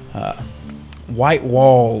 White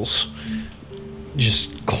walls,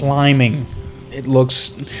 just climbing. It looks,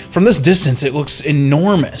 from this distance, it looks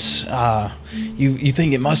enormous. You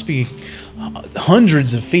think it must be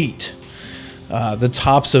hundreds of feet. The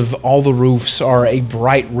tops of all the roofs are a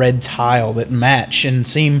bright red tile that match and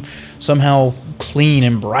seem somehow clean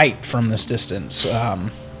and bright from this distance.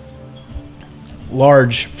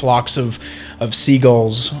 Large flocks of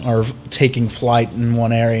seagulls are taking flight in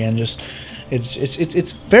one area, and just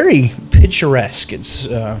it's very picturesque. It's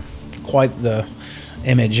quite the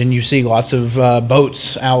image, and you see lots of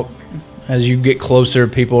boats out. As you get closer,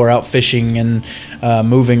 people are out fishing and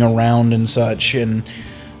moving around and such. And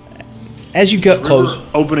as you get close,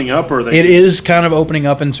 opening up, or it is kind of opening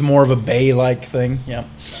up into more of a bay-like thing. Yeah.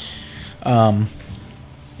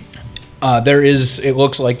 There is. It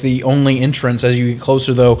looks like the only entrance as you get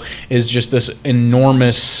closer, though, is just this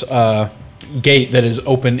enormous gate that is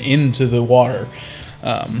open into the water.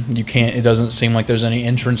 You can't. It doesn't seem like there's any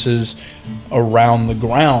entrances around the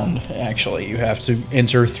ground. Actually, you have to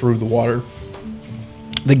enter through the water.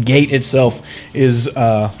 The gate itself is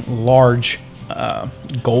large,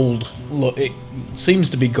 gold. It seems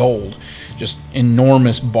to be gold. Just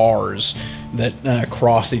enormous bars that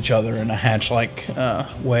cross each other in a hatch-like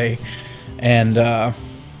way, and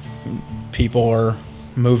people are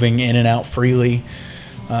moving in and out freely.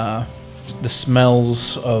 The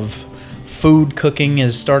smells of food cooking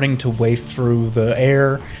is starting to wave through the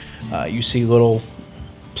air. You see little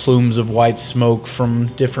plumes of white smoke from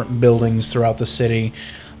different buildings throughout the city.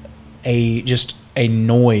 Just a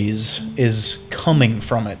noise is coming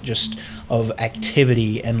from it, just of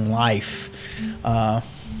activity and life.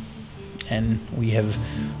 And we have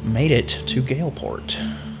made it to Galeport.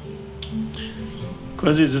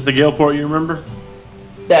 Quincy, is this the Galeport you remember?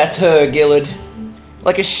 That's her, Gillard.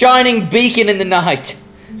 Like a shining beacon in the night.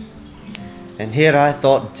 And here I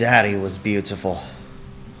thought Daddy was beautiful.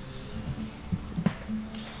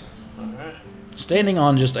 Standing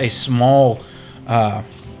on just a small,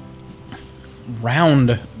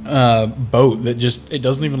 round boat that just, it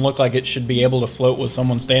doesn't even look like it should be able to float with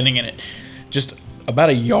someone standing in it. Just about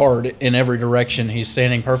a yard in every direction, he's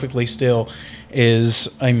standing perfectly still, is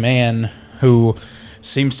a man who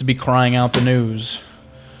seems to be crying out the news.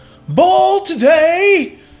 Ball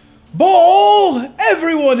today! Ball!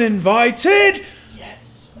 Everyone invited!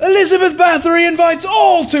 Yes. Elizabeth Bathory invites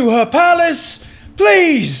all to her palace.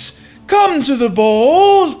 Please, come to the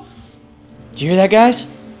ball. Did you hear that, guys?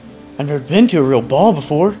 I've never been to a real ball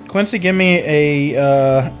before. Quincy, give me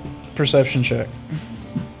a perception check.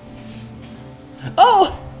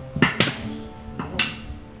 Oh!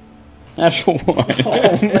 Natural one.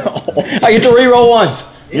 Oh, no. I get to reroll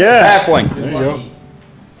once. Yes. Halfling. There you go.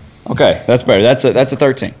 Okay, that's better. That's a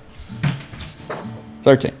 13.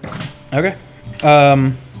 13. Okay.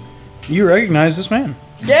 You recognize this man.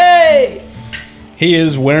 Yay! He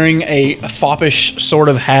is wearing a foppish sort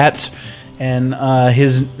of hat, and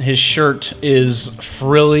his shirt is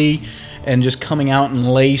frilly and just coming out in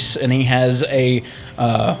lace, and he has a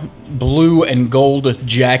blue and gold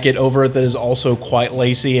jacket over it that is also quite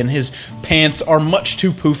lacy, and his pants are much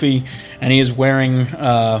too poofy, and he is wearing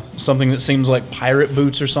something that seems like pirate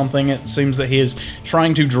boots or something. It seems that he is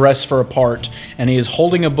trying to dress for a part, and he is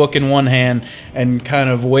holding a book in one hand and kind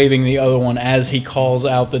of waving the other one as he calls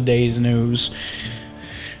out the day's news.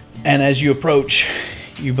 And as you approach,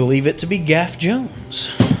 you believe it to be Gaff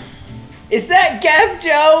Jones. Is that Gaff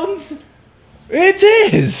Jones? It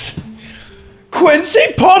is!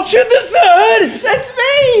 Quincy Potter III! That's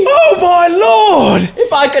me! Oh my lord!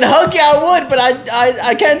 If I could hug you, I would, but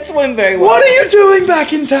I can't swim very well. What are you doing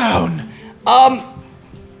back in town? I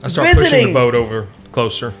start pushing Visiting. the boat over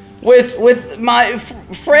closer. With my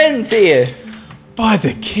friends here. By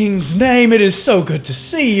the king's name, it is so good to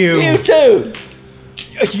see you. You too.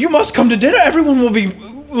 You must come to dinner. Everyone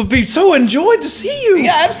will be so enjoyed to see you.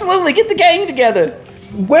 Yeah, absolutely. Get the gang together.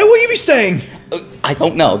 Where will you be staying? I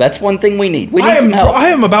don't know. That's one thing we need. We need some help. I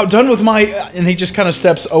am about done with my... and he just kind of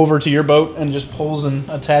steps over to your boat and just pulls and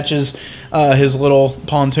attaches his little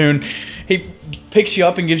pontoon. He picks you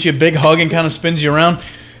up and gives you a big hug and kind of spins you around.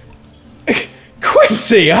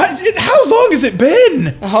 Quincy, how long has it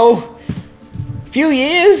been? Oh, a few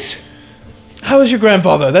years. How is your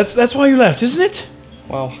grandfather? That's why you left, isn't it?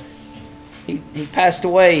 Well, He passed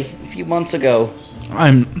away a few months ago.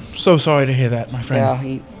 I'm so sorry to hear that, my friend.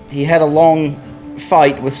 Yeah, he had a long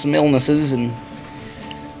fight with some illnesses, and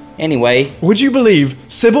anyway. Would you believe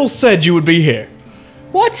Sybil said you would be here?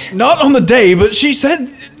 What? Not on the day, but she said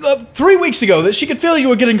 3 weeks ago that she could feel you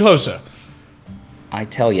were getting closer. I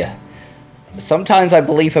tell you, sometimes I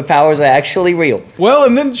believe her powers are actually real. Well,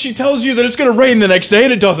 and then she tells you that it's going to rain the next day,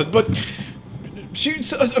 and it doesn't. But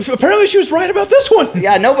apparently she was right about this one.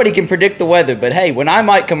 Yeah, nobody can predict the weather, but hey, when I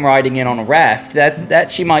might come riding in on a raft,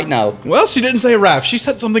 that she might know. Well, she didn't say a raft. She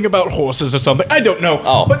said something about horses or something. I don't know.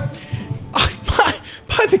 Oh. But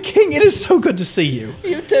by the king, it is so good to see you.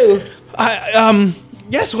 You too.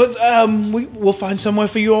 Yes, we'll find somewhere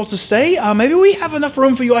for you all to stay. Maybe we have enough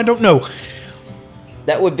room for you. I don't know.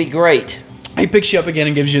 That would be great. He picks you up again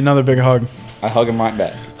and gives you another big hug. I hug him right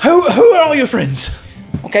back. Who are all your friends?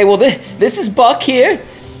 Okay, well, this is Buck here.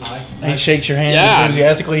 He shakes your hand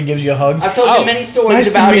enthusiastically and gives you a hug. I've told you many stories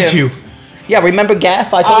Nice about to meet him. you. Yeah, remember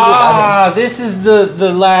Gaff? I told you about him. This is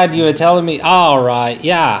the lad you were telling me. All right,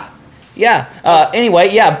 yeah. Yeah, anyway,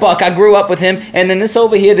 yeah, Buck, I grew up with him. And then this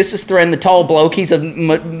over here, this is Thren, the tall bloke. He's a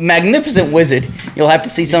magnificent wizard. You'll have to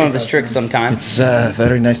see some of his tricks sometime. It's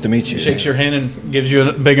very nice to meet you. He shakes your hand and gives you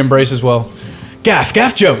a big embrace as well.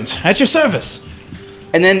 Gaff Jones, at your service.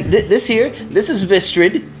 And then this is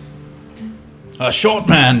Vistrid. A short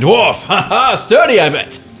man, dwarf. Ha ha, sturdy, I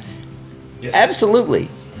bet. Yes. Absolutely.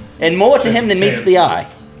 And more to him than meets the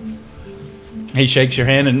eye. He shakes your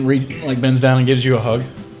hand and bends down and gives you a hug.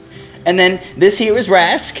 And then this here is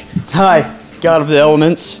Rask. Hi, God of the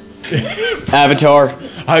Elements. Avatar.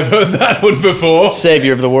 I've heard that one before.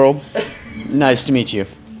 Savior of the world. Nice to meet you.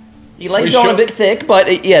 He lays on a bit thick,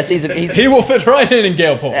 but yes, he's he will fit right in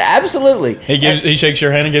Galeport. Absolutely. He shakes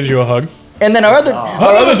your hand and gives you a hug. And then our other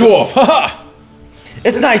dwarf. Ha ha.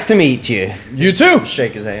 It's nice to meet you. You too.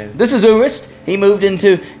 Shake his hand. This is Urist. He moved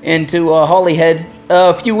into Hollyhead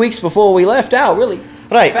a few weeks before we left out. Really.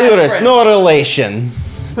 Right, Fast Urus, friend. no relation.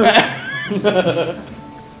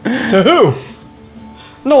 To who?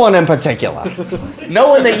 No one in particular. No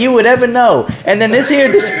one that you would ever know. And then this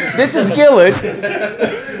is Gillard,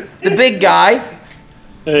 the big guy,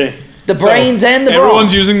 Hey. the brains and the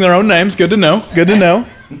Everyone's brawn. using their own names. Good to know. Good to know.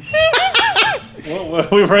 Well,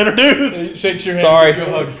 we were introduced. Shakes your hand. Sorry. Gives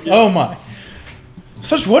you a hug. Oh my.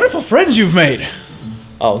 Such wonderful friends you've made.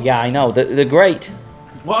 Oh yeah, I know. They're great.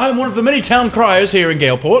 Well, I'm one of the many town criers here in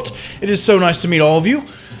Galeport. It is so nice to meet all of you.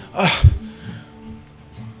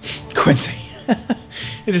 Quincy.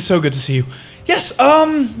 It is so good to see you. Yes,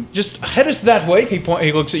 just head us that way. He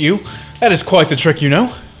looks at you. That is quite the trick, you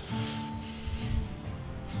know.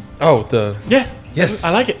 Oh, Yeah. Yes.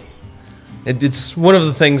 I like it. it's one of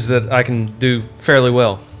the things that I can do fairly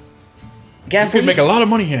well. Gaff, You could make a lot of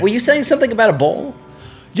money here. were you saying something about a ball?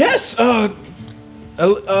 Yes,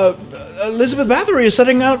 Elizabeth Bathory is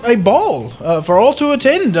setting out a ball for all to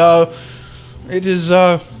attend. It is,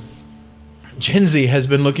 Genzi has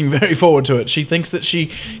been looking very forward to it. She thinks that she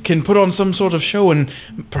can put on some sort of show and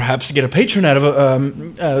perhaps get a patron out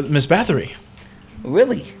of Miss Bathory.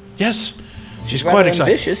 Really? Yes, she's Rather quite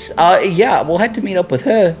excited. ambitious. Yeah, we'll have to meet up with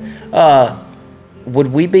her.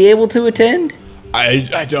 Would we be able to attend?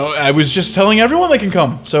 I don't. I was just telling everyone they can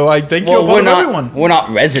come, so I think you're part of everyone. We're not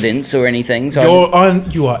residents or anything. So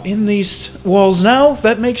You are in these walls now.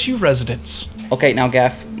 That makes you residents. okay, now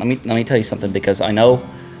Gaff, let me tell you something because I know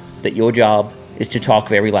that your job is to talk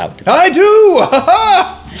very loud. I do.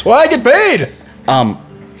 That's why I get paid.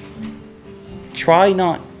 Try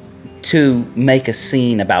not to make a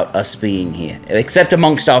scene about us being here, except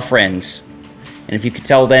amongst our friends. And if you could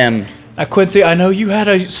tell them. Now, Quincy, I know you had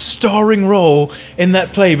a starring role in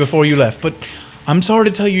that play before you left, but I'm sorry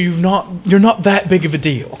to tell you, you're not that big of a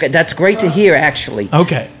deal. Okay, that's great to hear, actually.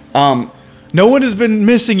 Okay. No one has been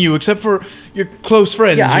missing you except for your close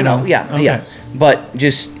friends. Yeah, I you know. Yeah, Okay. yeah. But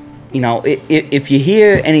just, if you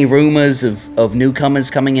hear any rumors of newcomers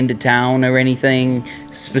coming into town or anything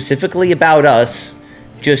specifically about us,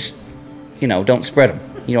 just, don't spread them.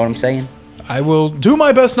 You know what I'm saying? I will do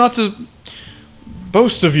my best not to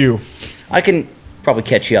boast of you. I can probably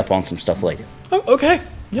catch you up on some stuff later. Oh, okay.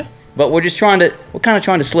 Yeah. But we're kind of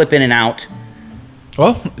trying to slip in and out.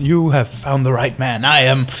 Well, you have found the right man. I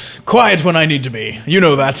am quiet when I need to be. You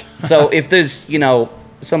know that. So if there's,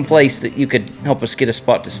 some place that you could help us get a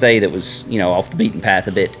spot to stay that was, off the beaten path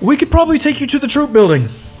a bit. We could probably take you to the troop building.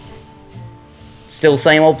 Still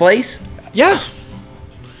same old place? Yeah.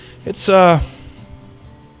 It's a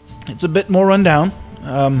bit more rundown.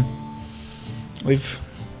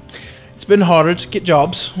 It's been harder to get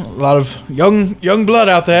jobs. A lot of young blood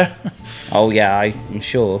out there. Oh yeah, I'm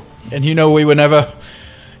sure. And we were never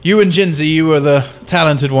You and Jinsey, you were the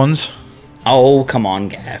talented ones. Oh, come on,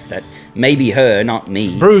 Gaff. That may be her, not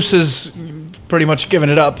me. Bruce has pretty much given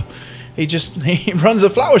it up. He runs a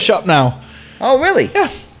flower shop now. Oh, really? Yeah,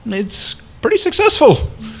 it's pretty successful.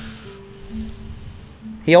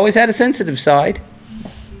 He always had a sensitive side.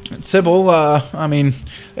 Sybil, I mean,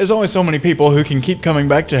 there's only so many people who can keep coming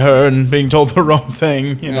back to her and being told the wrong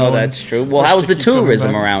thing, you know. Oh, that's true. Well, how's the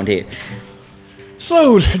tourism around here?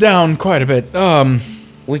 Slowed down quite a bit.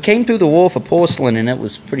 We came through the wall for porcelain and it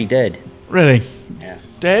was pretty dead. Really? Yeah.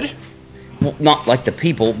 Dead? Well, not like the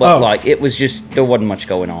people, but like it was just, there wasn't much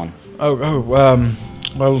going on.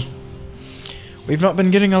 Well, we've not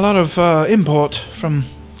been getting a lot of import from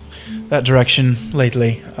that direction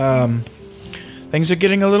lately. Things are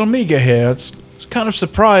getting a little meager here. It's kind of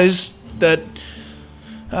surprised that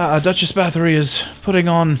Duchess Bathory is putting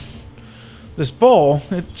on this ball.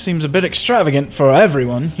 It seems a bit extravagant for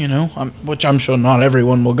everyone, you know, which I'm sure not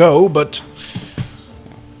everyone will go, but...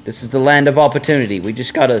 This is the land of opportunity. We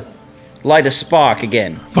just gotta light a spark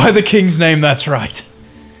again. By the king's name, that's right.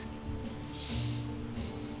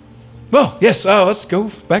 Well, yes, let's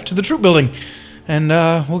go back to the troop building, and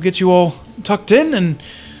we'll get you all tucked in and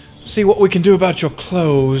see what we can do about your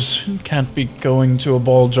clothes. You can't be going to a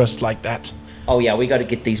ball dressed like that. Oh yeah, we gotta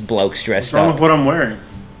get these blokes dressed What's wrong up. with what I'm wearing?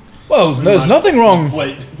 Well, there's nothing wrong.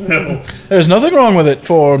 Wait, no. There's nothing wrong with it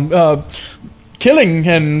for killing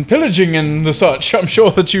and pillaging and the such. I'm sure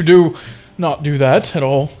that you do not do that at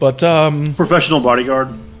all, but Professional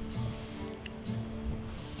bodyguard.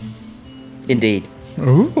 Indeed.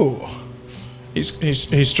 Ooh. He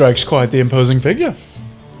strikes quite the imposing figure.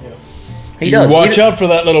 He does. Watch out for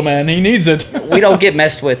that little man. He needs it. We don't get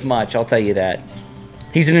messed with much, I'll tell you that.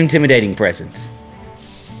 He's an intimidating presence.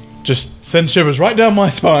 Just send shivers right down my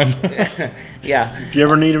spine. Yeah. If you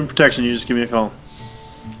ever need protection, you just give me a call.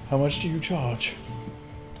 How much do you charge?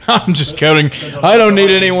 I'm just kidding. I don't need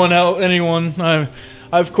anyone.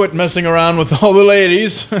 I've quit messing around with all the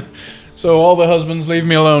ladies, so all the husbands leave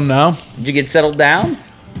me alone now. Did you get settled down?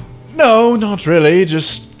 No, not really.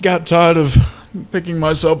 Just got tired of picking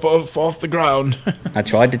myself off the ground. I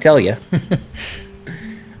tried to tell you.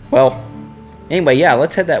 Well, anyway, yeah,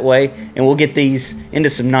 let's head that way, and we'll get these into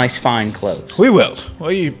some nice, fine clothes. We will.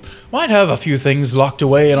 We might have a few things locked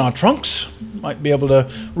away in our trunks. Might be able to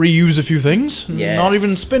reuse a few things. Yes. Not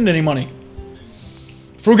even spend any money.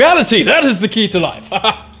 Frugality, that is the key to life.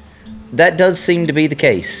 That does seem to be the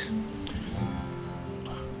case.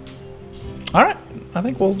 All right. I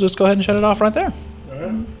think we'll just go ahead and shut it off right there.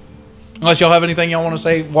 Unless y'all have anything y'all want to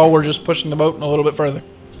say while we're just pushing the boat a little bit further.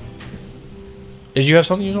 Did you have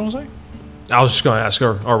something you want to say? I was just going to ask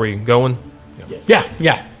her, are we going?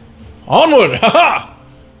 Yeah. Onward! Ha-ha!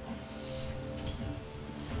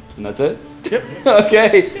 And that's it? Yep.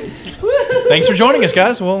 Okay. Thanks for joining us,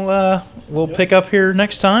 guys. We'll pick up here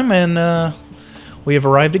next time, and we have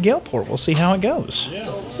arrived at Galeport. We'll see how it goes.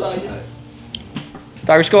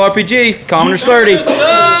 Tiger Skull RPG, Commoners 30.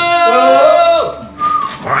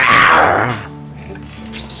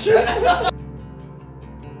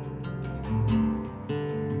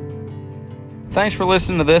 Thanks for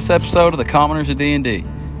listening to this episode of the Commoners of D&D.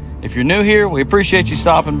 If you're new here, we appreciate you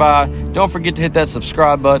stopping by. Don't forget to hit that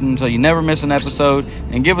subscribe button so you never miss an episode,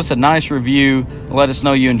 and give us a nice review and let us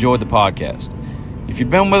know you enjoyed the podcast. If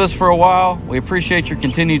you've been with us for a while, we appreciate your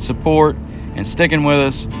continued support and sticking with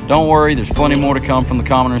us. Don't worry, there's plenty more to come from the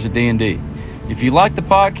Commoners of D&D. If you like the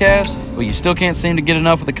podcast, but you still can't seem to get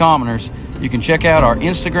enough of the Commoners, you can check out our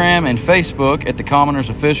Instagram and Facebook at The Commoners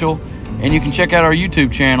Official, and you can check out our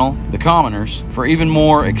YouTube channel, The Commoners, for even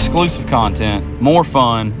more exclusive content, more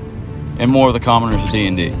fun, and more of the Commoners of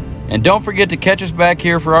D&D. And don't forget to catch us back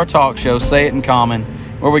here for our talk show, Say It in Common,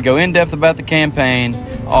 where we go in depth about the campaign,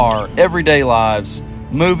 our everyday lives,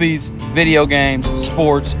 movies, video games,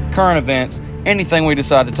 sports, current events, anything we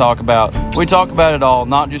decide to talk about. We talk about it all,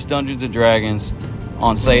 not just Dungeons & Dragons,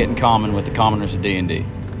 on Say It in Common with the Commoners of D&D.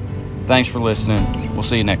 Thanks for listening. We'll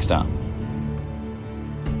see you next time.